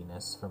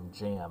sugariness from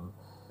jam,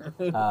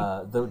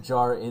 the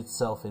jar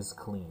itself is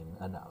clean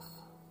enough.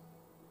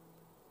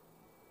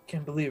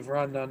 Can't believe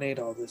Rondon ate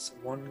all this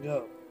in one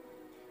go.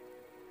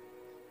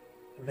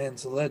 The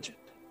man's a legend.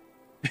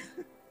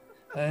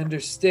 I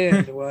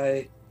understand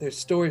why there's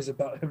stories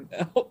about him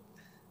now.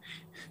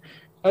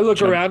 I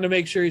look around to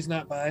make sure he's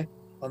not by.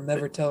 I'll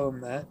never tell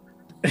him that.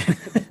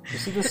 You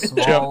see this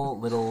small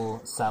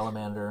little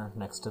salamander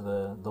next to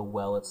the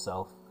well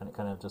itself, and it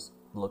kind of just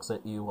looks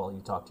at you while you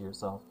talk to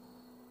yourself.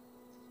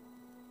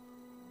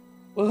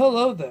 Well,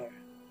 hello there.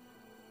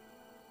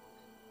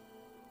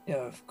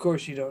 Yeah, of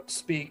course you don't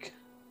speak.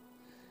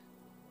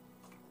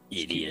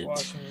 idiot.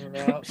 Washing him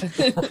out.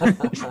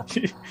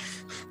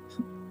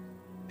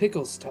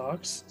 Pickles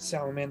talks.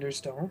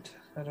 Salamanders don't.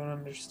 I don't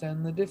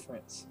understand the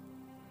difference.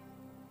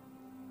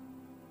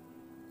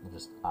 It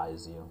just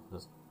eyes you.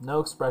 Just no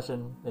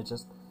expression. It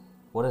just,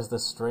 what is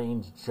this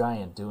strange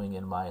giant doing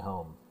in my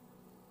home?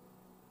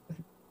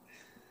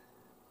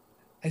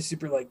 I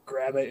super like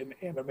grab it and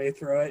anime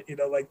throw it, you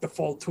know, like the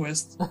full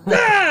twist.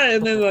 Ah!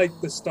 And then like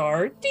the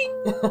star.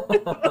 Ding!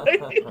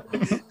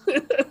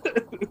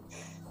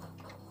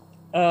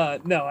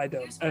 No, I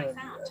don't. I don't do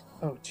that.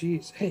 Oh,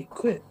 jeez. Hey,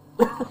 quit.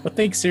 Well,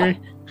 thanks, Siri.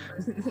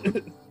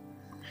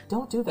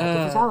 Don't do that to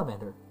the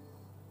salamander.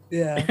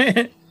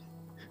 Yeah.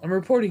 I'm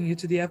reporting you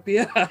to the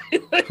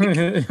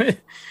FBI.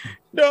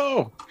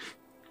 No.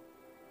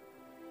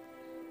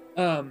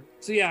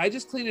 So yeah, I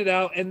just clean it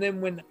out, and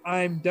then when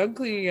I'm done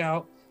cleaning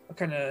out, I'll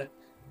kind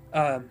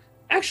of,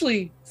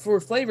 actually for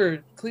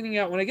flavor, cleaning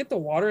out. When I get the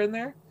water in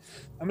there,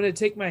 I'm gonna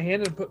take my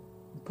hand and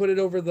put it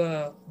over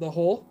the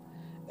hole.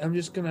 I'm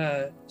just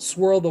gonna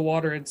swirl the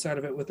water inside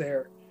of it with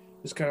air,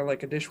 just kind of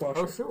like a dishwasher.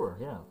 Oh, sure,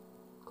 yeah,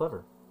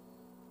 clever.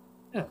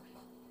 Yeah.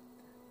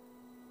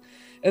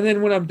 And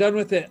then when I'm done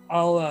with it,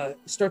 I'll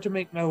start to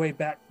make my way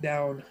back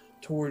down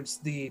towards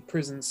the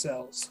prison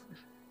cells.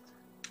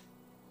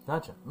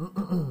 Gotcha.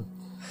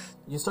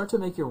 You start to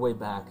make your way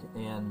back,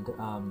 and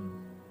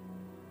on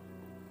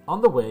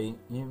the way,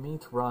 you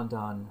meet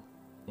Rondon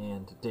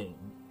and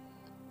Dane.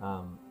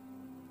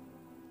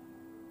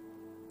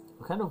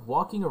 Kind of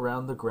walking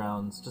around the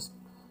grounds, just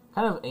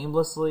kind of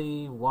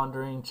aimlessly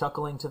wandering,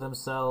 chuckling to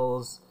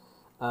themselves.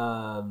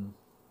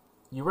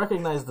 You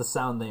recognize the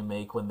sound they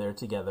make when they're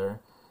together.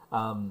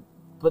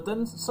 But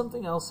then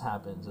something else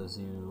happens as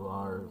you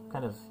are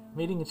kind of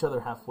meeting each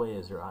other halfway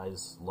as your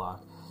eyes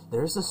lock.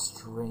 There's a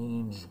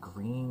strange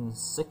green,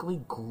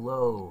 sickly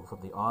glow from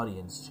the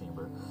audience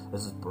chamber.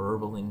 There's this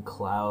burbling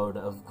cloud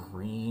of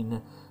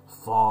green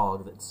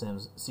fog that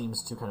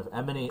seems to kind of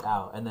emanate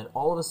out, and then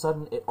all of a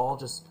sudden it all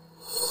just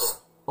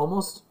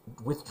almost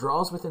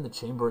withdraws within the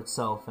chamber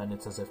itself, and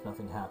it's as if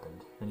nothing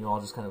happened. And you all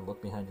just kind of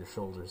look behind your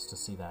shoulders to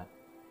see that.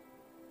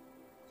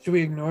 Should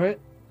we ignore it?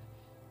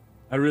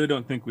 I really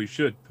don't think we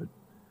should, but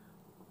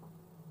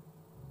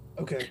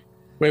Okay.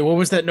 Wait, what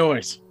was that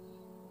noise?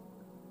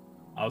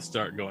 I'll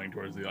start going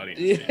towards the audience.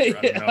 Yeah, chamber.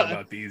 I don't know yeah.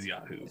 about these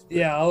yahoos. but-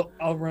 Yeah,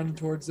 I'll run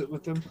towards it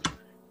with them.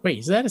 Wait,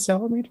 is that a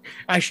salamander?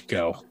 I should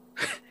go.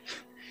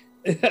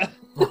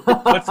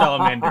 What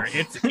salamander?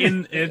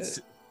 It's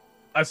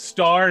a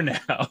star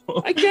now.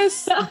 I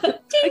guess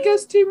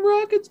Team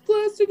Rocket's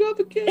blasting off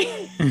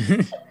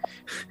again.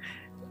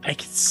 I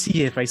can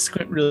see it if I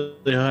squint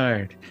really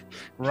hard.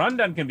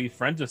 Rondon can be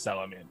friends with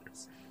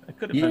salamanders. That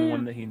could have been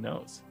one that he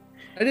knows.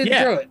 I didn't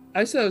Yeah. throw it.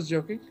 I said I was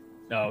joking.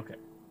 Oh, okay.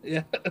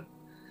 Yeah.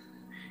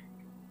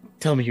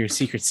 Tell me your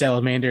secret,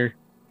 salamander.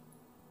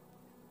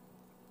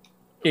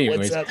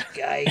 Anyways. What's up,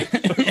 guy?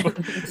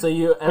 So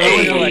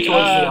everyone's going towards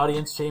the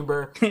audience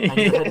chamber, and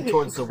you're headed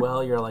towards the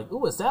well. You're like,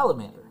 ooh, a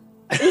salamander.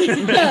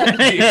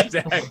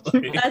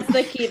 Exactly. That's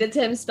the key to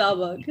Tim's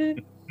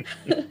spellbook.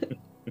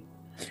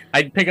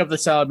 I'd pick up the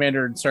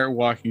salamander and start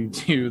walking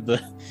to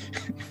the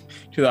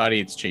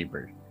audience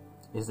chamber.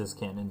 Is this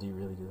canon? Do you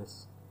really do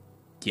this?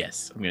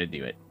 Yes, I'm gonna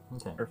do it.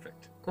 Okay.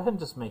 Perfect. Go ahead and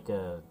just make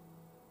a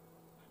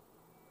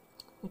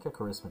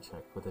charisma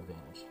check with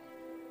advantage.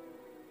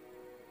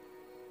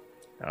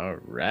 All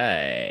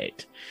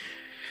right.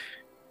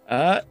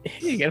 Hey,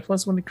 you got a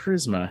 +1 to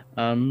charisma.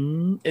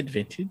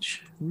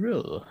 Advantage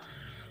roll.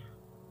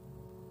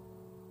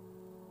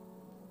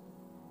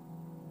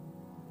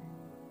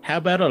 How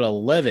about an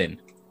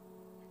 11?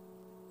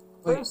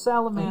 For a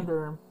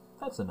salamander,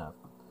 that's enough.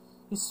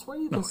 You swear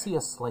you can see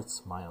a slight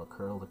smile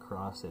curled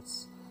across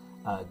its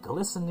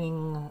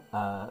glistening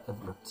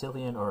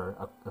reptilian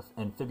or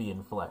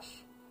amphibian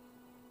flesh.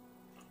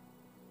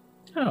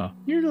 Oh,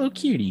 you're a little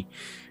cutie.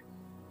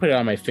 Put it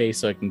on my face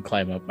so I can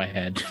climb up my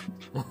head.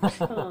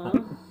 Aw.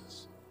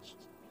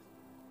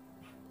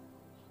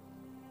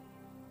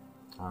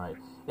 Alright.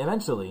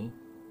 Eventually,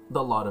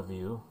 the lot of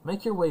you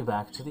make your way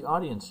back to the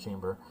audience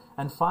chamber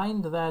and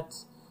find that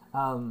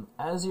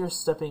as you're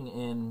stepping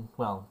in,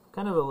 well,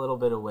 kind of a little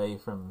bit away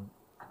from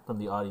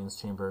the audience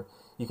chamber,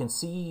 you can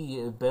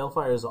see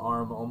Balefire's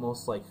arm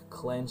almost like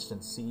clenched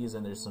and seized,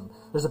 and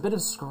there's a bit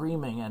of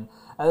screaming, and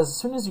as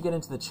soon as you get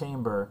into the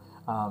chamber,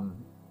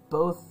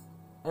 both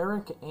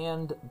Eric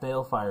and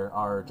Balefire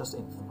are just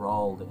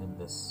enthralled in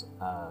this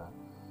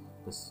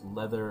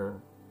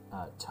leather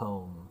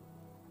tome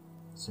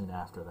soon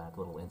after that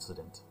little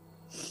incident.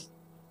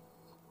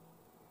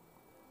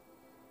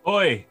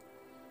 Oi!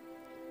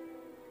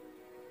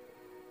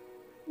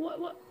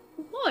 What?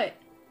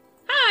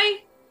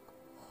 Hi!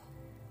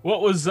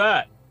 What was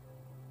that?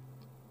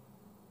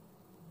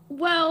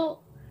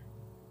 Well,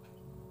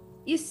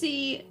 you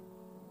see,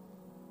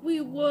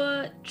 we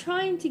were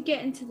trying to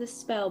get into the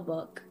spell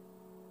book.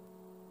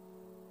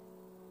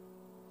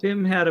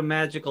 Tim had a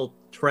magical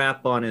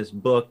trap on his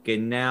book,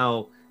 and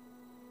now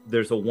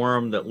there's a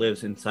worm that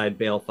lives inside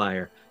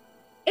Balefire.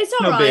 It's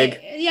No alright. big.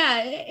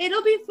 Yeah,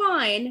 it'll be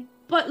fine.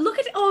 But look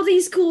at all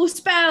these cool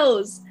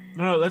spells.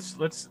 No, let's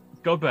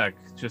go back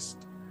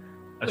just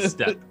a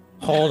step.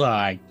 Hold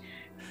on.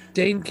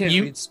 Dane can't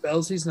You- read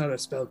spells. He's not a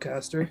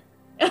spellcaster.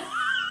 A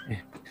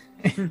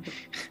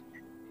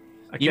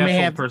You may casual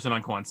have- person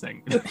on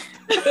Kwansing.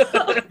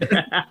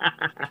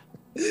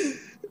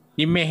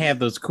 You may have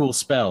those cool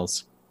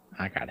spells.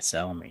 I got a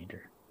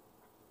salamander.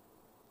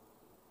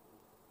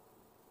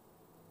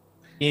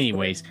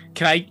 Anyways,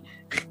 can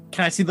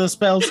I see those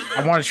spells?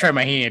 I want to try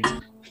my hand.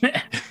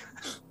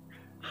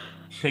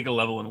 Take a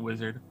level in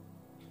wizard.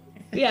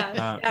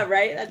 Yeah, yeah,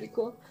 right? That'd be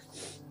cool.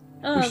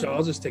 We should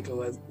all just take a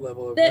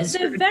level of They're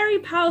wizard. very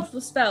powerful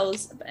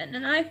spells,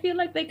 and I feel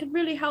like they could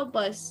really help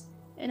us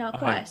in our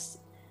quest.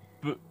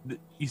 But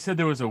you said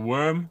there was a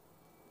worm?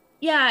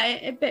 Yeah,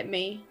 it bit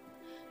me.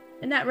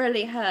 And that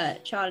really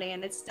hurt, Charlie,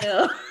 and it's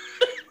still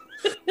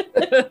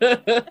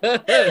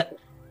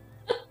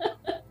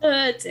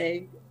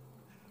hurting.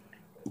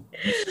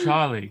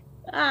 Charlie.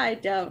 I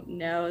don't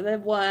know. The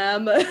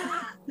worm.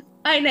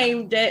 I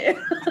named it.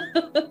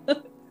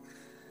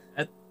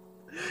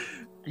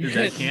 Is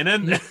that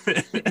canon?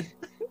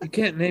 You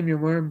can't name your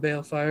worm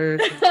Balefire.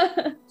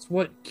 It's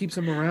what keeps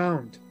him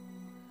around.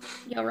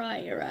 You're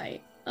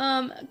right.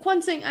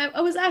 Quanting,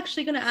 I was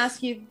actually going to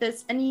ask you if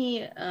there's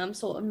any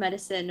sort of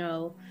medicine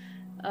or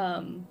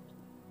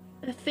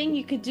a thing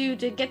you could do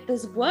to get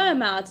this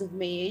worm out of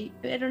me.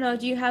 I don't know,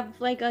 do you have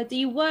like a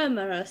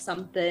dewormer or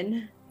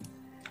something?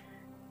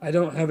 I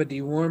don't have a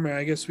dewormer.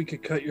 I guess we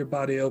could cut your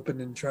body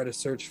open and try to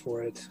search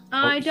for it.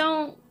 I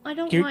don't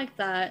Here- like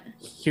that.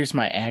 Here's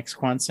my axe,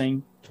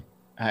 Kwansing.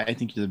 I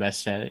think you're the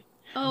best at it.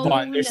 Oh, Come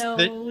on, there's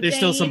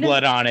still some Dane.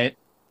 blood on it.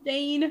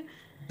 Dane.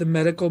 The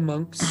medical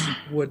monks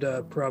would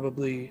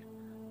probably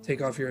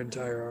take off your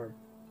entire arm.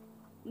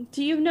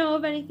 Do you know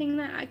of anything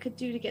that I could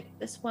do to get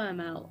this worm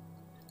out?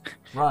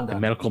 Rhonda, The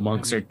medical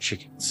monks are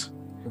chickens.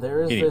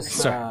 there is Anyway, this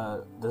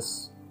sorry.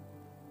 this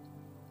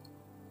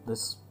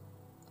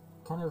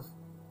kind of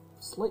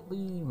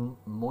slightly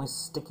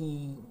moist,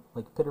 sticky,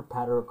 like pitter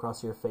patter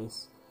across your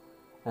face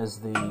as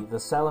the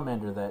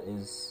salamander that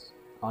is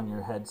on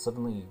your head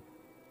suddenly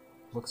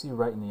looks you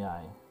right in the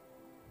eye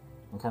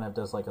and kind of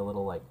does like a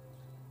little like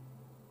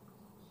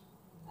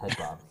head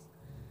bob.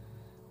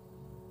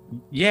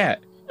 Yeah.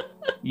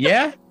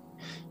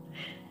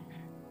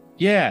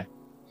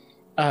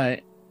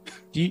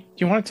 Do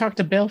you want to talk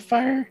to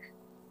Balefire?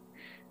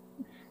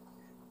 You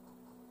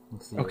can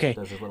see Okay. it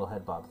does his little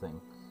head bob thing.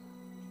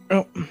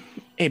 Oh,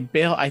 hey,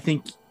 Bill. I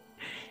think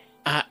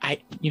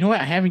you know what?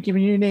 I haven't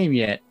given you your name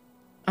yet.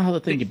 I'll have to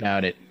think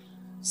about it.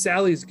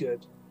 Sally's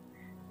good.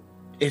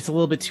 It's a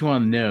little bit too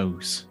on the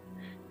nose.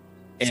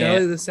 And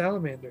Sally the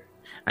salamander.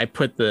 I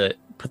put the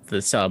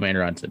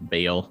salamander onto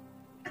Bale.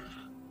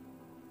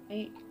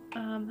 Hey,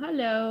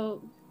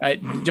 hello.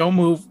 Don't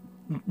move.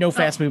 No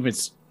fast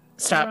movements.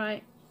 Stop. All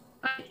right.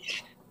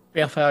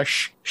 Balefire.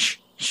 Shh.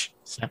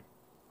 Stop.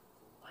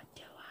 What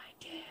do I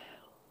do?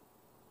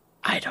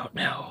 I don't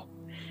know,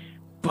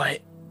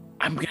 but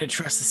I'm gonna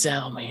trust the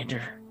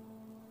salamander.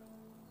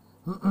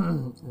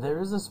 There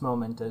is this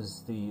moment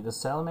as the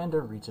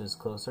salamander reaches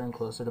closer and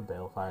closer to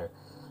Balefire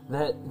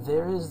that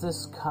there is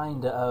this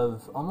kind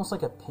of almost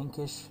like a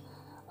pinkish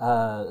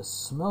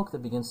smoke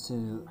that begins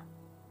to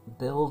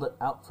build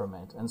out from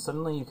it, and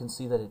suddenly you can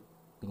see that it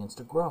begins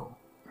to grow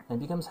and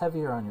becomes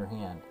heavier on your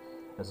hand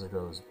as it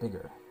grows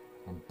bigger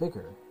and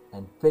bigger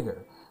and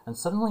bigger, and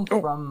suddenly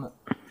from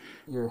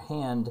your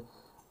hand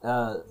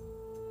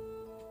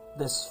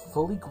this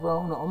fully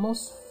grown,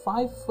 almost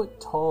 5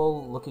 foot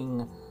tall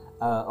looking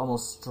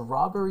almost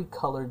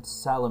strawberry-colored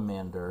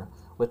salamander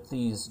with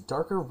these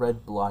darker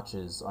red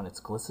blotches on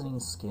its glistening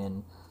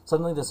skin.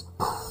 Suddenly this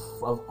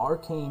poof of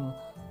arcane,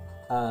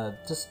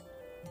 just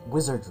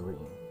wizardry.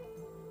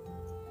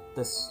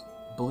 This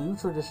blue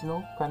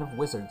traditional kind of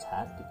wizard's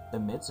hat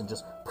emits and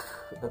just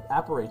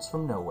evaporates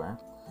from nowhere.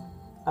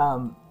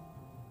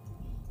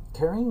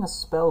 Carrying a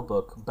spell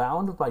book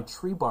bound by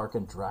tree bark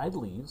and dried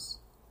leaves,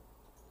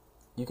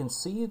 you can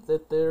see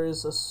that there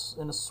is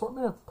an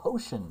assortment of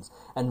potions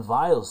and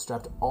vials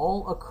strapped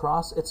all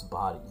across its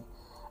body,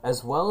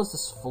 as well as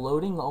this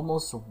floating,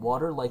 almost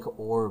water-like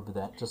orb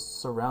that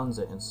just surrounds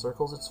it and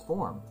circles its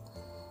form.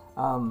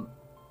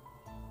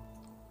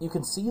 You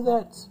can see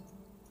that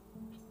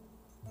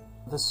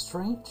the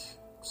strange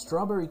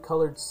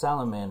strawberry-colored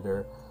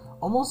salamander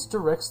almost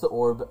directs the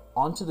orb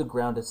onto the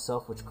ground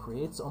itself, which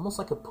creates almost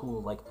like a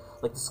pool, like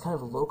this kind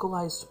of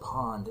localized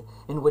pond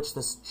in which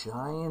this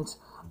giant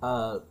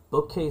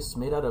bookcase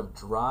made out of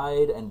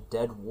dried and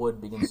dead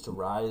wood begins to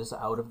rise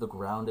out of the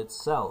ground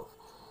itself.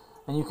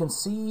 And you can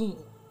see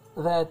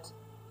that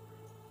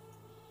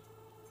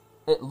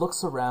it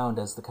looks around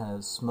as the kind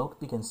of smoke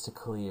begins to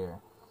clear.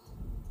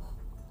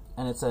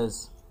 And it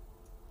says,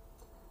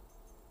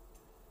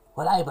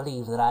 "Well, I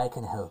believe that I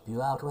can help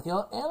you out with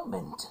your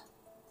ailment."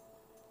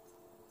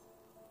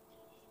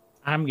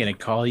 I'm gonna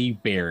call you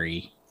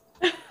Barry.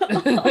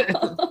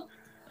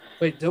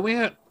 Wait, don't we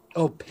have...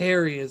 Oh,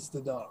 Perry is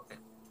the dog.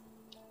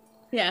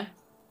 Yeah,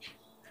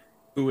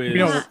 Who is You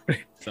know,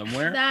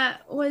 somewhere?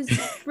 that was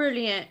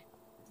brilliant.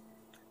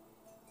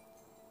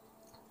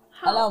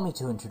 Allow me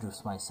to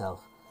introduce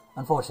myself.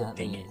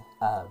 Unfortunately,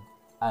 Dang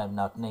I am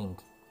not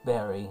named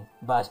Barry,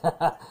 but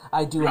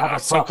I do have a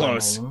so proper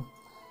close. name.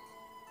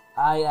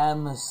 I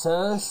am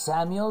Sir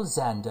Samuel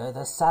Xander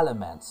the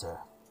Salamancer.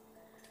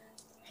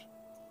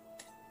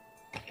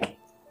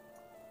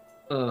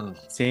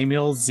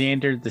 Samuel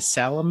Xander the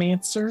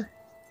Salamancer?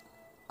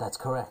 That's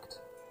correct.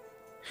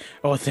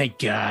 Oh, thank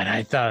God.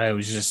 I thought I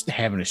was just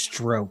having a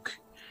stroke.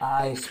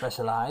 I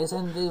specialize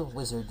in the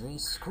wizardry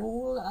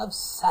school of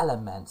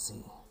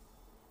Salamancy.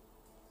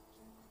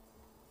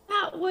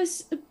 That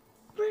was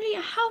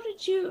brilliant. How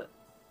did you...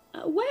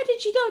 where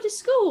did you go to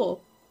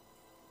school?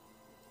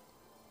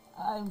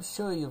 I'm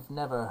sure you've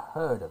never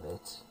heard of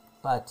it,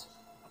 but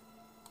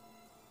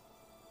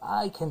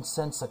I can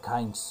sense a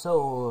kind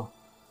soul,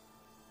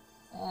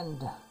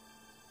 and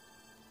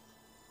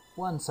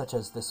one such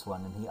as this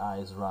one, and he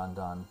eyes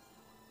Rondon.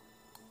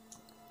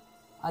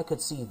 I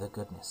could see the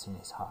goodness in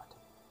his heart.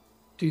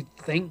 Dude,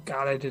 thank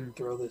God I didn't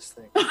throw this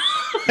thing.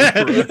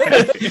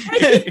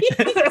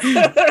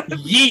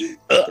 Yeet.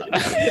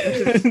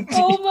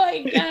 Oh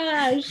my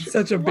gosh.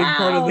 Such a big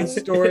part of this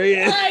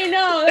story. I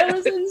know, that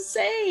was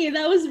insane.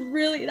 That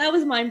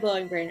was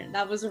mind-blowing, Brandon.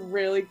 That was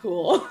really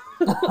cool.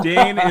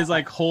 Dane is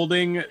like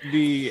holding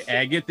the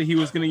agate that he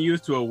was going to use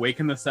to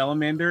awaken the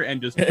salamander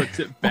and just puts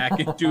it back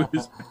into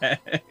his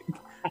bag.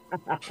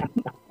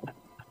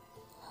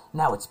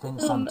 Now it's been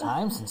some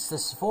time since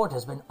this fort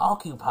has been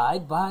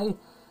occupied by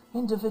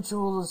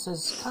individuals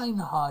as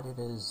kind-hearted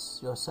as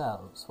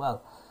yourselves.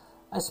 Well,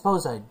 I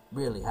suppose I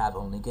really have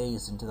only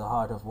gazed into the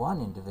heart of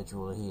one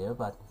individual here,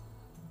 but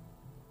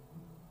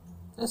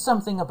there's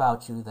something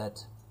about you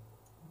that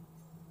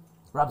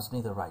rubs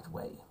me the right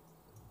way.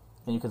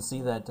 And you can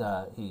see that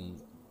he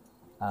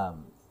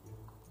kind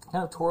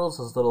of twirls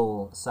his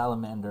little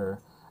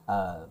salamander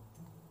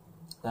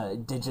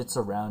digits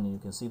around, and you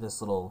can see this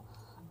little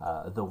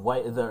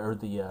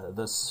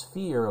the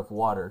sphere of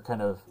water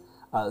kind of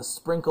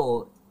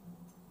sprinkle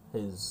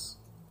his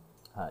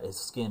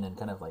skin and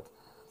kind of like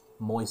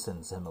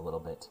moistens him a little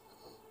bit.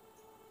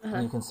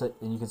 And you can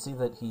see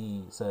that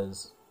he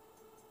says,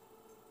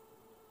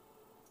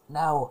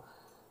 "Now,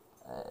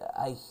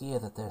 I hear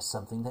that there's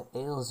something that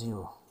ails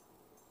you."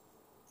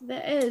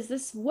 There is.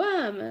 This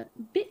worm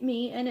bit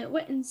me and it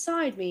went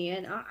inside me,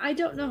 and I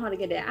don't know how to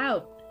get it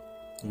out.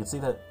 You can see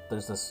that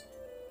there's this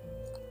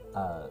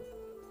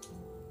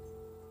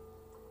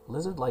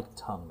lizard-like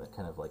tongue that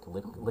kind of like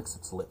licks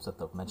its lips at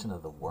the mention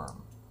of the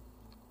worm.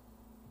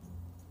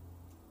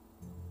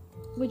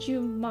 Would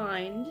you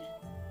mind?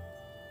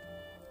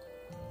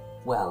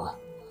 Well,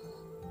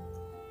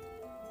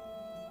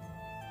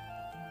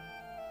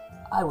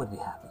 I would be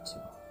happy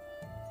to.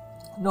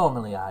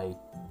 Normally I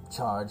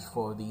charge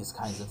for these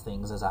kinds of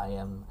things, as I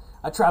am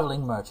a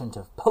traveling merchant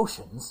of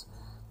potions.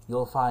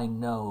 You'll find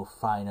no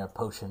finer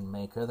potion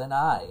maker than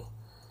I,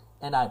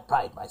 and I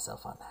pride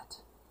myself on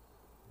that.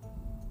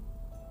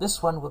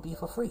 This one will be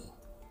for free.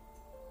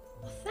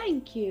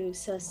 Thank you,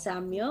 Sir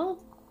Samuel.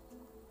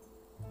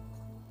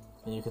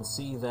 And you can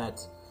see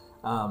that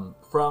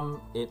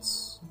from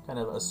its kind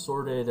of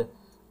assorted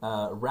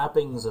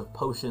wrappings of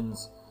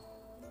potions,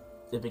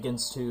 it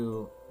begins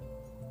to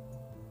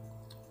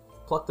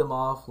pluck them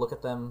off, look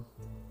at them,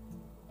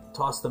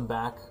 toss them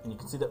back, and you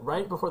can see that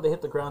right before they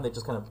hit the ground, they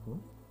just kind of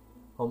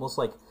almost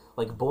like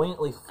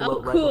buoyantly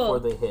float right before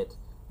they hit,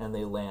 and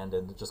they land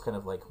and just kind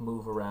of like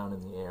move around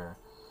in the air.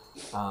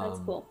 That's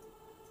cool.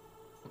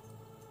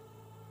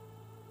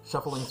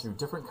 Shuffling through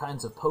different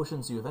kinds of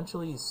potions, you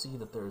eventually see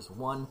that there's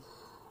one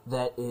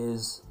that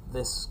is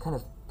this kind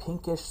of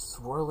pinkish,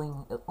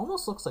 swirling, it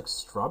almost looks like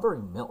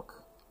strawberry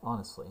milk,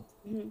 honestly.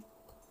 Mm-hmm.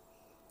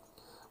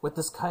 With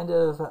this kind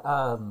of,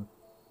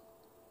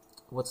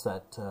 what's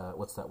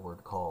that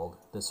word called?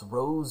 This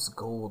rose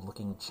gold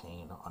looking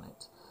chain on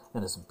it,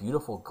 and this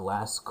beautiful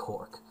glass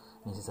cork.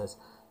 And he says,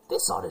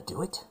 "This ought to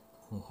do it."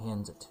 And he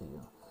hands it to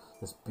you.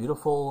 This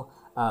beautiful,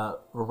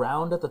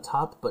 round at the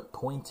top, but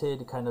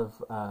pointed kind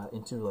of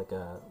into like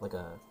a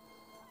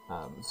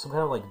some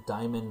kind of like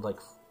diamond, like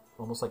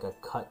almost like a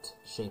cut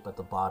shape at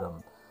the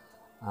bottom,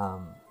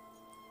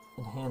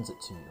 and hands it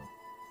to you.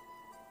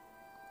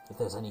 If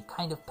there's any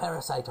kind of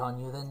parasite on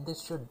you, then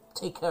this should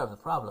take care of the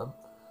problem.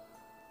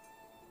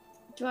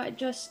 Do I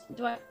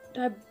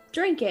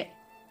drink it?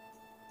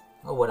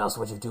 Well, what else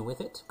would you do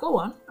with it? Go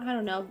on. I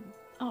don't know.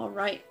 All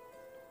right.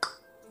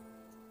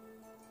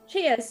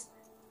 Cheers.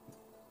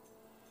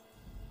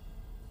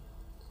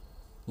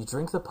 You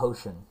drink the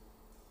potion,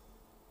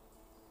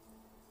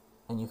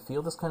 and you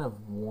feel this kind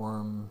of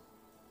warm,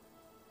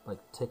 like,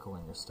 tickle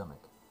in your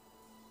stomach.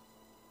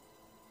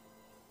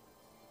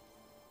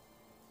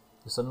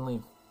 You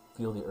suddenly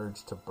feel the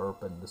urge to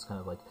burp, and this kind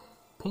of, like,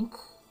 pink,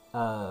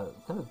 kind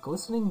of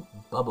glistening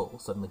bubble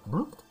suddenly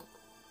bloop,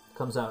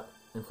 comes out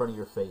in front of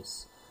your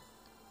face.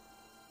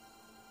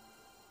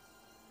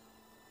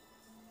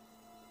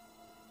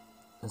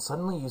 And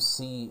suddenly you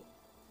see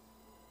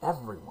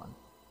everyone,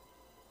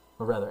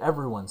 or rather,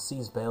 everyone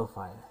sees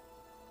Balefire.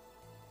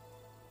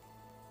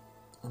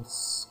 And the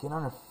skin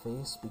on her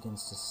face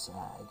begins to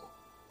sag.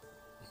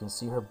 You can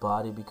see her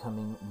body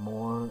becoming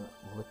more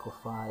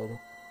liquefied.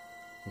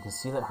 You can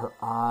see that her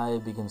eye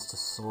begins to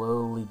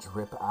slowly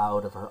drip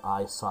out of her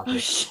eye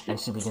socket, and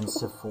she begins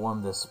to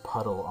form this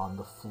puddle on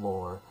the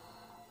floor.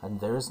 And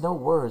there is no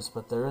words,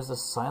 but there is a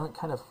silent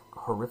kind of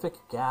horrific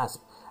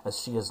gasp as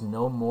she is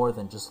no more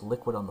than just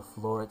liquid on the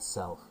floor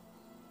itself.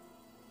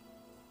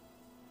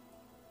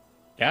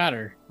 Got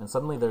her. And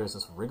suddenly there is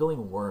this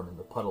wriggling worm in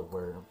the puddle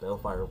where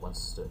Balefire once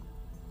stood.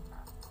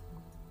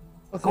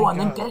 Oh, Go on,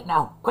 God. then get it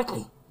now,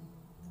 quickly!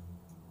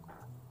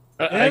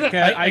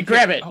 I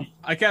grab it.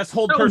 I cast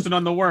hold person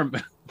on the worm.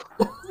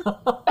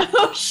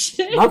 Oh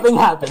shit! Nothing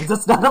happens,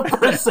 it's not a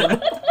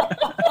person!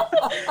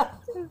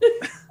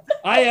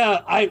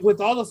 I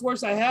with all the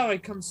force I have, I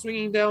come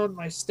swinging down with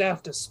my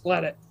staff to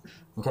splat it.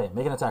 Okay,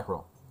 make an attack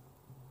roll.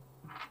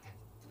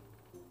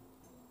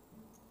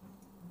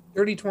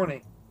 Dirty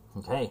 20.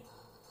 Okay.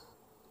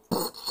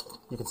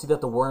 You can see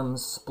that the worm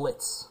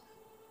splits.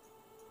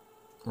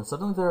 And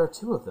suddenly there are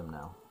two of them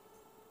now.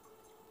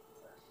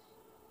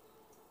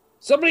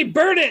 Somebody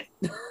burn it!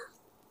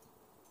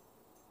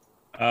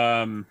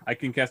 I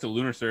can cast a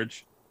Lunar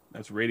Surge.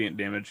 That's radiant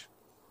damage.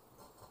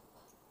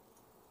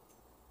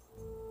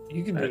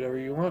 You can do whatever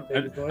you want,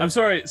 baby boy. I'm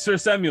sorry, Sir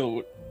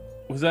Samuel.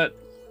 Was that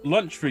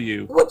lunch for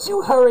you? Would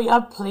you hurry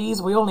up,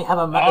 please? We only have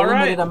a All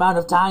right. limited amount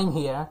of time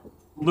here.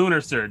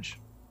 Lunar Surge.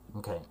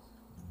 Okay.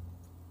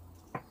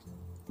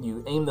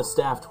 You aim the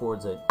staff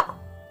towards it,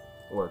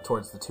 or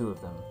towards the two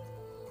of them.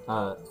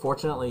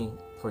 Fortunately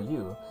for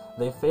you,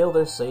 they fail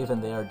their save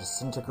and they are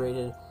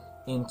disintegrated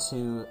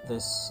into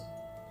this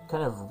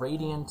kind of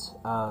radiant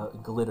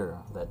glitter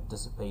that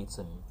dissipates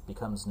and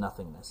becomes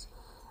nothingness.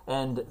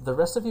 And the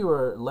rest of you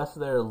are left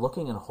there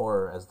looking in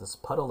horror as this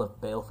puddle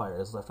of balefire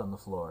is left on the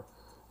floor.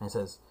 And he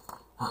says,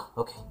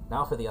 okay,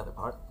 now for the other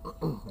part.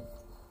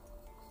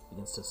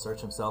 Begins to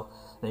search himself,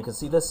 and you can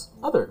see this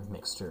other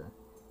mixture.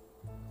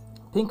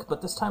 Pink,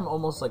 but this time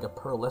almost like a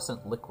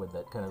pearlescent liquid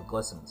that kind of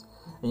glistens.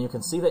 And you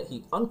can see that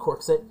he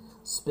uncorks it,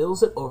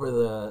 spills it over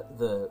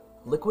the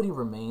liquidy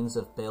remains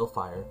of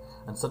balefire,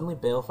 and suddenly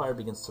balefire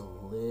begins to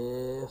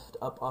lift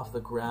up off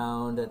the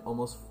ground and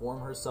almost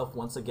form herself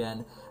once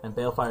again. And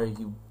balefire,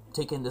 you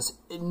take in this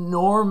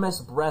enormous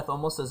breath,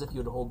 almost as if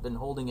you had been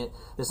holding it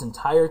this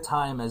entire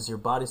time as your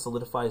body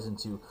solidifies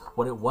into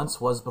what it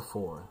once was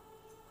before.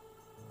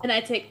 And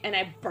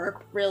I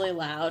burp really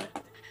loud.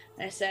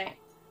 And I say,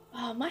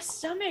 oh, my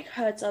stomach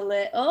hurts a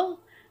little.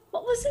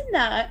 What was in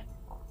that?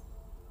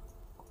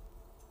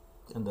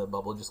 And the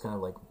bubble just kind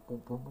of like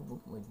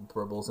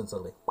burbles and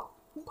suddenly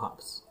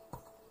pops.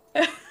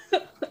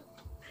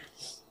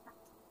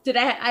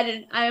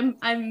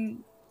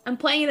 I'm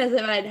playing it as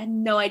if I had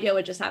no idea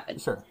what just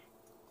happened. Sure.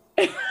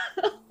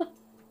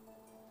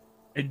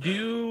 I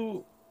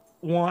do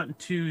want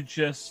to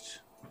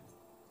just...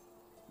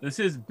 This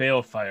is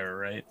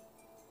balefire, right?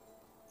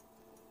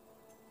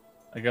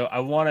 I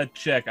want to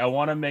check. I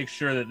want to make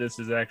sure that this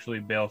is actually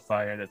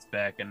balefire that's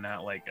back and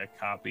not like a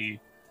copy.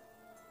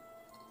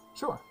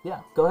 Sure,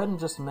 yeah. Go ahead and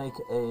just make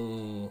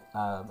an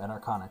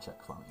Arcana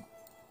check for me.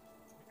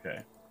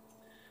 Okay.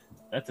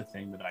 That's a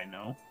thing that I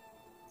know.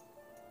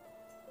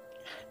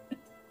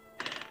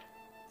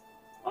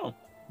 Oh,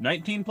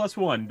 19 plus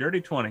 1,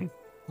 dirty 20.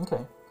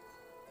 Okay.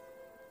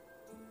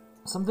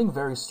 Something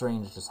very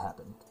strange just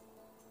happened.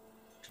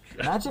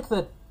 Magic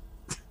that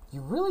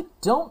you really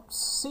don't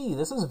see.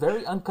 This is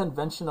very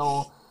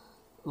unconventional.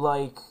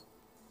 Like,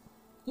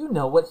 you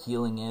know what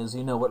healing is.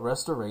 You know what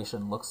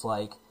restoration looks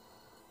like.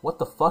 What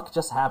the fuck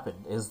just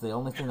happened is the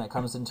only thing that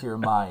comes into your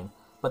mind.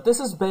 But this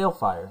is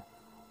balefire.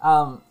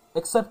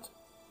 Except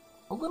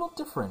a little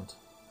different.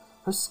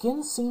 Her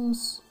skin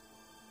seems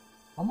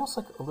almost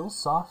like a little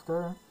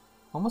softer.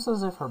 Almost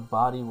as if her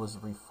body was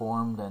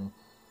reformed, and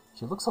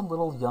she looks a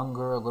little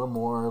younger, a little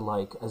more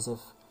like as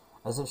if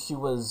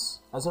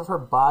her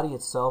body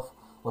itself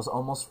was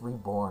almost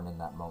reborn in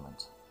that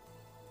moment.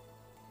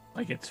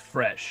 Like it's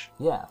fresh.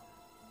 Yeah.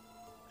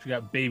 She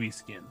got baby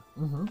skin.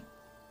 Mm-hmm.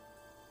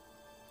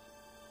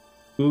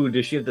 Ooh,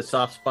 does she have the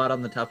soft spot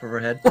on the top of her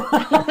head?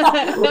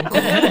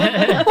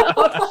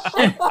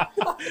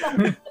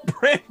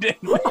 Brandon!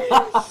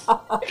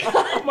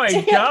 Oh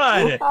my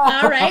god!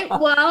 All right,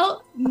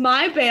 well,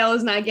 my bail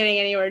is not getting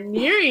anywhere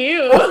near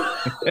you.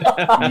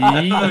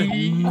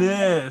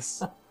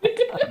 Miss.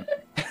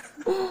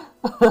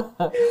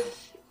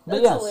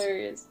 That's yes.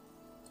 hilarious.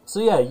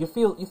 So yeah, you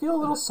feel a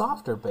little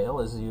softer, Bale,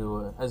 as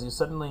you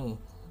suddenly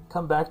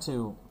come back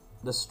to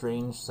this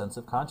strange sense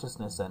of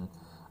consciousness, and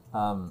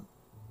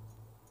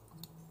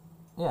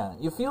yeah,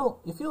 you feel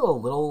a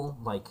little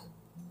like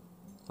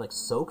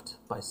soaked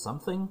by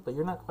something, but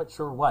you're not quite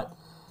sure what.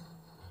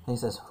 And he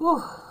says,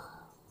 "Whew,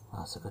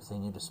 well, it's a good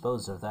thing you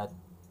disposed of that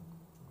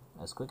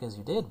as quick as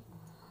you did.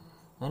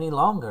 Any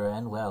longer,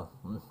 and well,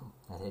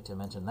 I'd hate to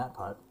mention that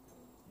part."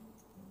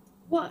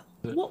 What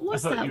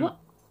was that?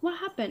 What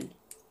happened?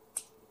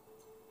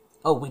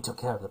 Oh, we took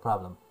care of the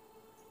problem.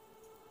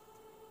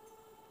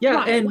 Yeah,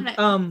 Right,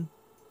 and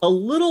a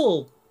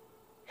little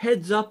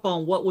heads up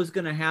on what was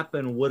going to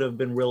happen would have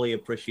been really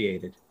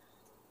appreciated.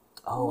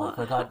 Oh, What? I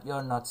forgot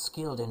you're not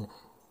skilled in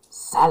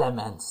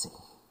salamancy.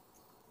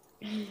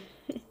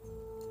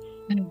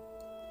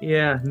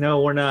 Yeah,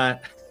 no, we're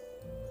not.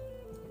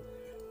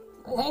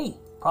 But hey,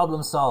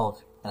 problem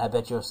solved. And I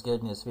bet your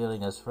skin is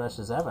feeling as fresh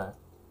as ever.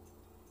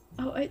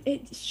 Oh,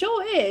 it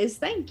sure is.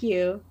 Thank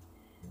you.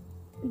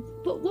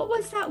 But what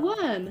was that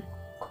worm?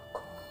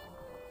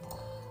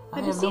 I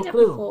Have you have seen no it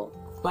clue. before?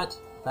 But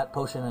that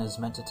potion is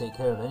meant to take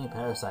care of any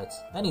parasites.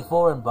 Any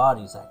foreign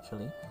bodies,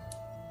 actually.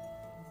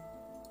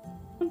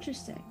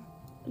 Interesting.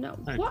 Now,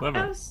 Very what clever.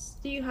 else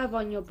do you have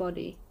on your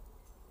body?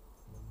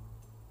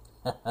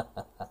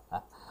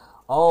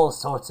 All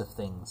sorts of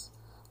things.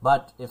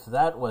 But if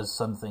that was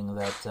something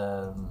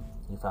that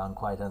you found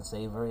quite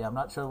unsavory. I'm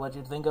not sure what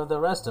you'd think of the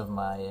rest of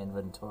my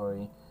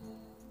inventory.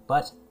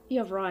 But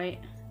You're right.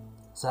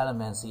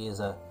 Salamancy is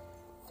a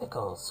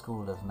fickle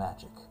school of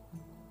magic.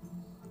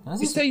 And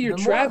as You he say sp- you're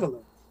the more-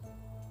 traveling.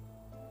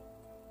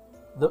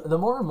 The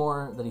more and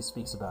more that he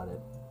speaks about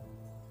it,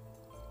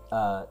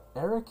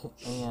 Eric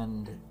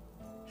and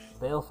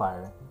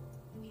Balefire,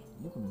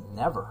 you've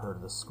never heard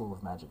of the School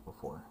of Magic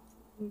before.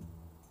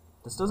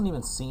 This doesn't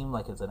even seem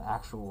like it's an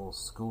actual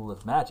school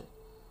of magic.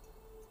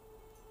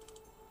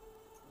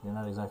 You're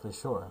not exactly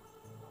sure.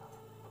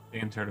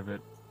 Dane's heard of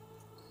it.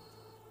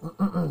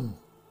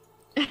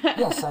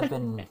 Yes, I've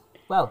been,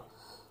 well,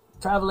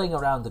 traveling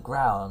around the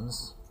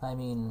grounds. I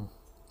mean,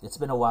 it's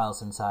been a while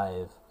since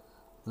I've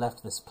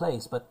left this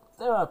place, but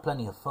there are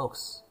plenty of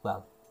folks,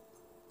 well,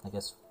 I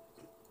guess,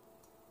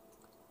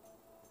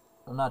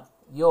 well, not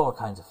your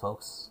kinds of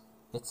folks.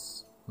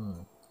 It's,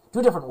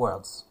 two different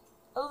worlds.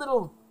 A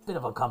little bit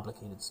of a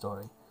complicated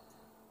story.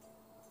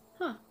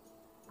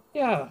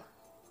 Yeah.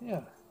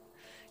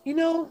 You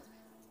know,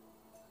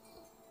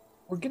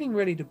 we're getting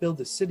ready to build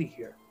a city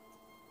here.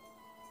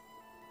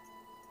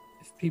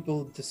 If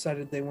people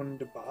decided they wanted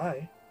to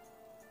buy,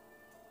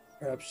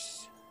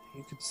 perhaps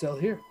you could sell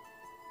here.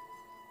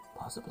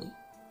 Possibly,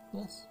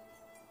 yes.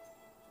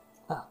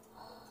 Well,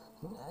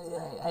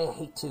 I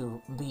hate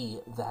to be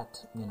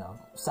that,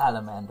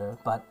 salamander,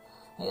 but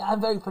I'm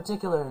very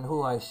particular in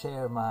who I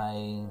share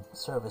my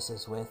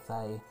services with.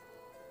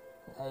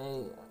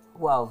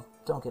 Well,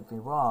 don't get me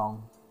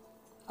wrong,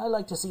 I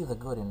like to see the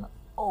good in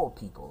all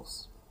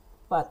peoples,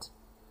 but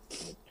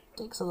it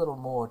takes a little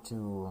more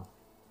to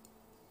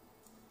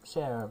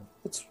share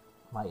That's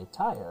my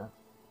entire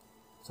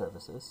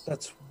services.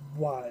 That's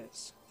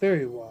wise.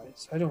 Very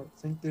wise. I don't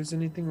think there's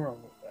anything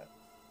wrong with that.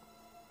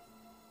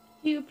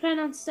 Do you plan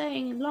on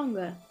staying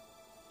longer?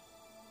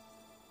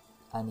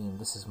 I mean,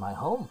 this is my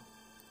home.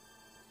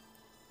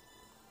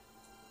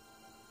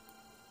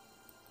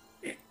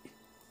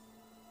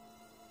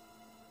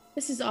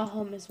 This is our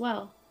home as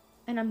well,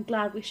 and I'm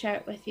glad we share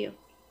it with you.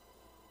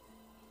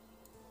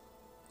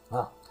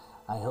 Well,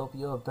 I hope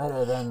you're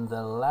better than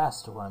the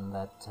last one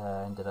that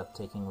ended up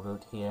taking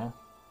root here.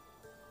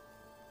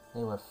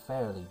 They were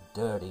fairly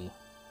dirty.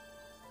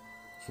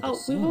 Should have Oh, we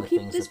seen will the keep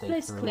things this that they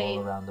place threw clean.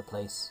 all around the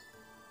place.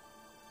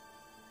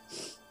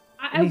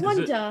 I Is it-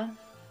 wonder.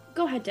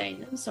 Go ahead,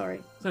 Dane. I'm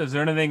sorry. So, is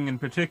there anything in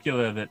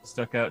particular that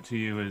stuck out to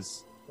you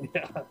as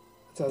Yeah, that's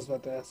what I was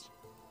about to ask.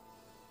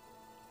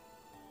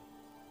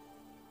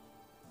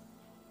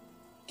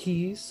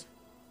 Keys?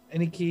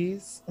 Any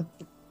keys?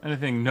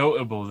 anything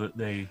notable that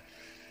they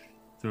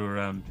threw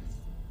around?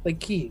 Like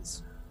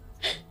keys.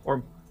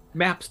 Or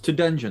maps to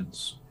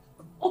dungeons.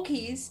 Or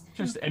keys.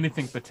 Just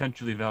anything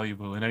potentially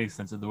valuable in any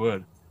sense of the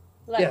word.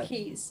 Like Yeah.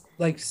 keys.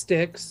 Like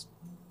sticks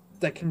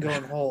that can go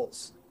in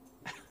holes.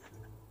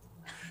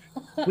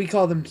 We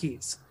call them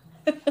keys.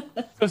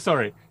 So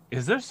sorry.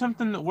 Is there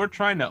something that we're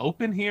trying to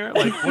open here?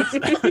 Like, what's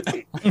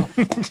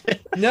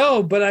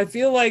No, but I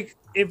feel like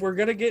if we're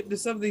gonna get into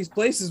some of these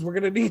places, we're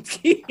gonna need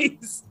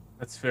keys.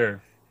 That's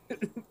fair.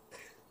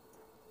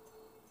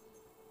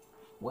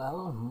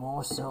 Well,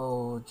 more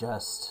so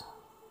just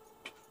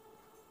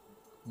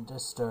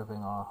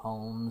disturbing our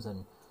homes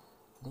and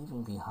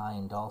leaving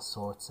behind all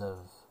sorts of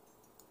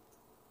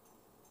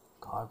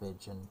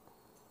garbage and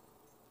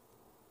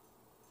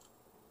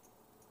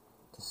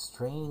the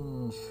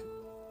strange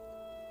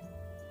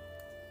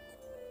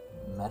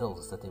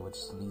metals that they would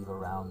just leave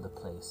around the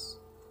place.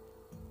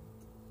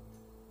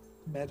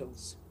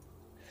 Metals.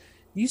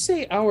 You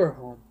say our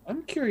home.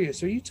 I'm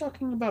curious, are you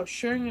talking about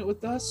sharing it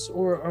with us,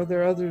 or are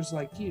there others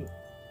like you?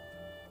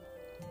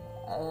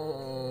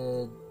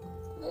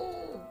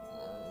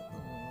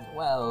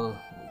 Well,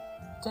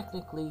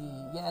 technically,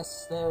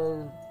 yes,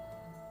 they're...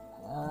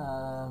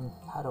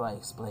 how do I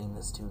explain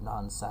this to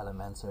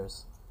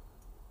non-salamancers?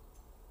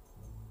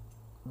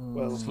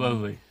 Well,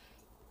 Slowly.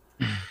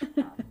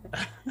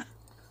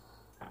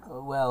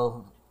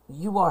 Well,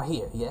 you are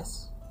here,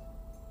 yes?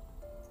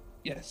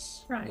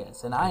 Yes. Right.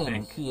 Yes, and I am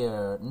think.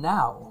 here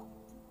now.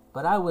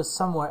 But I was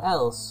somewhere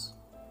else,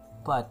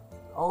 but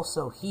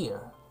also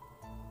here.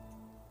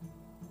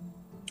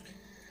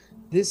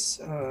 This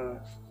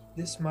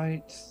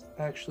might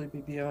actually be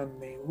beyond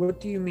me.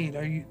 What do you mean?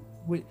 Are you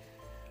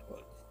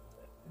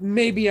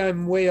maybe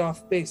I'm way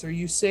off base. Are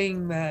you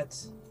saying that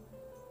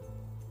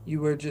you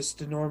were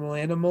just a normal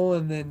animal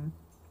and then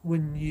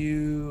when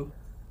you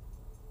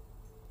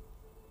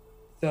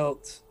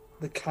felt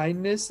the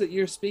kindness that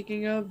you're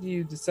speaking of,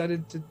 you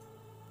decided to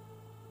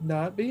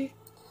not be?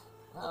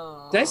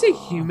 Did I say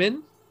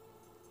human?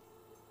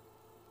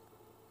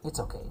 It's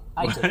okay.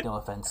 I take no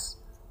offense.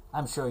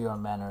 I'm sure your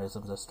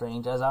mannerisms are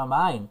strange, as are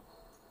mine.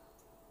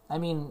 I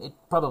mean, it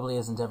probably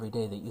isn't every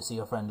day that you see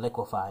your friend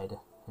liquefied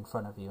in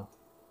front of you.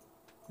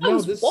 No,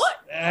 was this what?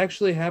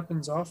 actually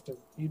happens often.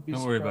 You'd be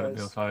Don't surprised. worry about it,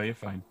 Bill Fire. You're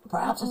fine.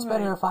 Perhaps it's All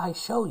better right. if I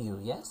show you,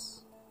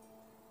 yes?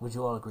 Would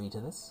you all agree to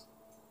this?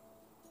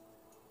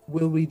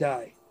 Will we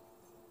die?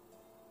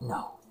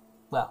 No.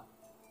 Well,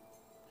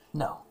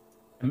 no.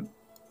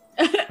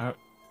 Eric, I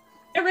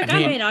mean-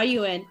 I'm in. Are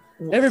you in?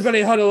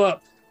 Everybody huddle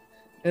up.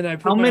 And I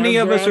put How my many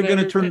arms of us are around going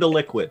to turn to everybody.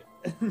 liquid?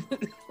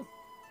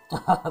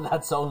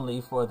 That's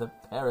only for the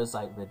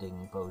parasite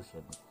ridding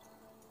potion.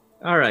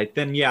 All right,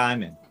 then yeah,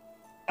 I'm in.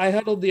 I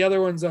huddled the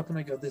other ones up and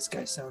I go, this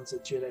guy sounds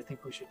legit. I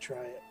think we should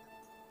try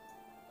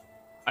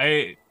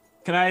it.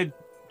 Can I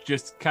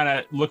just kind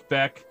of look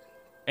back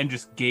and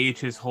just gauge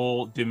his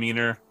whole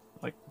demeanor,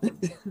 like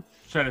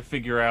try to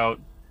figure out.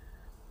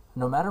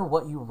 No matter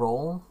what you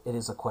roll, it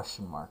is a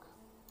question mark.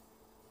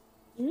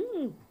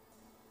 Mm,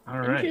 All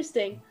right.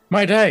 interesting.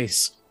 My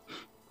dice.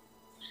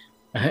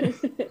 What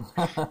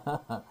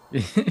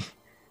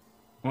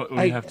do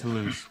we have to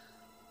lose?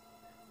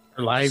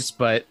 Our lives,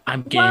 but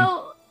I'm game.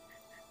 Well,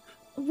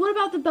 what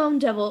about the Bone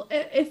Devil?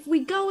 If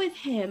we go with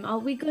him,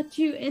 we got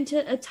you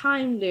into a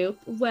time loop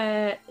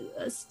where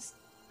a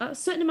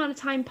certain amount of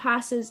time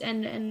passes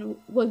and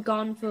we're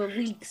gone for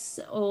weeks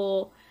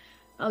or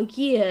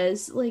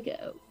years. Like,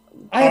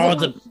 I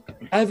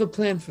have a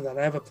plan for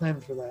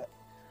that.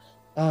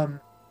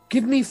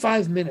 Give me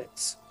 5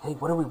 minutes. Hey,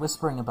 what are we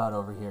whispering about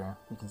over here?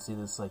 You can see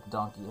this like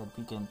donkey head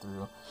peeking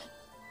through.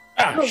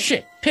 Oh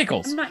shit,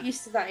 pickles. I'm not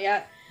used to that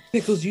yet.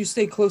 Pickles, you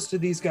stay close to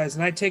these guys,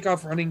 and I take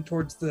off running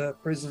towards the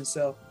prison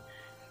cell.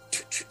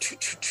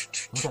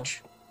 Okay.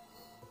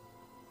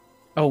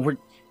 Oh,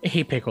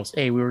 hey pickles.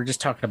 Hey, we were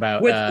just talking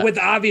about With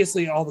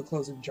obviously all the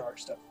closing jar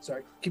stuff.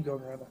 Sorry, keep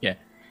going around. Yeah.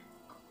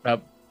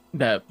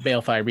 The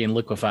balefire being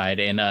liquefied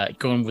and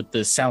going with the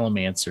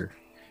Salamancer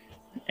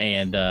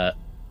and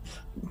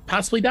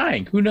possibly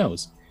dying. Who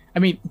knows? I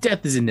mean,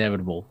 death is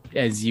inevitable,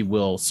 as you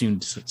will soon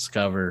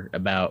discover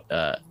about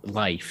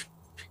life.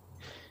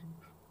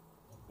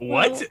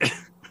 What?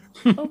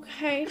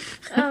 Okay.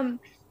 I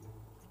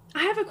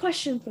have a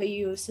question for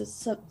you,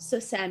 Sir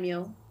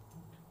Samuel.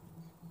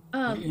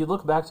 You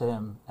look back to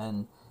him,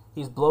 and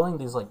he's blowing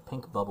these like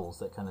pink bubbles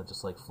that kind of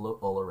just like float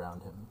all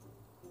around him.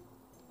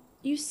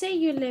 You say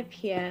you live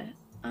here,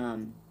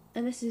 and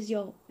this is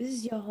your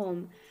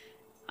home.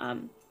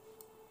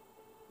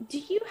 Do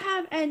you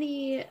have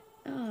any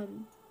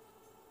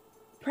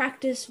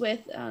practice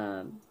with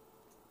what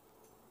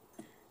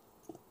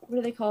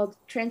are they called?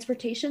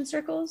 Transportation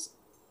circles?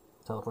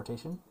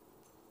 Teleportation?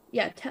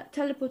 Yeah,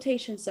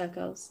 teleportation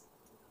circles.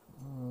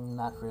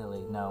 Not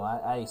really. No,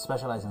 I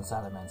specialize in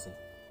Salamancy.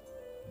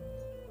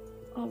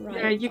 All right.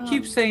 Yeah, you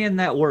keep saying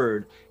that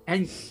word,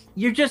 and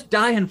you're just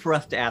dying for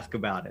us to ask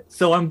about it.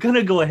 So I'm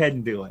gonna go ahead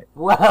and do it.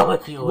 Well,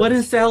 if you What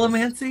is insist.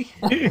 Salamancy?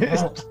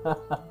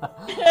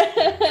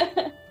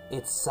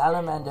 It's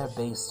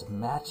salamander-based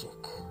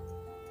magic.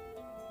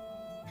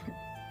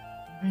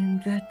 I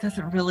mean, that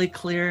doesn't really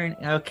clear.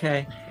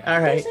 Okay,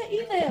 all right. Doesn't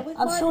either with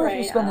I'm my sure if you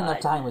brain. spend enough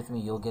time with me,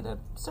 you'll get a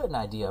certain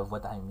idea of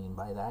what I mean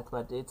by that.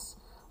 But it's,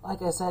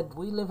 like I said,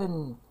 we live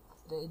in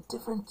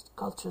different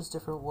cultures,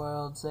 different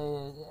worlds.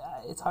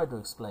 It's hard to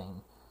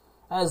explain.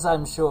 As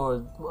I'm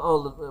sure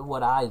all of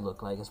what I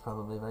look like is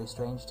probably very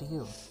strange to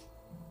you.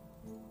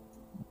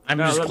 I'm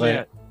No, just let me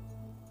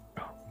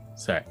glad.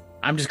 Sorry.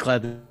 I'm just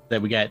glad that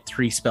we got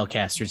 3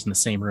 spellcasters in the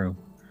same room.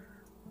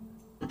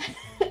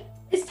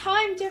 Is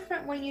time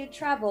different when you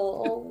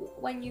travel or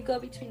when you go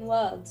between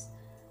worlds?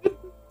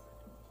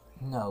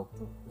 No,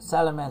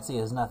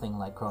 Salamancy is nothing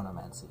like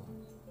Chronomancy.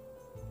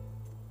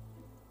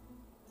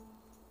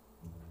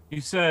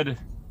 You said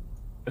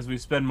as we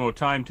spend more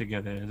time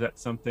together, is that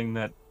something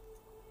that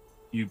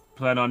you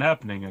plan on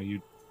happening? Are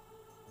you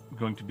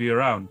going to be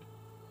around?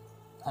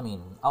 I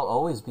mean, I'll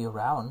always be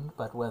around,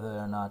 but whether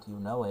or not you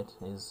know it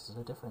is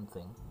a different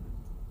thing.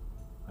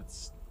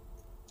 That's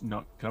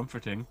not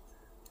comforting,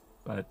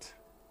 but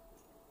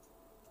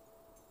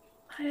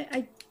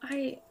I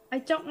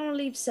don't want to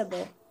leave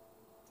Sybil.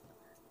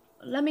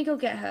 Let me go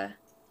get her.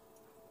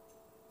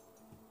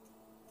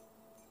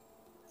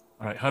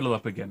 all right, huddle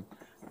up again.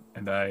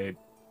 And I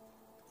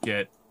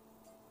get...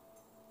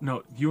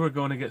 No, you were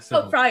going to get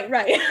Sybil. Oh, right.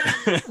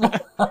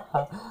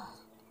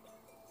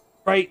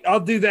 Right, I'll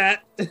do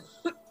that.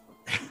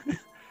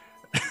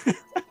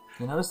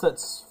 You notice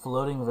that's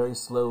floating very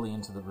slowly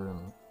into the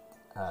room.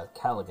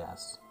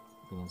 Caligas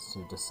begins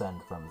to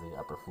descend from the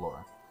upper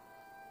floor.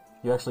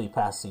 You actually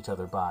pass each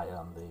other by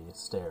on the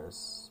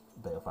stairs,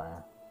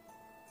 Balefire.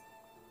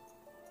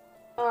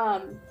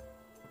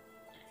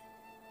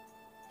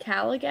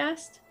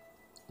 Calagast?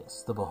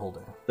 Yes, the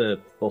Beholder. The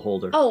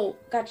beholder. Oh,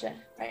 gotcha.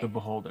 Right. The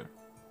Beholder.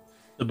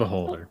 The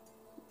Beholder.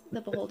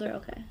 The Beholder,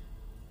 okay.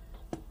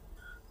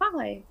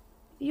 Hi,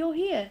 you're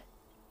here.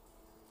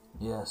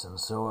 Yes, and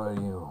so are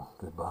you.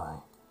 Goodbye.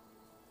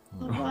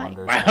 All right.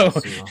 Wow.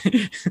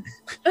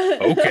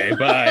 Okay,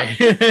 bye.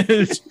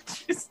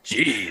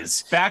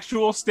 Jeez.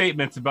 Factual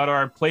statements about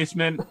our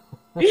placement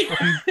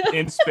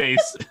in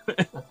space.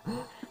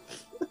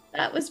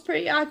 That was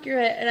pretty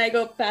accurate, and I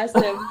go past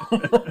him.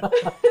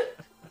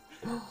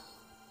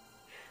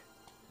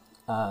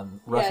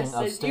 Rushing Yes,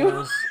 and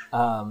upstairs.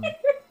 Fine.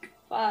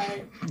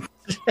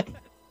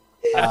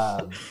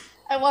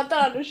 I want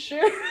that on a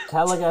shirt.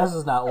 Caligas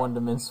is not one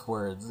to mince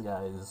words,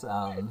 guys.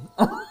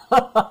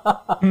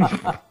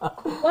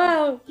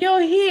 Wow,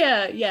 you're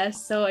here.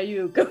 Yes, so are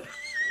you. Go.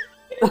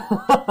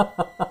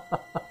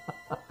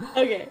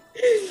 Okay.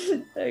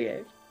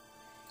 Okay.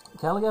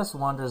 Caligas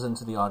wanders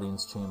into the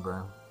audience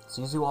chamber,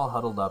 sees you all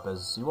huddled up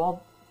as you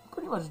all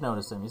pretty much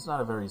notice him. He's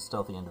not a very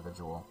stealthy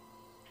individual.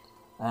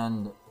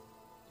 And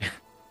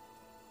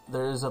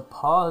there is a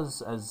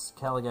pause as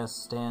Caligas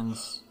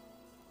stands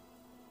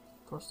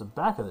towards the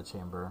back of the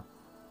chamber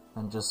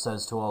and just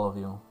says to all of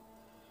you,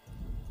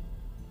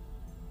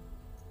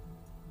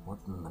 "What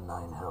in the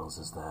nine hells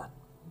is that?"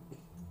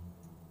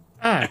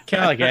 Ah,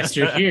 Caligas,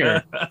 you're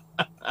here.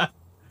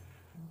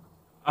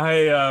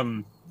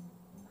 I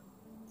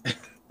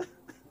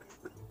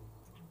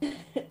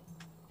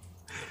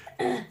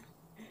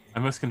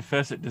must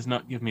confess it does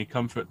not give me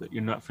comfort that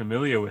you're not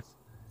familiar with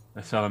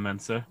a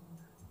Salamancer.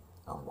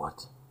 A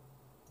what?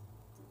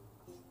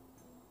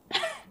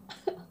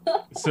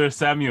 Sir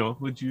Samuel,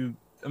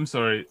 I'm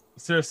sorry.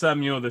 Sir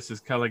Samuel, this is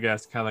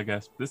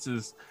Caligas. This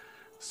is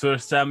Sir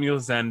Samuel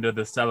Xander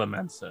the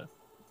Salamancer.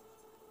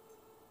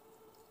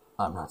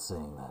 I'm not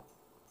saying that.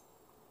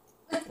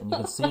 And you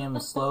can see him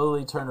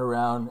slowly turn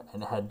around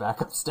and head back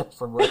upstairs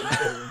from where he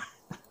came.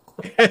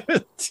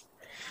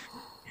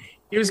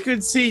 It was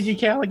good seeing you,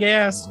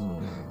 Caligas.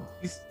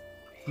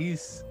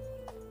 He's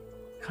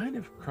kind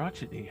of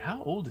crotchety.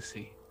 How old is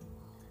he?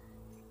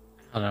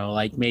 I don't know,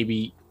 like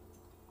maybe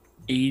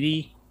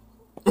 80.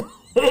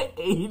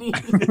 80?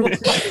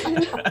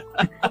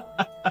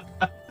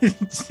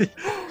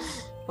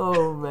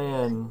 Oh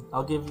man,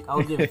 I'll give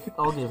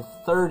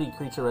 30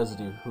 creature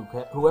residue.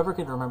 Whoever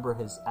can remember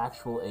his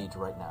actual age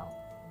right now.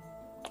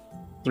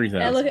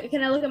 3,000.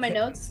 Can I look at my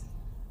notes?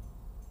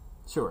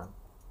 Sure.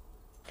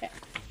 Okay.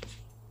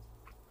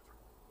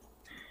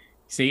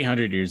 He's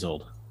 800 years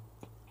old.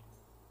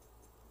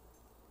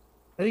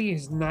 I think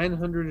he's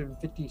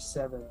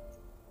 957.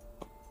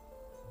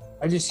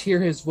 I just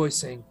hear his voice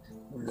saying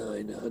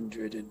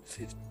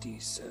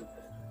 957.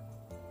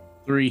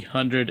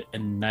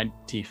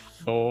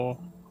 394.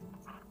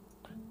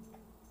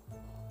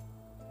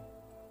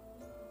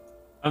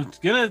 I'm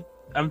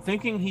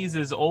thinking he's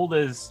as old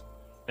as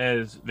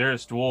Varys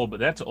Dwol, but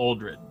that's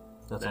Aldred.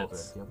 That's Aldred,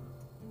 yep.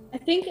 I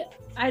think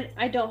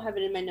I don't have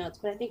it in my notes,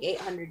 but I think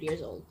 800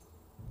 years old.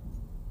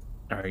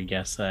 I already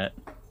guessed that.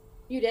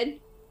 You did?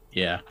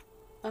 Yeah.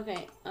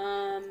 Okay.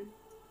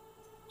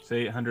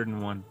 Say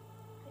 801.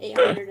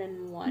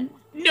 801.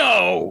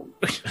 No!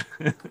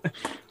 Yeah.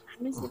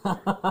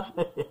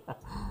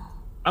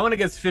 I want to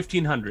guess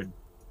 1500.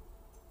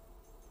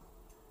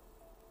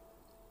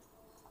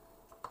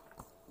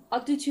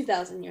 I'll do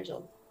 2,000 years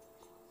old.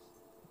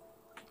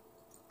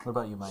 What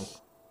about you, Mike?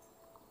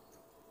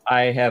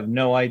 I have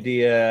no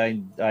idea.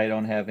 I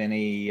don't have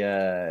any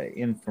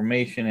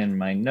information in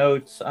my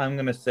notes. I'm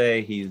going to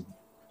say he's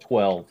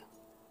 12.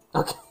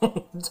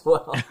 Okay,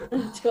 12.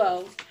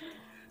 12.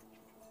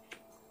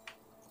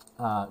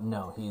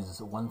 No,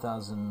 he's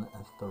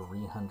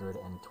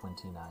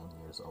 1,329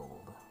 years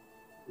old.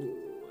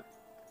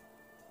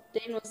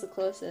 Dane was the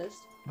closest.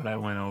 But I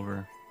went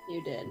over.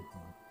 You did.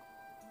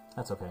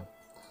 That's okay.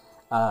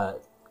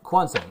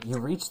 Kwanzaa, you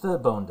reach the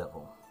Bone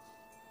Devil.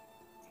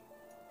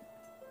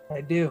 I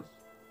do.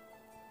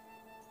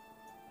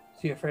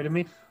 Is he afraid of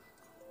me?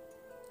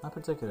 Not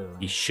particularly.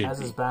 He should Has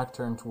be. his back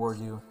turned towards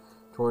you,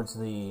 towards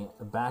the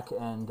back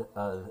end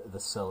of the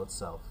cell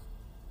itself.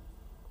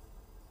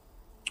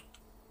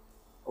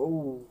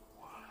 Oh.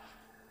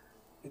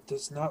 It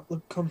does not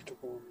look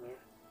comfortable in there.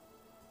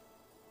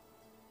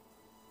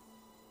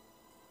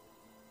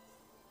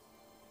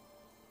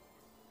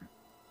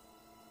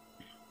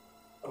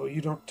 Oh,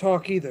 you don't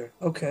talk either.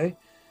 Okay.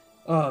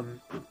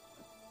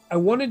 I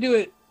want to do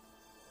it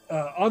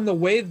on the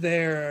way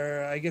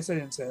there. I guess I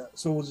didn't say that,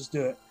 so we'll just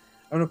do it.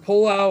 I'm going to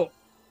pull out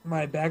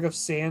my bag of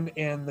sand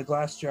and the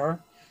glass jar,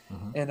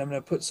 and I'm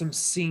going to put some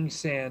seeing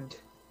sand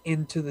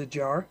into the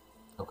jar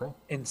Okay,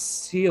 and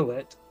seal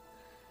it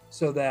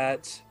so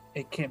that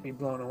it can't be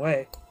blown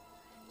away.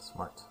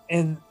 smart.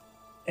 And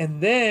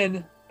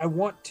then I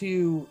want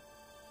to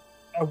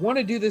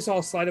do this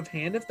all sleight of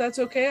hand, if that's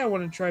okay. I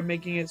want to try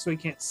making it so he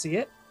can't see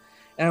it,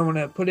 and I want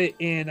to put it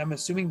in. I'm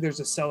assuming there's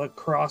a cell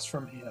across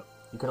from him.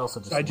 You could also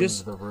just So I leave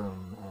just- the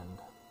room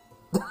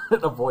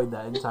and avoid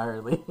that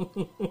entirely.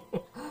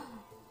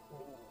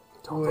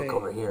 Don't Wait, look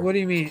over here. what do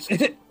you mean?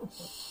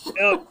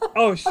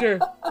 oh, sure.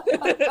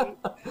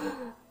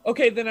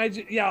 Okay, then I'll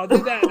do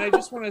that, and I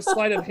just want a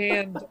sleight of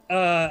hand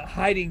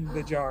hiding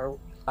the jar.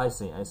 I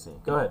see.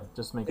 Go ahead.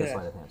 Just make a Yeah.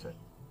 sleight of hand check.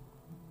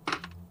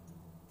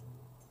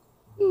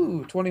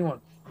 Ooh,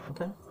 21.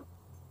 Okay.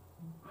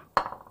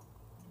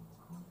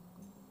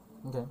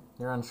 Okay,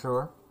 you're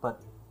unsure, but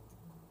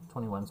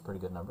 21 is a pretty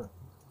good number.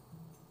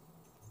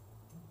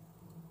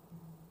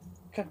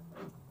 Okay.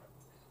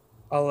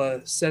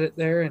 I'll set it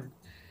there, and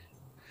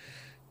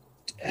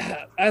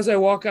as I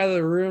walk out of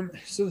the room,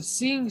 so the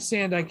seeing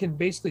sand, I can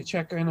basically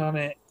check in on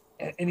it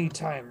at any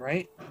time,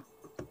 right?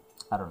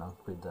 I don't know.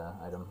 Read the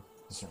item.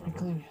 I can't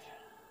remember.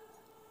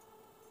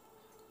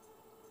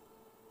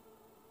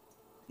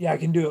 Yeah, I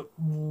can do it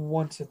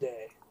once a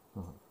day.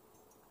 Mhm.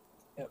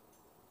 Yep.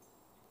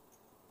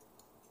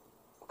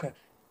 Okay.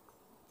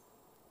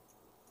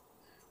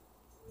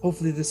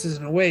 hopefully this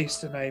isn't a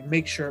waste, and I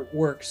make sure it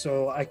works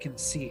so I can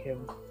see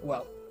him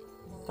well.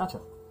 Gotcha.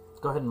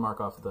 Go ahead and mark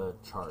off the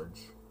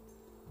charge.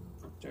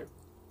 Sure.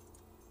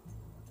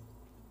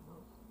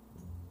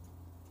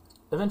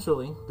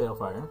 Eventually,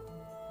 Balefire,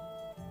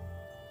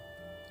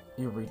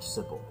 you reach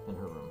Sybil in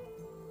her room.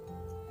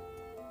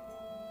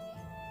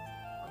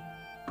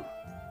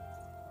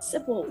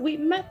 Sybil, we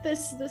met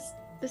this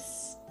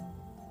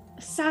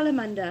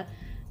salamander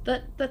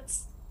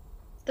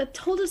that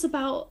told us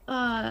about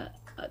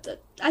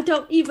I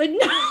don't even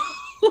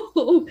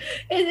know.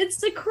 It's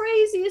the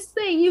craziest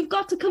thing. You've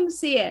got to come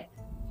see it.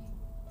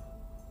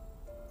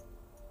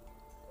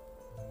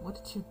 What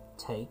did you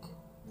take?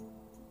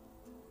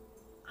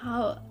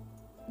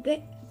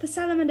 The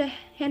salamander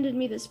handed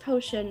me this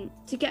potion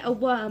to get a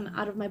worm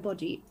out of my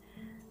body.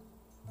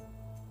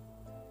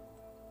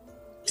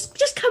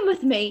 Just come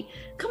with me.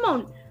 Come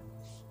on.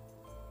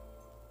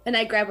 And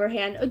I grab her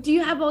hand. Oh, do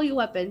you have all your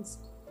weapons?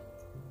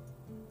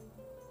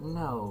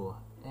 No,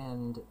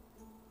 and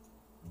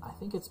I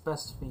think it's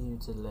best for you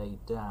to lay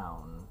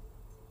down.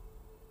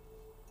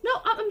 No,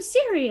 I'm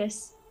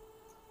serious.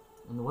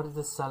 And what did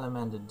the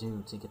salamander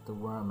do to get the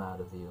worm out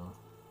of you?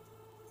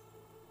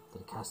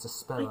 Did it cast a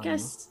spell on you? I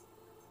guess.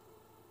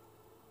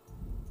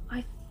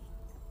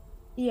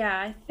 Yeah,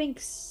 I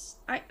think.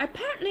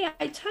 Apparently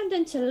I turned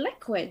into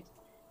liquid.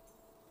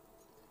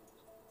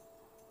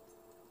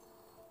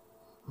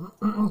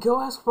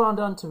 Go ask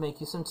Brondon to make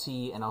you some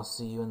tea, and I'll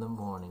see you in the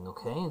morning,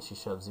 okay? And she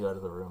shoves you out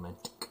of the room and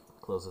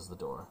closes the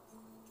door.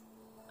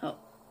 Oh.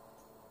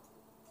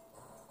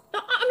 No,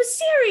 I'm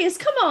serious.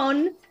 Come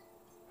on.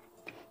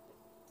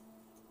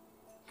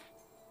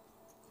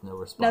 No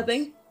response.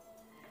 Nothing.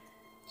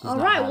 She's All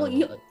not right. Well,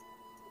 having it.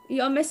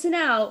 you're missing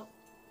out.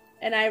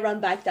 And I run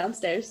back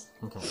downstairs.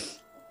 Okay.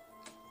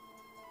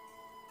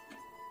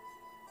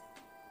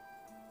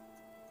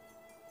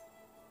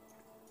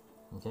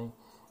 Okay.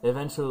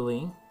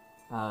 Eventually,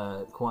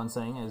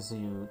 Kwansang, as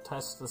you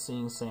test the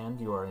seeing sand,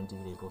 you are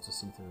indeed able to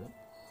see through it.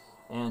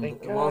 And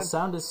Thank while God.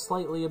 sound is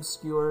slightly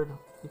obscured,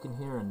 you can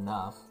hear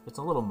enough. It's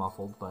a little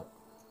muffled, but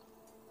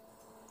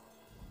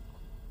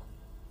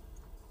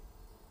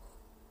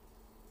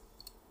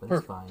it's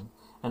Perfect. fine.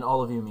 And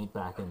all of you meet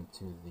back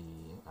into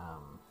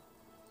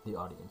the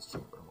audience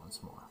chamber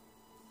once more.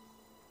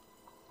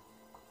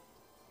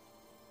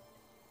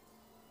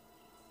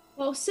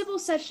 Well, Sybil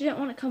said she didn't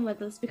want to come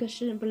with us because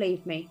she didn't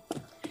believe me.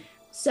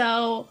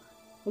 So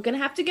we're going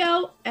to have to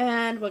go,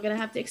 and we're going to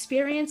have to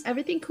experience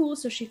everything cool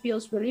so she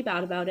feels really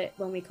bad about it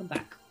when we come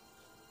back.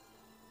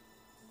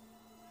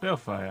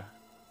 Balefire.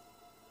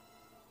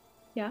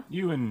 Yeah?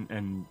 You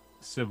and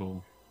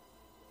Sybil,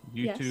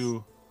 you Yes.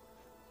 two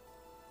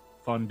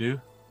fondue?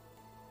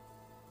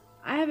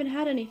 I haven't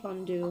had any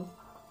fondue.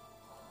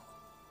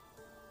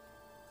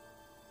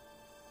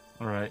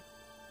 All right.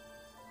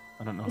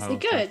 I don't know Is how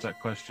it to answer good? that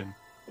question.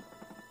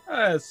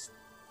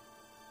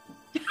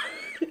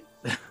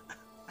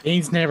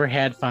 Dane's never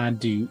had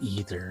fondue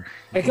either.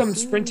 I come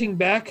sprinting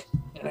back,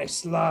 and I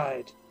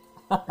slide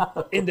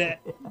into,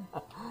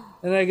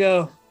 and I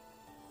go,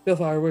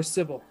 Balefire, where's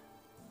Sybil?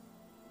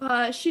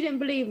 She didn't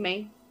believe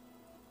me.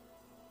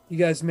 You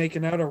guys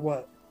making out or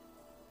what?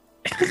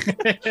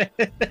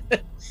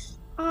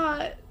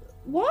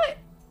 What?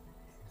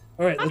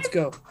 All right, let's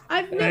go.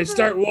 I've And never... I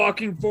start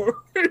walking forward.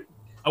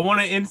 I want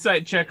to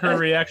insight check her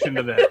reaction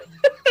to that.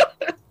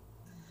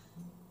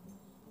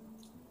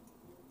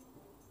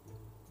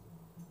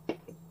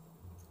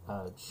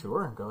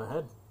 Sure, go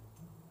ahead.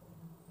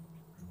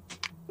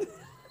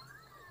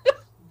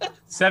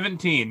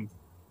 17.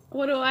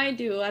 What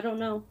do? I don't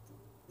know.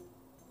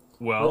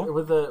 Well,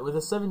 With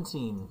a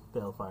 17,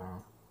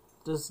 Balefire,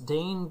 does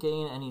Dane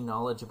gain any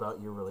knowledge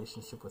about your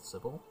relationship with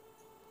Sybil?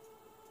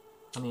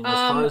 I mean, as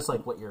far as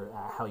like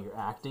how you're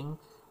acting,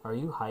 are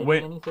you hiding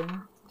Wait. anything?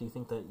 Do you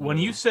think that when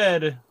you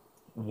said,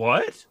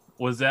 what?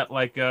 Was that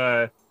like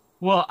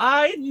well,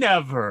 I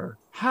never.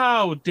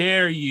 How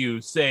dare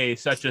you say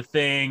such a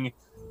thing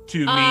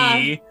to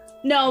me?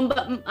 No,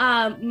 but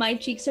my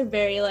cheeks are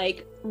very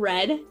like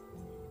red.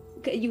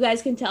 You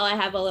guys can tell I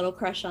have a little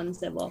crush on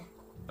Sybil,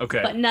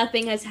 Okay. but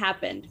nothing has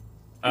happened.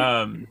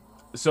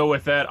 So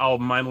with that, I'll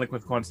mind link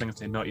with Kwansang and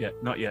say, not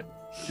yet, not yet.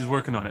 She's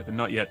working on it, but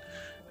not yet.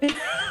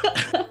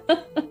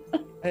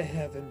 I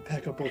have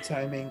impeccable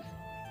timing.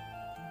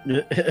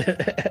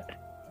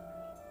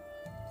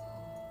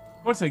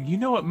 Kwansang, you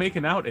know what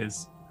making out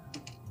is?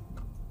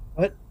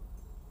 What?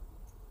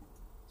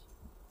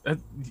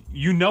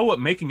 You know what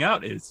making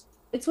out is?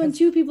 It's when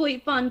two people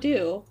eat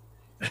fondue.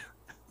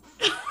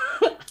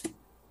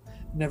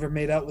 Never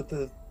made out with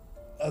the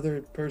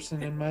other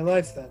person in my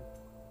life then.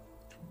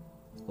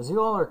 As you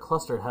all are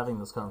clustered having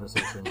this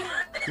conversation,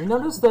 you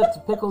notice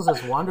that Pickles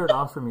has wandered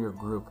off from your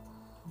group,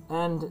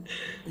 and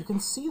you can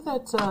see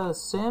that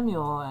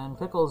Samuel and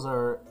Pickles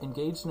are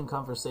engaged in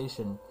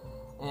conversation,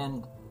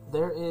 and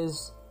there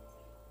is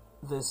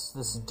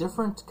this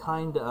different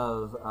kind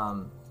of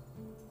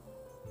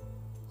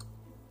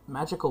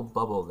magical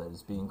bubble that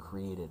is being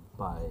created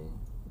by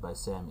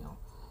Samuel.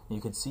 You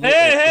can see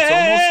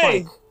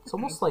it's It's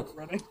almost like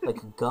running.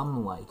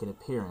 gum-like in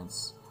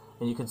appearance.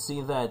 And you can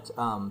see that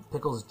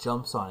Pickles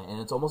jumps on it,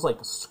 and it's almost like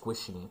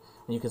squishy.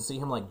 And you can see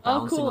him like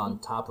bouncing cool. on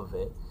top of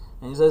it.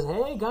 And he says,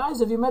 "Hey guys,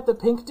 have you met the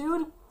pink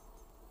dude?"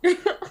 We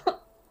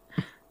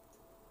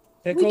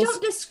Pickles?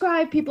 don't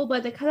describe people by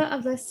the color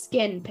of their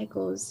skin,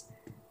 Pickles.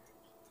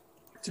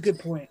 It's a good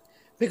point.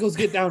 Pickles,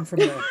 get down from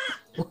there.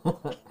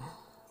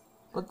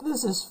 But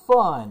this is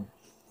fun.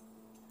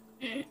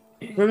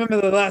 Remember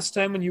the last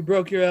time when you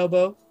broke your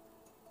elbow?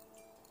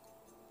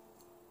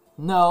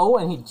 No,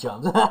 and he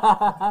jumps.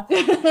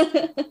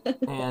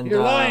 And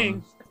You're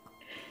lying.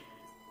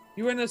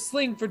 You were in a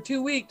sling for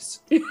 2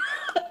 weeks.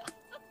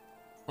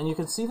 And you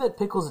can see that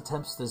Pickles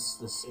attempts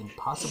this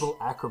impossible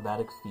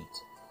acrobatic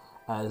feat,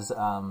 as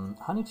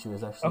Honeychew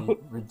has actually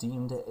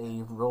redeemed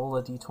a roll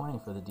a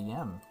d20 for the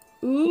DM.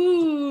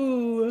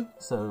 Ooh.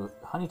 So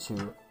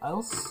Honeychew,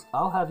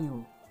 I'll have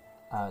you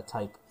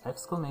type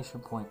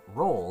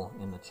 !roll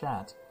in the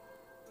chat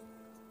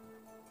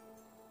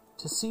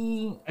to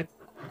see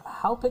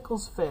how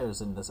Pickles fares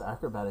in this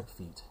acrobatic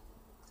feat.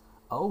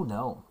 Oh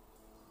no.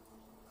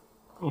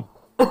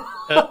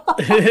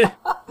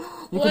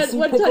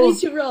 What Tony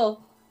to roll?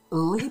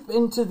 Leap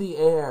into the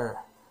air.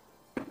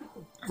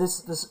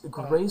 This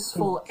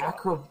graceful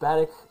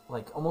acrobatic,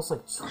 like almost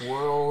like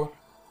twirl,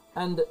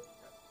 and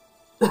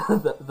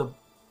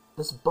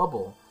this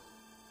bubble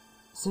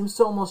seems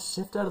to almost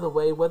shift out of the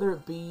way, whether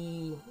it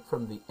be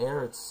from the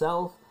air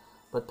itself,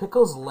 but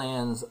Pickles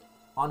lands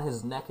on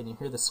his neck, and you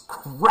hear this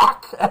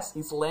crack as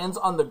he lands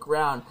on the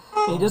ground,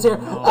 and you just hear,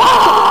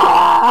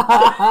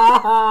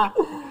 "Ah!"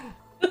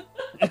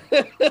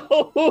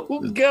 Oh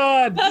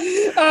God!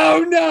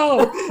 Oh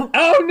no!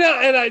 Oh no!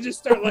 And I just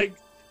start like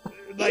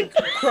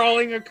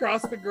crawling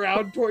across the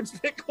ground towards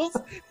Pickles.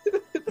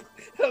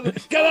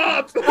 Get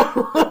up!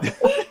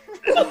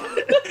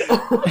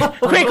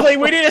 Quickly,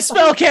 we need a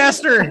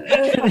spellcaster.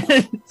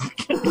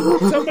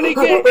 Somebody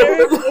get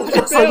Eric the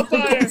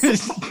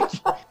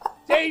Balefire.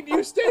 Dane,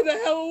 you stay the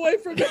hell away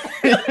from me.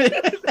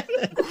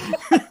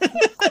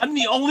 I'm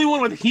the only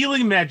one with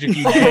healing magic,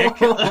 you dick.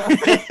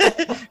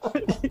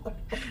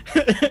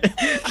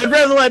 I'd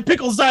rather let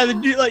Pickles die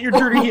than let your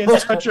dirty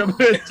hands touch him.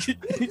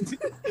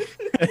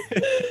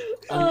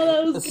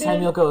 Oh, that was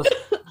Samuel good. goes,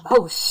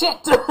 "Oh shit!"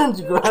 and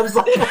he grabs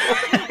like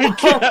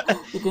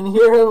you can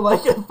hear him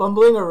like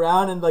fumbling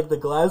around and like the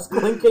glass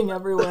clinking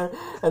everywhere,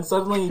 and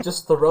suddenly he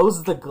just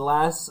throws the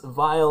glass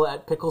vial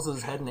at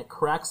Pickles' head and it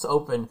cracks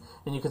open,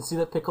 and you can see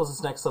that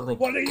Pickles' neck suddenly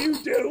What are you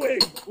doing?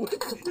 You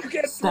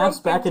can't snaps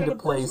throw back things into at a person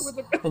place, with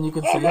a- and you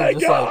can Oh see my him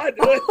just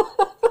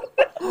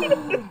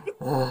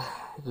God!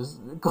 just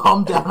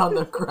calm down on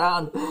the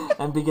ground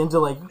and begin to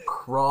like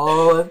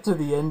crawl to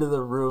the end of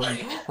the room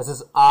as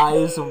his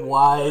eyes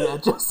wide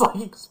and just like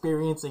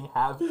experiencing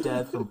half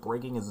death from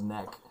breaking his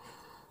neck.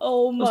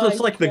 Oh my Was this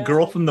like the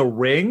girl from The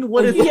Ring?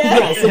 What is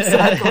Yes. Yes,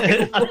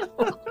 exactly.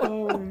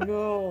 Oh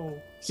no!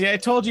 See, I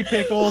told you,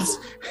 Pickles.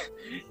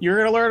 You're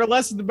gonna learn a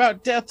lesson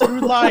about death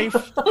through life.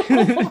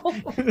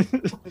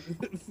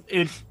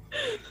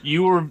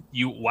 You were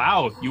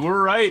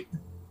right.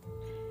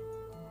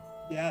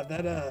 Yeah,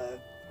 that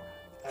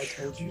I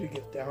told you to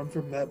get down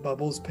from that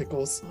Bubbles,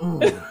 Pickles. Well,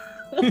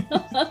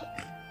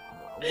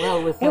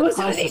 with It that was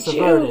crisis Honeychew.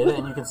 averted,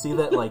 and you can see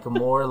that like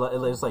more,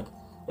 there's like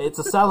it's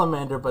a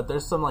salamander, but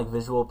there's some like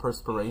visual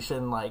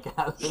perspiration like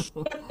happening.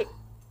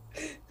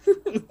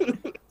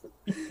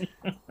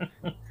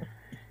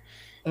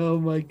 Oh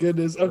my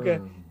goodness. Okay.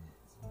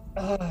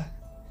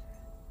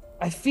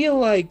 I feel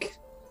like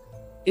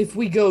if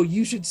we go,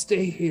 you should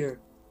stay here.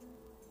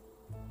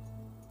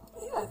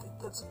 Yeah, I think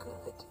that's a good idea.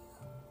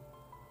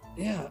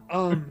 Yeah.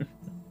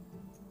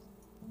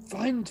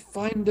 Find.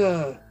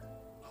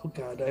 Oh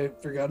God, I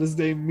forgot his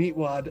name.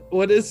 Meatwad.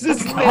 What is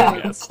his name?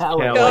 Callagast.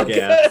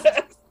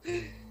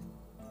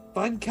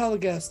 Find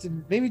Callagast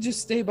and maybe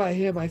just stay by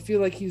him. I feel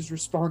like he's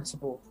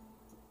responsible.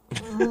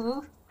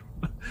 You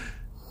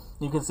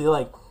can see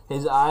like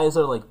his eyes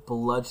are like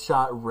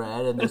bloodshot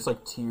red, and there's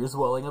like tears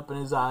welling up in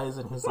his eyes,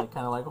 and he's like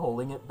kind of like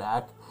holding it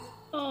back.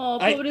 Oh,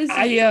 I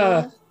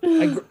pobrecito.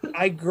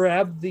 I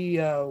grab the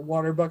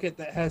water bucket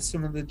that has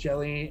some of the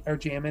jelly or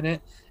jam in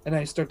it, and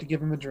I start to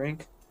give him a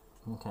drink.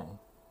 Okay.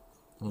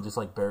 He just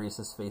like buries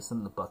his face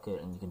in the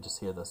bucket, and you can just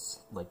hear this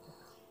like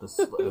the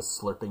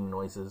slurping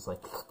noises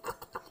like.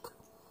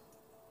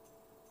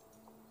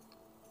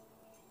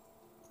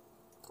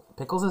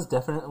 Pickles has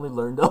definitely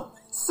learned a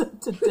lesson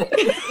today.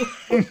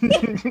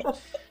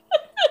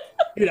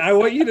 Dude, I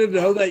want you to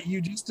know that you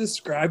just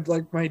described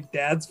like my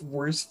dad's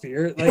worst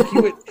fear. Like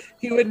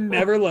he would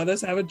never let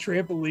us have a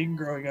trampoline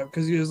growing up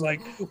because he was like,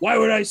 "Why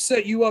would I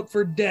set you up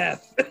for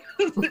death?"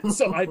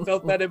 So I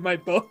felt that in my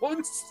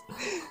bones.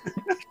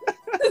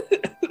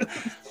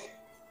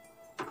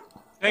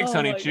 Thanks, Oh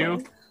my Honeychew.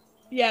 God.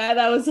 Yeah,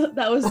 that was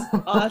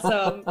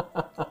awesome.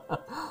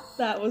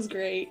 That was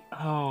great.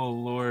 Oh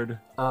Lord.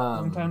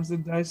 Sometimes the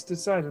dice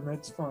decide, and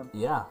that's fun.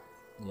 Yeah.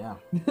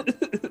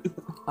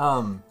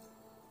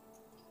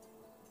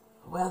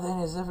 Well then,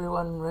 is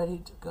everyone ready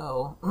to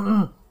go?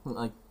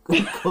 Like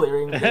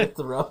clearing their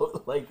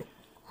throat, like.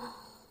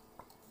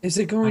 Is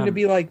it going to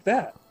be like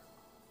that?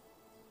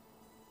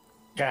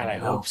 God, I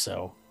No. hope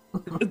so.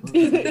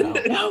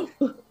 No,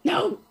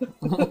 no.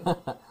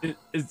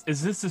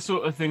 Is this the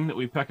sort of thing that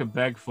we pack a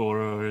bag for,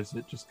 or is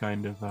it just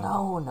kind of?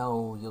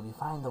 No, you'll be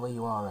fine the way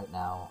you are right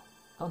now.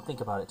 Don't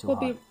think about it too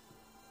hard.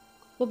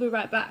 We'll be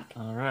right back.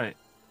 All right.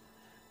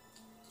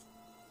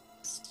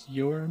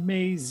 You're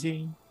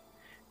amazing,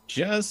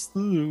 just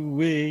the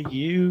way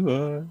you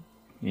are.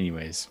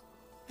 Anyways,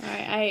 All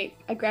right,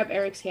 I grab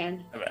Eric's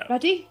hand.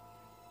 Ready?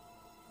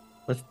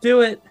 Let's do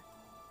it.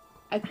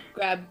 I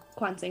grab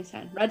Kwansing's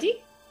hand.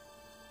 Ready?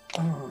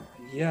 Oh,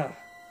 yeah.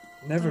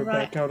 Never All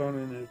right. back out on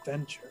an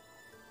adventure.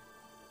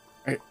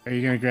 are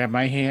you gonna grab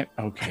my hand?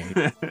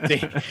 Okay,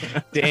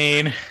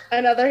 Dane.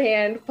 Another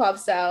hand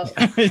pops out.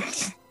 Dane.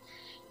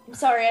 I'm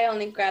sorry, I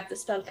only grabbed the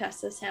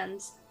spellcaster's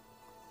hands.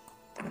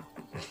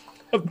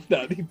 I'm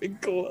not even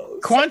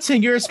close.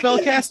 Quanting, you're a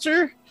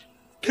spellcaster.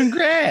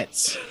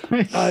 Congrats.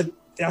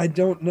 I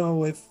don't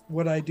know if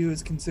what I do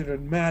is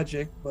considered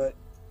magic, but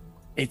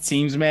It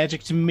seems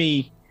magic to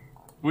me.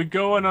 We're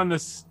going on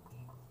this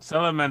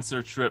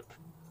Salamancer trip.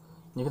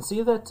 You can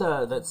see that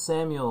that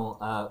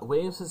Samuel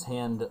waves his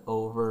hand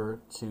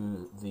over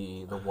to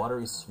the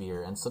watery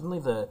sphere, and suddenly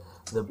the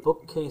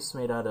bookcase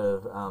made out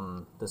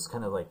of this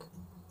kind of like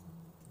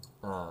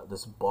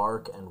this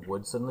bark and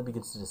wood suddenly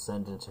begins to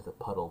descend into the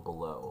puddle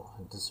below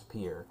and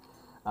disappear.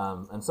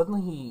 And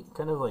suddenly he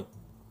kind of like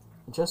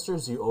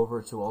gestures you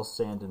over to all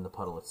stand in the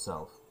puddle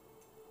itself.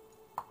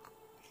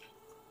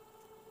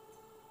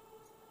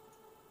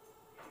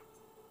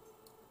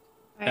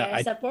 All right,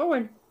 I step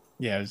forward.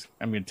 Yeah,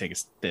 I'm gonna take a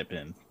step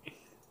in.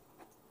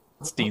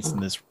 Stinks in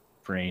this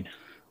rain.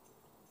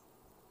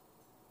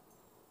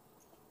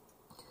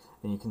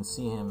 And you can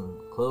see him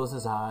close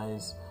his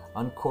eyes,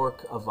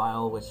 uncork a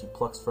vial which he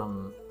plucks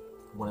from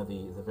one of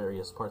the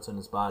various parts on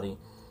his body,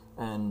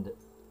 and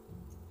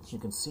you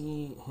can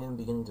see him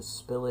beginning to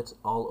spill it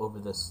all over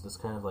this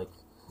kind of like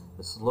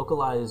this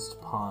localized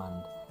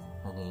pond,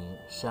 and he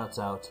shouts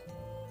out,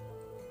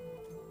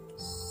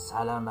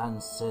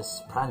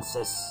 "Salamancis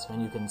Prancis,"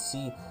 and you can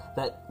see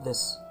that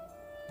this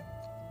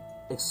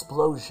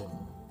explosion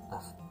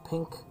of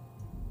pink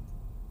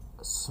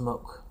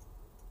smoke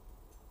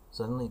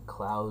suddenly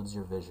clouds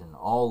your vision,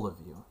 all of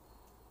you,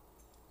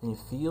 and you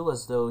feel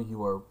as though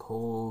you are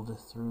pulled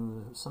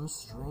through some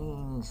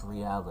strange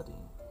reality.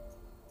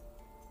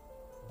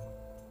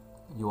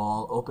 You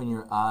all open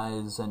your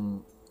eyes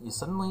and you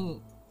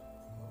suddenly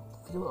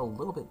feel a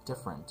little bit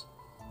different.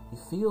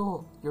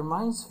 Your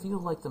minds feel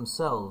like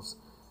themselves,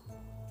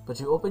 but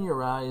you open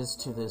your eyes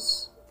to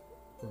this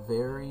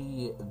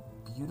very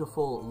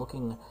beautiful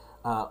looking,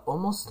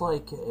 almost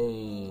like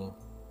a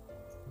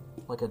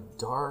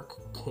dark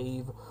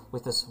cave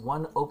with this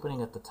one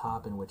opening at the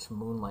top in which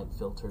moonlight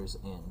filters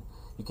in.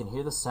 You can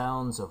hear the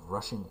sounds of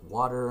rushing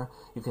water,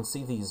 you can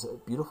see these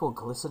beautiful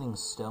glistening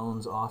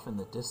stones off in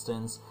the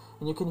distance,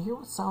 and you can hear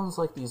what sounds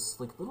like these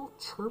like little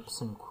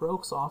chirps and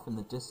croaks off in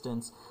the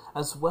distance,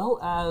 as well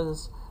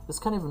as this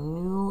kind of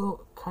new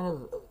kind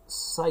of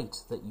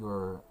sight that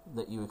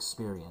you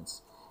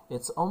experience.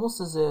 It's almost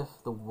as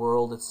if the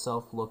world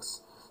itself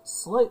looks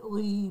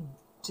slightly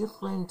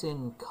different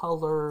in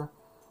color,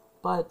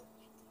 but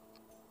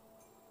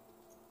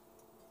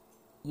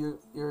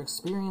you're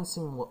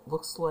experiencing what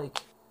looks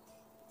like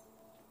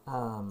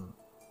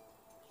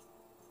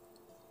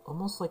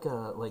almost like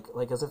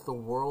as if the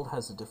world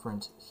has a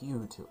different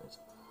hue to it,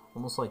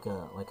 almost like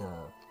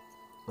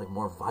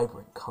more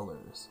vibrant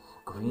colors.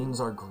 Greens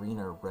are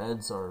greener,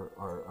 reds are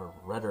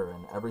redder,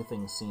 and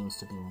everything seems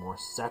to be more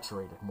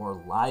saturated, more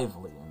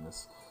lively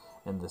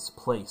in this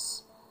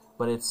place.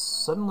 But it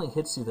suddenly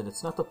hits you that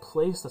it's not the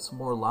place that's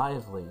more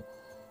lively,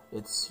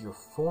 it's your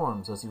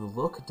forms as you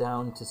look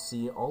down to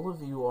see all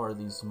of you are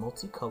these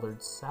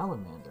multicolored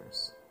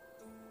salamanders.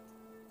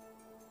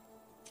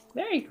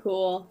 Very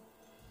cool.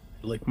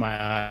 Lick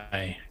my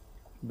eye.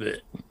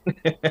 Blech.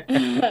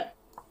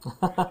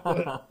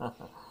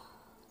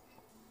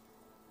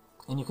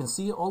 And you can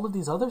see all of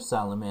these other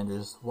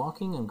salamanders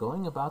walking and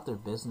going about their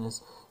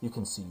business. You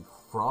can see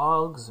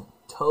frogs, and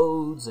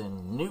toads,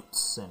 and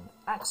newts, and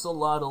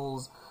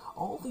axolotls,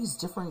 all these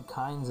different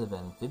kinds of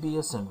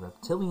amphibious and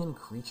reptilian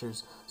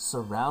creatures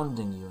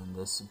surrounding you in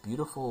this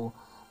beautiful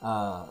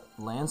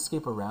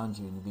landscape around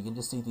you. And you begin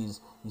to see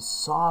these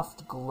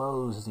soft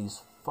glows,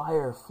 these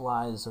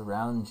fireflies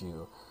around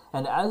you.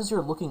 And as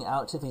you're looking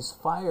out to these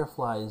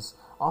fireflies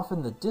off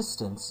in the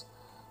distance,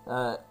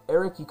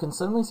 Eric, you can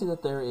suddenly see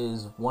that there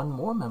is one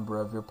more member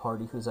of your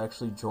party who's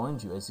actually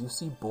joined you, as you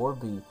see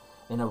Borby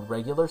in a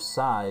regular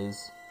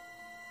size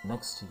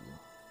next to you.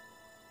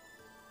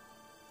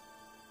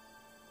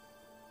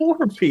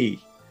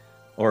 Orpy.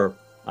 Or,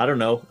 I don't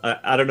know.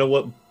 I don't know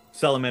what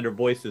salamander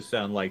voices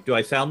sound like. Do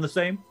I sound the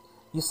same?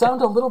 You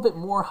sound a little bit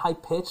more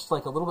high-pitched,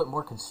 like a little bit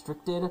more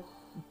constricted.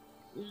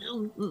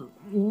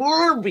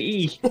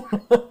 Morby.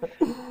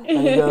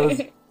 And he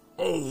goes,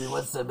 "Hey,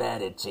 what's the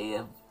matter,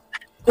 champ?"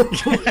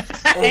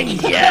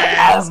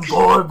 Yes!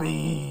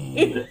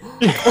 Ascorby!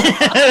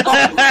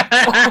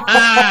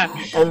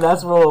 And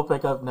that's where we'll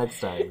pick up next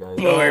time, guys.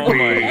 Oh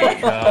my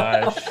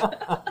gosh.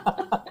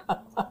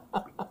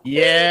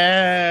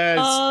 Yes!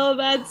 Oh,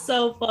 that's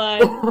so fun.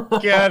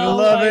 God, Oh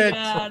love my it.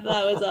 God,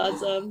 that was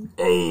awesome.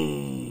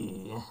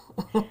 Hey!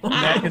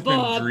 Mac has been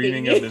Bobby.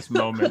 dreaming of this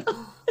moment.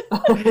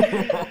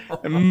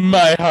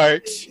 My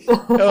heart.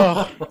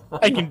 Oh,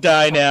 I can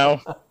die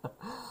now.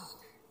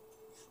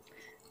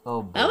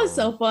 Oh, boy. That was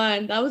so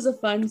fun. That was a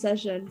fun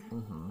session.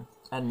 Mm-hmm.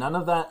 And none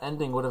of that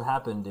ending would have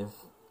happened if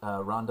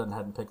Rondon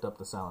hadn't picked up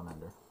the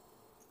salamander.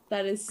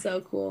 That is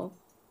so cool.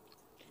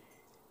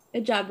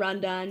 Good job,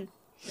 Rondon.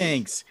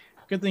 Thanks.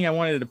 Good thing I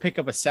wanted to pick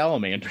up a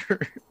salamander.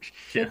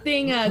 Good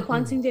thing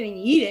Quantum didn't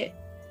eat it.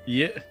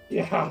 Yeah.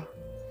 Yeah.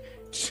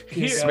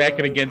 Smack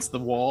it against the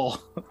wall.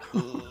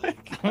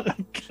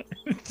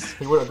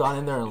 He would have gone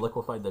in there and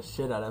liquefied the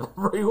shit out of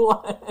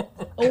everyone.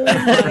 Oh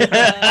my God.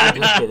 I'm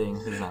just kidding.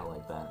 He's not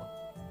like that.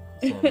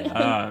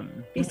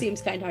 Sam, He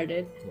seems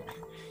kind-hearted.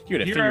 You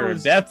would have Here figured I out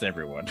was- death,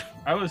 everyone.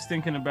 I was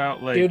thinking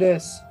about like, Do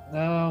this.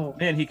 No.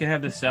 man, he could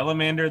have the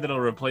salamander that'll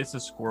replace the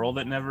squirrel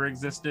that never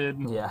existed.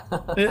 yeah.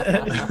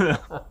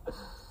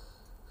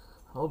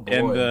 Oh boy.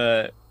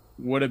 And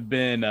would have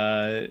been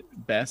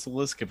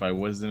Basilisk if I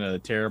wasn't a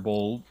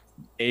terrible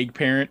egg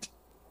parent.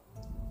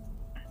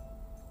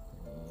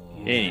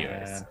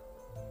 Anyways,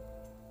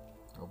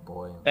 Oh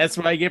boy. that's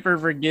what I get for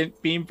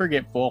being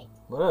forgetful.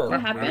 What a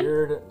What happened?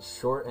 weird,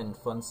 short, and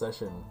fun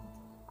session.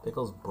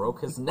 Pickles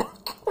broke his neck.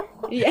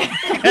 Yeah,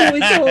 it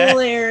was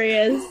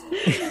hilarious.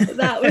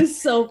 That was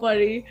so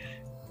funny.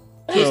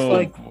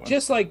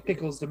 Just like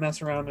Pickles to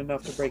mess around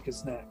enough to break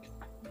his neck.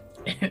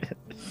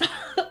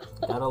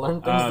 Gotta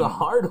learn things the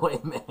hard way,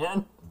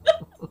 man.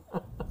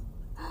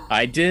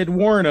 I did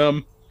warn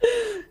him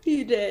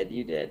You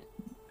did.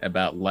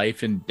 about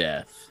life and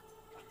death.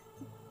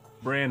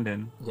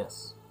 Brandon,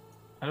 Yes.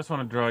 I just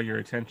want to draw your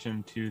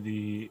attention to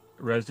the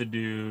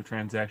residue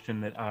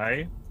transaction that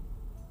I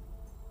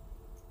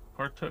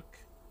partook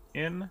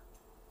in.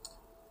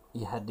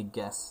 You had to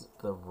guess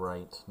the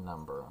right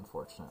number,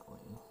 unfortunately.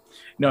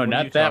 No, What are you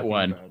not that talking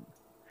one. about?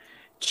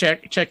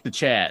 Check the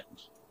chat.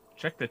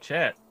 Check the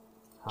chat.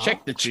 Huh?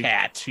 Check the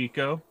chat.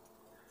 Chico.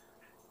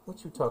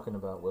 What you talking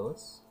about,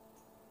 Willis?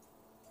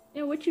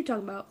 Yeah, what you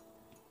talking about?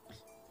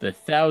 The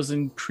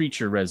 1,000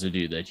 creature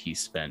residue that he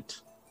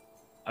spent.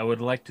 I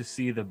would like to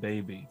see the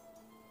baby.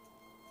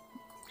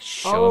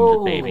 Show him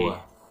the baby.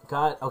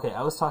 God, okay,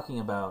 I was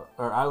talking about,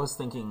 or I was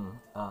thinking,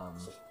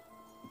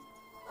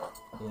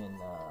 in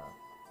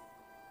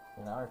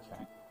our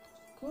chat.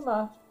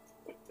 Kima!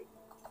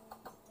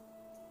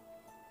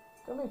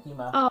 Come here,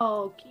 Kima.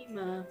 Oh,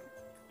 Kima.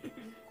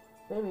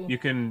 Baby. You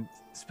can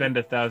spend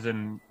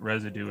 1,000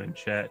 residue in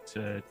chat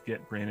to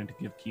get Brandon to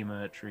give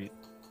Kima a treat.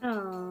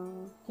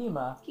 Oh,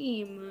 Kima.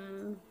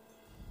 Kima.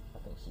 I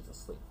think she's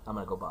asleep. I'm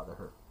gonna go bother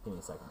her. Give me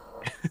a second.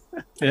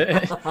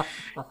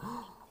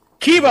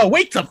 Kiva,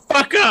 wake the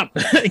fuck up!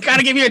 I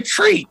gotta give you a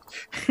treat!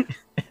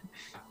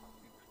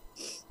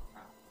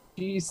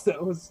 Jeez,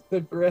 that was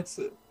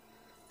aggressive.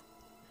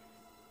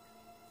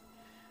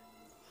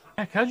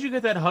 Heck, how'd you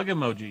get that hug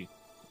emoji?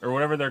 Or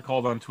whatever they're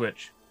called on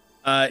Twitch.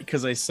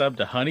 Because I subbed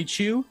to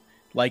Honeychew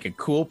like a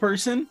cool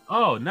person.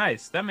 Oh,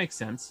 nice. That makes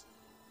sense.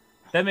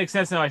 That makes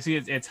sense now. I see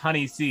it's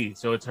Honey C,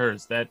 so it's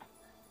hers. That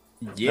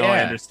Yeah. now I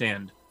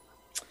understand.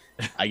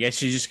 I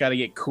guess you just gotta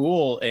get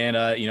cool and,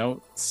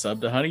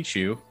 sub to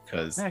Honeychew.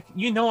 Because, Heck,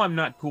 you know I'm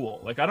not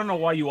cool. Like, I don't know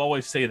why you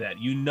always say that.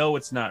 You know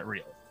it's not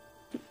real.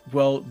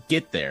 well,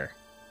 get there.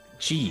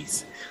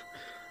 Jeez.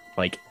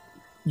 Like,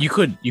 you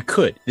could.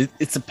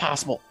 It's a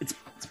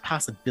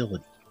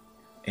possibility.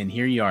 And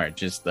here you are,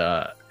 just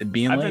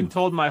being I've lame. been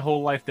told my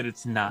whole life that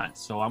it's not,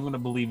 so I'm gonna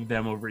believe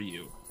them over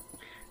you.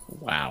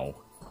 Wow.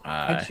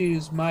 I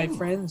choose my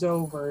friends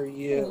over I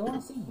you. want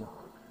to see you.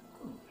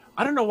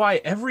 I don't know why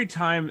every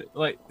time,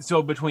 like,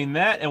 so between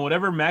that and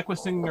whatever Mac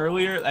was singing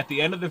earlier, at the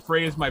end of the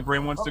phrase, my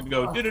brain wants to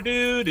go do do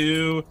do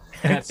do.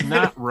 That's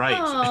not right.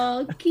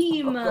 Oh,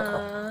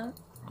 Kima.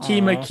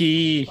 Kima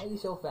Key. Why are you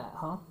so fat,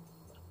 huh?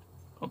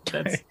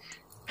 That's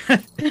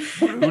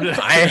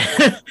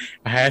I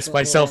asked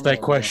myself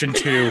that question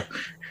too.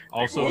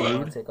 also I'm gonna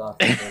rude. take off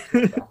and go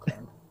to the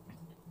background.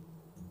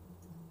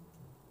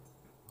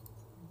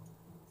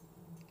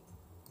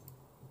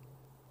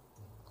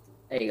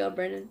 There you go,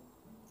 Brennan.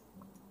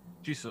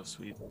 She's so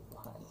sweet.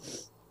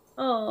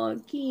 Oh,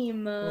 Here's a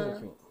Kima.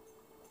 treat.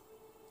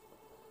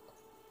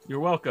 You're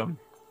welcome.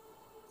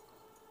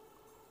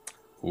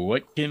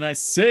 What can I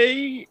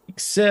say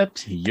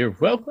except you're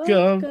welcome?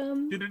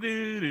 Welcome. Do do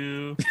do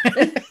do.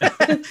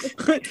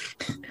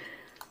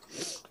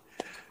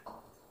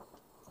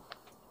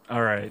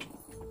 All right.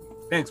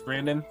 Thanks,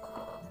 Brandon,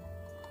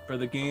 for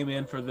the game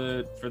and for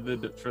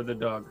the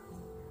dog.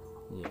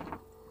 Yeah.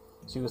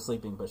 She was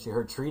sleeping, but she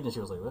heard treat and she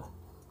was like, what?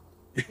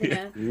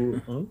 Yeah.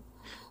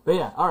 But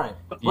yeah, alright.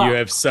 You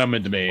have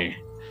summoned me.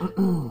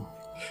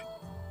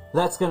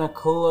 That's gonna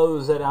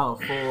close it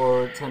out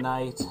for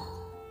tonight.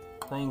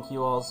 Thank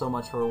you all so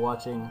much for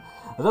watching.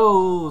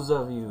 those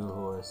of you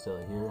who are still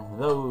here,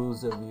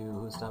 those of you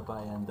who stop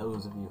by, and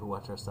those of you who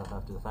watch our stuff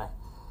after the fact,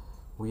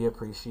 we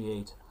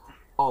appreciate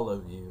all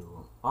of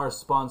you. Our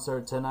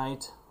sponsor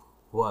tonight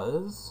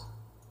was...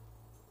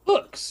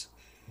 Books.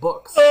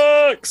 Books.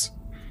 Books!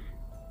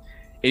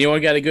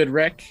 Anyone got a good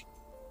rec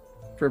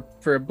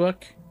for a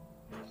book?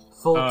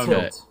 Full Okay.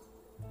 Tilt.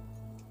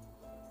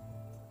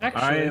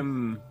 Actually,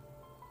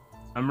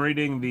 I'm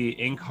reading the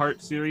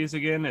Inkheart series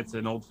again. It's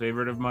an old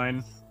favorite of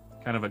mine,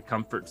 kind of a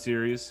comfort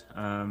series.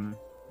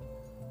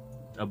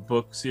 A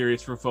book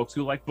series for folks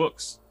who like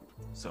books.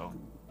 So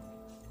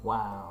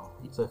Wow.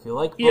 So if you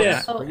like books,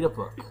 Yeah. read a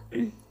book.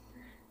 currently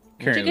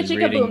Chicka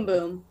chicka reading. boom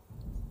boom.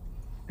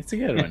 It's a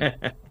good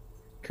one.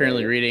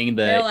 Currently reading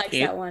Bear the likes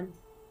that one.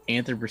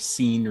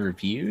 Anthropocene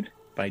Reviewed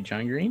by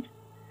John Green.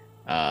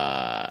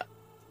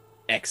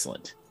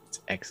 Excellent. It's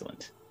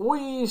excellent.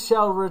 We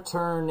shall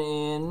return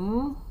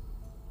in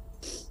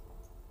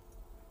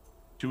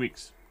 2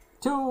 weeks.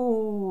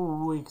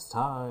 2 weeks'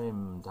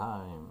 time.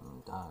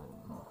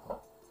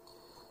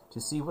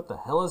 To see what the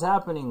hell is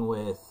happening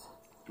with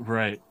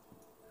Right.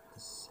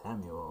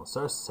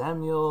 Sir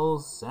Samuel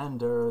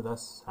Sander the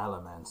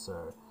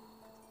Salamancer.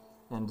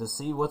 And to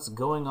see what's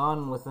going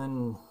on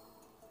within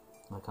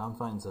the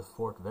confines of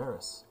Fort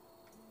Varus.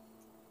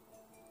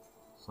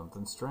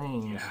 Something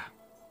strange. Yeah.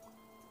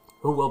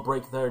 Who will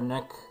break their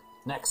neck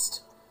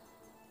next?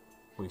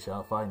 We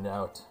shall find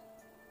out.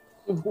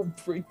 Will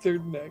break their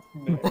neck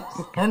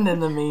next. And in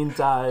the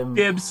meantime...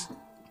 Gibbs.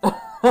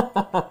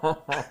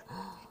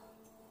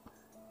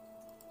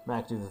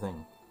 Mac, do the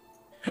thing.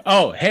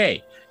 Oh,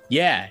 hey,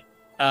 yeah.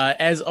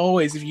 As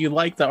always, if you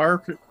like the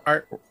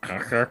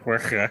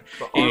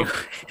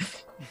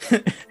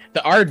the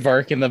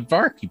aardvark and the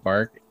barky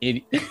bark,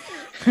 if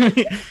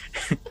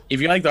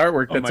you like the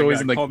artwork, Oh that's my always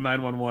God, in the. call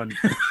 911.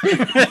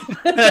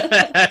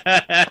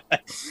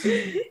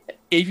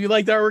 If you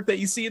like the artwork that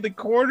you see in the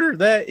corner,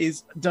 that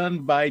is done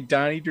by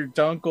Donnie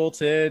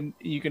Durdunkleton.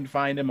 You can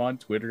find him on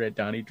Twitter at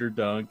Donnie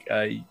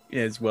Durdunk.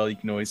 As well, you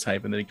can always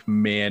type in the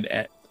command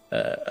at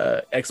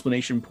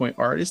exclamation point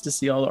artist to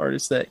see all the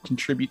artists that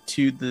contribute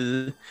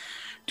to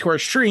our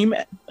stream.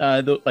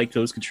 Like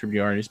those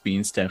contributing artists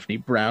being Stephanie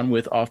Brown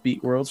with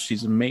Offbeat Worlds,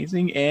 she's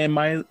amazing, and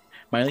Miley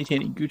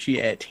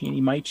Taniguchi at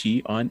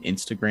TannyMaichi on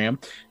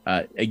Instagram.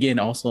 Again,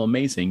 also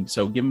amazing.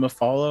 So give them a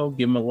follow,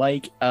 give them a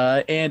like,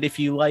 and if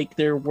you like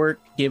their work,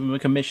 give them a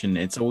commission.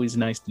 It's always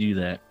nice to do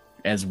that.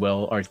 As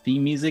well, our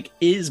theme music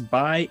is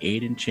by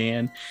Aiden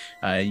Chan.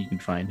 You can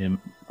find him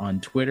on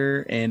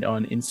Twitter and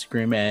on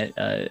Instagram at,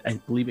 I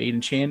believe,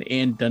 Aiden Chan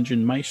and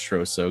Dungeon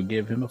Maestro. So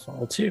give him a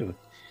follow too.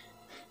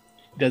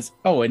 He's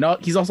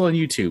also on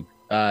YouTube.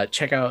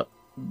 Check out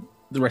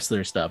the rest of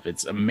their stuff.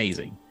 It's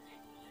amazing.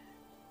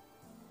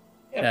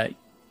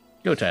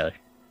 Go, Tyler.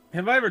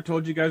 Have I ever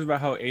told you guys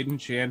about how Aiden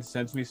Chan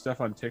sends me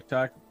stuff on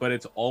TikTok, but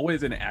it's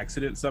always an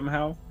accident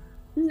somehow?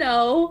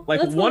 No. Like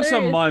that's once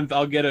hilarious. a month,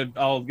 I'll get an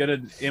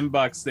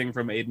inbox thing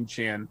from Aiden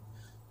Chan,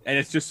 and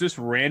it's just this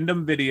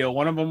random video.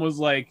 One of them was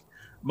like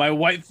my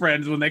white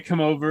friends when they come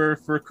over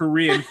for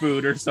Korean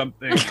food or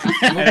something. Maybe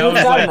And I he's was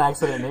got like, an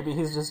accident. Maybe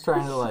he's just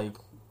trying to, like...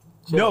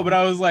 chill. no, but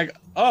I was like,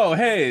 oh,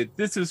 hey,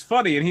 this is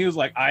funny. And he was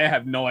like, I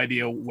have no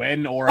idea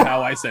when or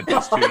how I sent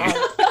this to you.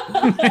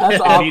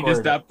 That's And he just awkward.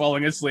 stopped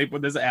falling asleep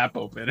with his app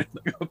open. And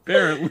like,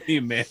 apparently,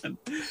 man.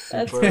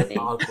 That's Super funny.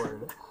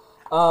 awkward.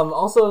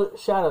 Also,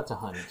 shout out to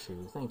Honey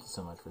Chew. Thank you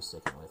so much for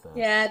sticking with us.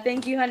 Yeah,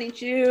 thank you, Honey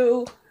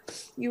Chew.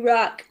 You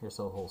rock. You're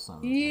so wholesome.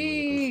 I Yee.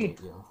 really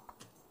appreciate you.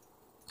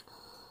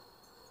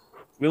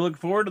 We look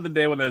forward to the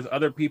day when there's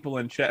other people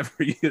in chat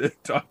for you to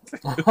talk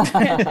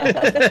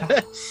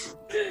to.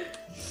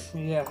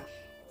 Yeah.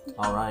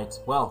 All right.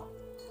 Well,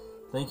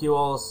 thank you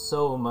all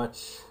so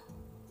much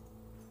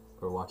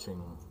for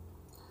watching.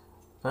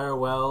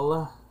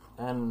 Farewell,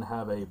 and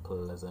have a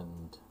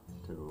pleasant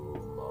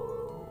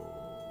tomorrow.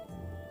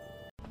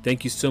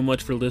 Thank you so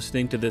much for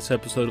listening to this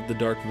episode of The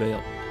Dark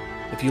Veil.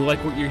 If you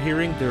like what you're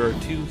hearing, there are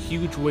 2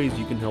 huge ways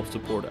you can help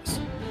support us.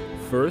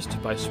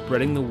 First, by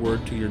spreading the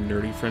word to your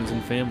nerdy friends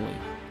and family.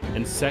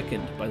 And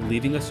second, by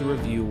leaving us a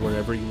review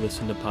wherever you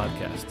listen to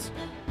podcasts.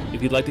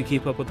 If you'd like to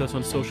keep up with us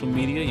on social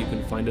media, you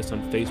can find us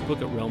on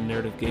Facebook at Realm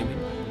Narrative Gaming,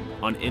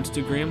 on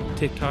Instagram,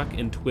 TikTok,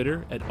 and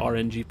Twitter at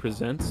RNG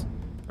Presents,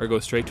 or go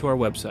straight to our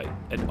website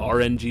at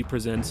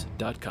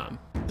rngpresents.com.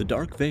 The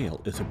Dark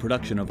Veil is a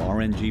production of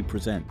RNG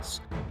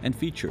Presents and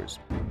features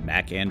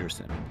Mac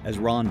Anderson as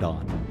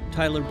Rondon,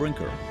 Tyler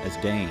Brinker as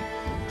Dane,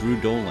 Drew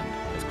Dolan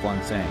as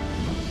Quan Sang,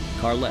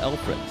 Carla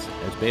Elfritz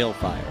as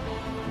Balefire,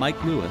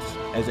 Mike Lewis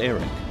as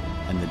Eric,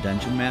 and the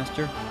Dungeon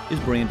Master is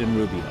Brandon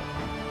Rubio.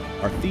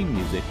 Our theme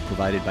music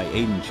provided by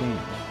Aiden Chan.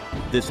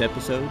 This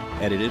episode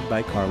edited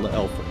by Carla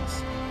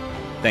Elfritz.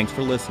 Thanks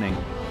for listening,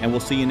 and we'll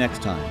see you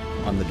next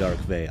time on The Dark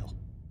Veil.